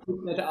really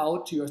put that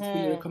out to your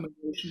theater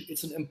recommendation.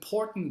 It's an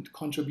important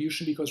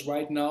contribution because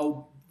right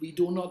now we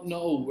do not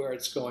know where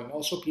it's going.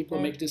 Also,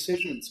 people make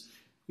decisions,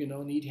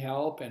 need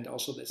help, and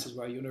also this is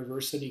where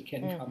university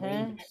can come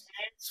in.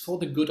 It's for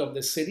the good of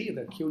the city,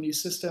 the CUNY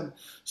system.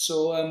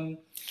 So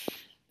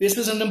this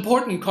is an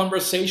important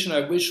conversation.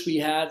 I wish we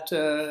had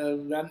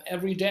them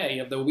every day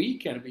of the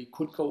week, and we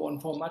could go on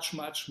for much,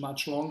 much,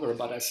 much longer,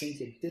 but I think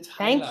it did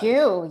highlight. Thank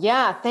you.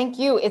 Yeah, thank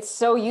you. It's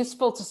so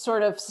useful to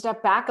sort of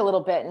step back a little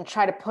bit and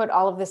try to put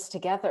all of this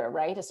together,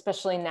 right?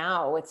 Especially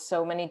now with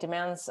so many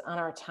demands on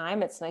our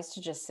time. It's nice to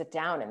just sit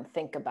down and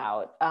think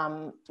about,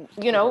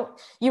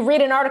 you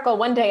read an article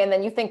one day and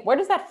then you think, where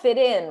does that fit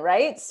in,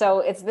 right?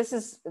 So this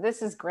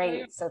is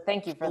great. So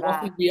thank you for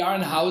that. Often we are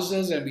in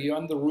houses and we are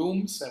in the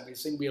rooms and we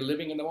think we are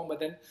living in the moment, but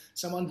then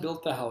someone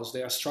built the house.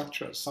 There are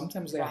structures.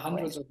 Sometimes they are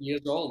hundreds of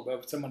years old,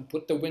 where someone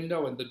put the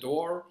window and the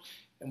door,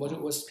 and what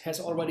it was has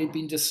already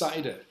been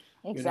decided.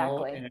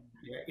 Exactly.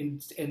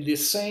 And the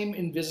same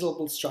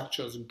invisible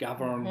structures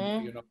govern,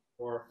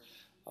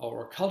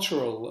 our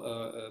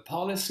cultural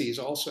policies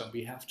also. And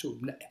we have to,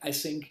 I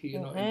think,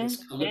 in this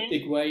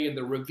calyptic way, in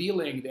the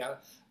revealing, they're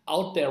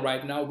out there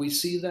right now. We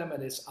see them,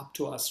 and it's up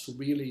to us to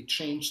really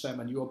change them.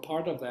 And you're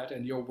part of that,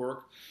 and your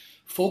work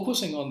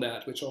focusing on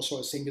that, which also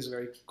I think is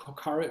very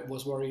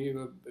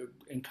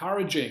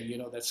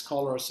encouraging. That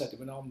scholars said,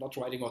 I'm not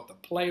writing about the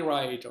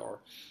playwright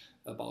or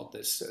about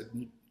this,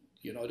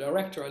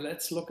 director.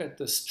 Let's look at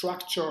the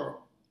structure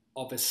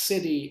of a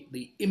city,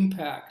 the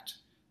impact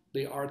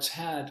the arts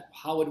had,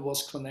 how it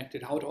was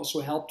connected, how it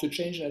also helped to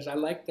change it. I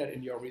like that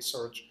in your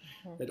research,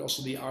 that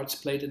also the arts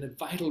played a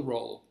vital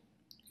role,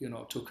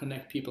 to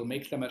connect people,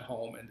 make them at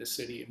home in the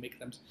city, and make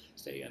them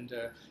stay and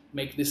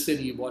make the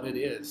city what it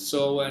is.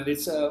 So, and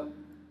it's a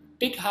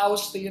big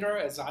house theater,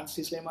 as Hans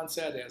Lehmann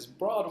said. There's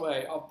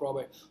Broadway,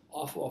 off-Broadway,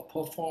 off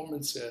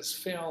performances,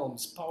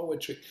 films,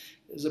 poetry.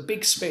 There's a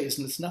big space,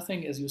 and it's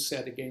nothing, as you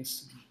said,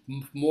 against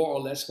more or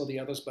less for the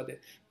others, but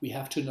we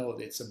have to know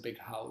that it's a big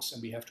house,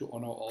 and we have to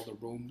honor all the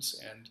rooms,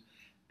 and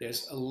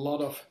there's a lot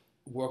of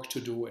work to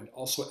do, and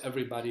also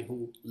everybody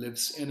who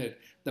lives in it.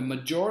 The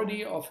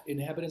majority of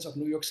inhabitants of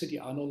New York City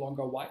are no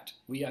longer white.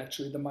 We are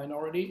actually the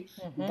minority,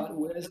 but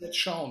where is that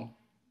shown?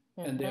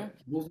 And the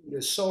movement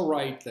is so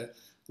right, the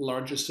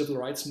largest civil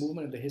rights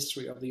movement in the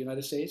history of the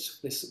United States,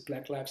 this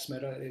Black Lives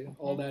Matter, and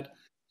all that,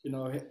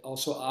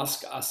 also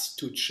ask us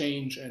to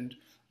change. And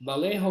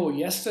Vallejo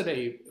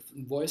yesterday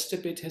voiced a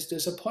bit his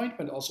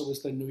disappointment also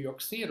with the New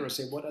York theater,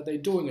 say, what are they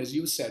doing? As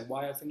you said,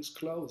 why are things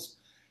closed?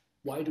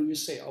 Why do you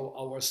say,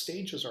 our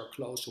stages are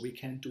closed, so we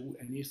can't do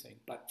anything?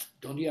 But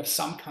don't you have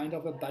some kind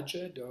of a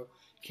budget? Or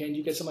can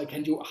you get somebody,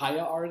 can you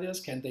hire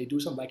artists? Can they do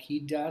something like he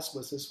does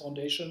with his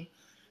foundation?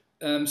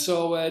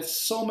 So it's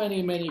so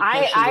many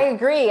questions. I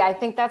agree. I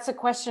think that's a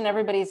question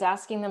everybody's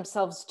asking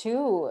themselves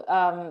too.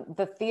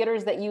 The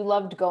theaters that you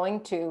loved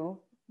going to,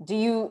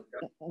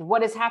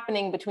 what is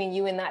happening between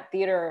you and that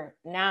theater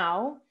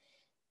now?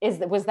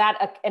 Was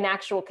that an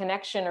actual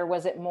connection, or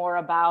was it more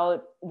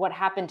about what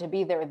happened to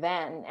be there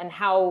then, and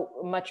how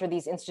much are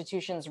these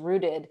institutions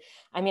rooted?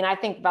 I mean, I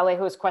think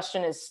Vallejo's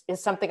question is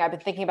something I've been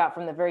thinking about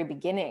from the very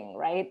beginning,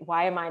 right?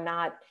 Why am I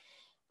not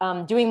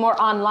doing more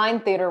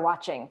online theater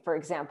watching, for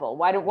example?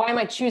 Why am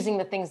I choosing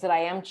the things that I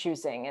am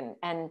choosing?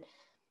 And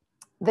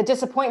the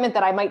disappointment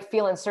that I might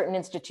feel in certain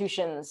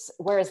institutions,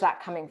 where is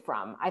that coming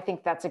from? I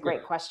think that's a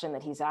great question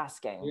that he's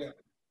asking. Yeah.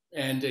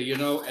 And, you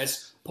know,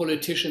 as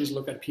politicians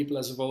look at people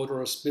as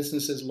voters,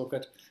 businesses look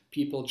at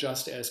people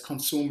just as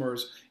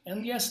consumers.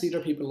 And yes, theater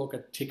people look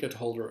at ticket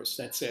holders.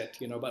 That's it,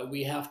 you know, but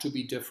we have to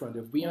be different.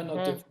 If we are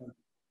not different,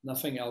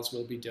 nothing else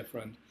will be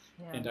different.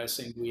 Yeah. And I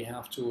think we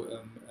have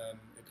to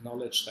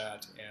acknowledge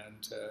that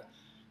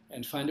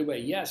and find a way.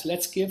 Yes,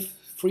 let's give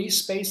free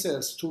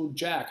spaces to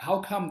Jack. How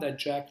come that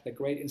Jack, the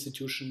great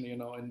institution, you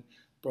know, in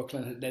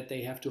Brooklyn, that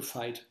they have to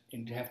fight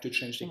and have to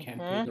change the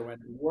campaign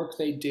around the work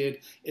they did,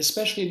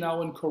 especially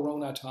now in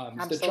Corona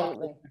times.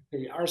 Absolutely.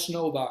 The Ars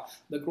Nova,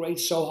 the great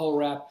Soho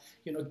Rap,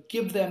 you know,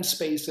 give them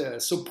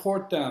spaces,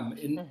 support them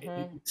in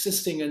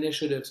existing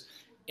initiatives,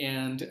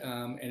 and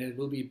it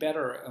will be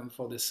better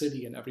for the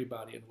city and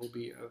everybody. It will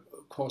be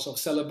a cause of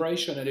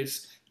celebration, and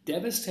it's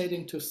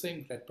devastating to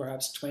think that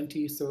perhaps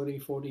 20, 30,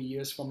 40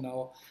 years from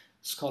now,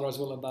 scholars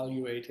will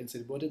evaluate and say,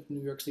 what did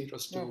New York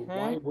theaters do?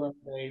 Why weren't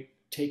they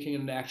taking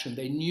an action?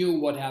 They knew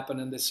what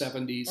happened in the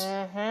 70s.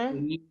 They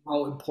knew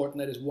how important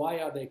that is. Why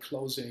are they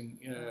closing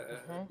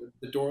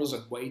the doors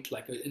and wait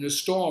like in a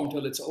storm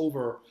till it's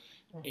over,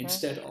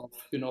 instead of,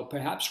 you know,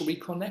 perhaps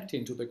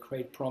reconnecting to the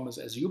great promise,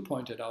 as you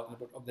pointed out,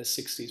 of the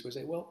 60s? We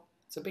say, well,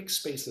 it's a big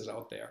spaces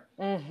out there.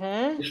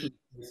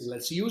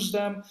 Let's use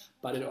them,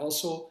 but it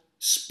also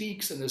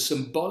speaks in a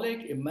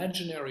symbolic,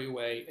 imaginary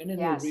way and in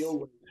a real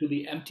way to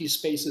the empty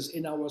spaces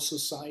in our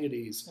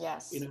societies,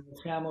 in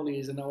our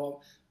families, in our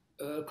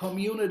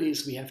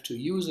communities. We have to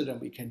use it and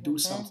we can do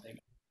something.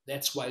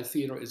 That's why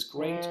theater is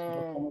great.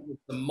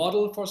 It's a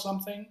model for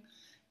something.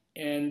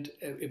 And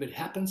if it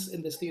happens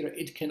in this theater,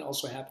 it can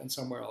also happen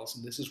somewhere else.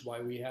 And this is why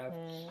we have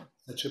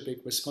such a big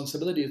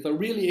responsibility. So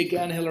really,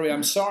 again, Hillary,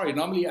 I'm sorry.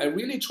 Normally, I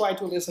really try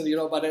to listen, you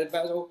know, but I'm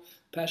so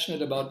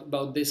passionate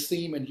about this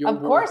theme and your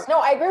Of course. No,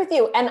 I agree with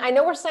you. And I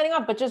know we're signing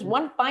off, but just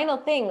one final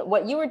thing.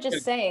 What you were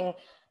just saying,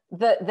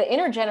 the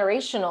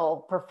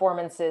intergenerational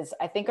performances,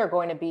 I think, are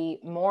going to be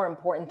more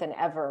important than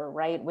ever,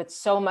 right? With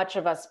so many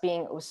of us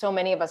being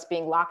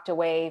locked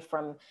away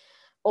from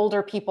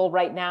older people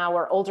right now,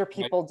 or older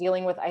people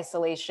dealing with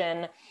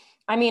isolation.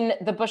 I mean,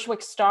 the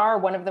Bushwick Star,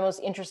 one of the most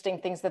interesting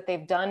things that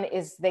they've done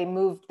is they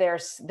moved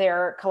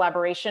their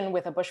collaboration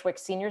with a Bushwick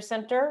Senior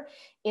Center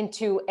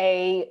into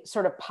a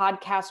sort of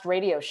podcast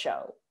radio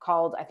show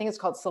called, I think it's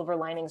called Silver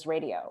Linings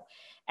Radio.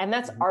 And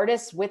that's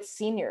artists with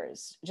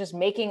seniors just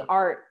making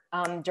art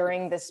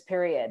during this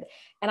period.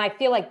 And I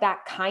feel like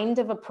that kind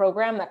of a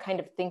program, that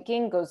kind of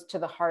thinking goes to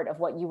the heart of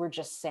what you were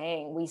just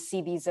saying. We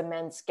see these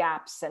immense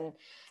gaps and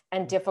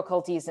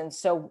difficulties. And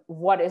so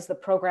what is the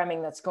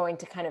programming that's going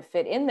to kind of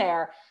fit in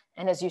there?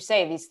 And as you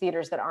say, these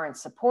theaters that aren't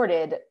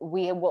supported,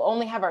 we will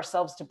only have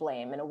ourselves to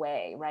blame in a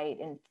way, right?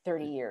 In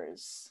 30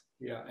 years.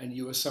 Yeah, and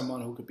you are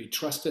someone who could be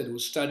trusted, who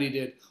studied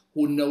it,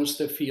 who knows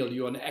the field.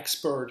 You're an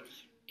expert.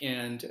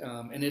 And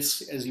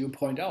it's, as you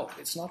point out,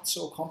 it's not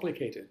so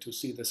complicated to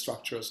see the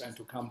structures and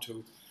to come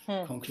to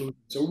conclusions.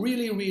 So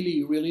really,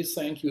 really, really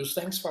thank you.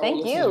 Thanks for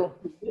all listening.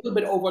 A little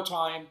bit over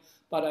time,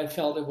 but I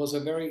felt it was a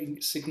very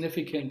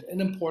significant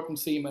and important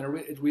theme, and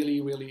it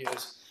really, really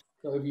is.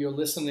 So if you're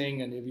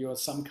listening and if you're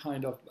some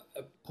kind of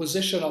a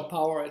position of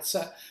power, it's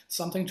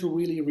something to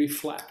really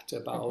reflect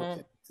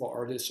about for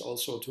artists,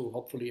 also to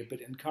hopefully a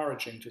bit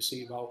encouraging to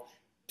see how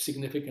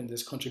significant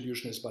this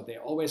contribution is. But they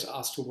always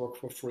ask to work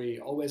for free,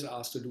 always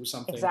ask to do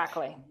something.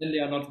 Exactly. And they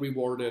are not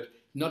rewarded,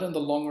 not in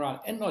the long run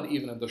and not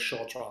even in the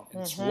short run.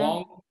 It's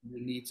wrong. We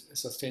need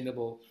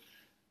sustainable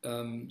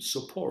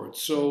support.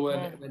 So,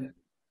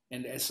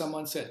 and as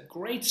someone said,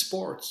 great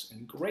sports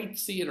and great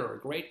theater,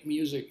 great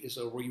music is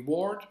a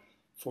reward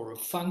for a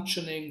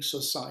functioning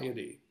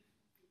society.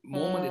 The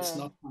moment it's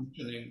not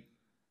functioning,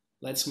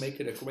 let's make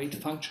it a great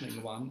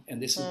functioning one.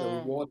 And this is the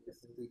reward that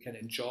we can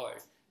enjoy,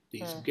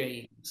 these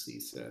games,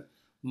 these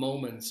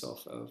moments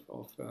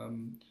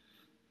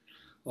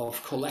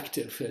of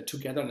collective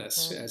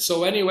togetherness.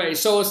 So anyway,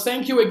 so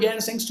thank you again.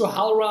 Thanks to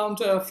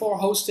HowlRound for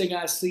hosting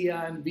us,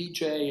 Thea and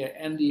VJ,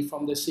 Andy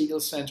from the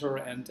Segal Center,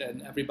 and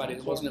everybody.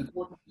 It was an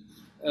important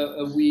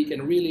week.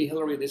 And really,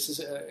 Hillary, this is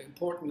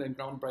important and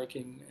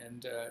groundbreaking,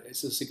 and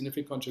it's a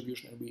significant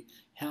contribution. And we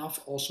have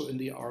also in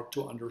the art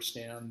to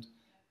understand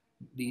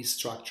these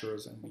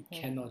structures, and we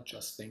cannot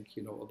just think,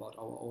 you know, about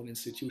our own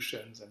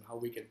institutions and how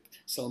we can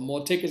sell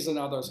more tickets than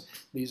others.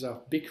 These are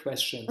big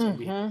questions. And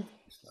we have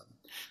to them.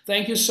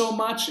 Thank you so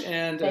much,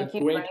 and a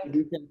great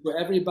weekend for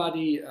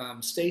everybody.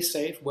 Stay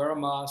safe, wear a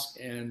mask,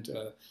 and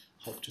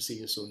hope to see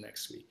you soon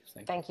next week.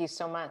 Thank you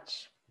so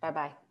much.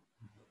 Bye-bye.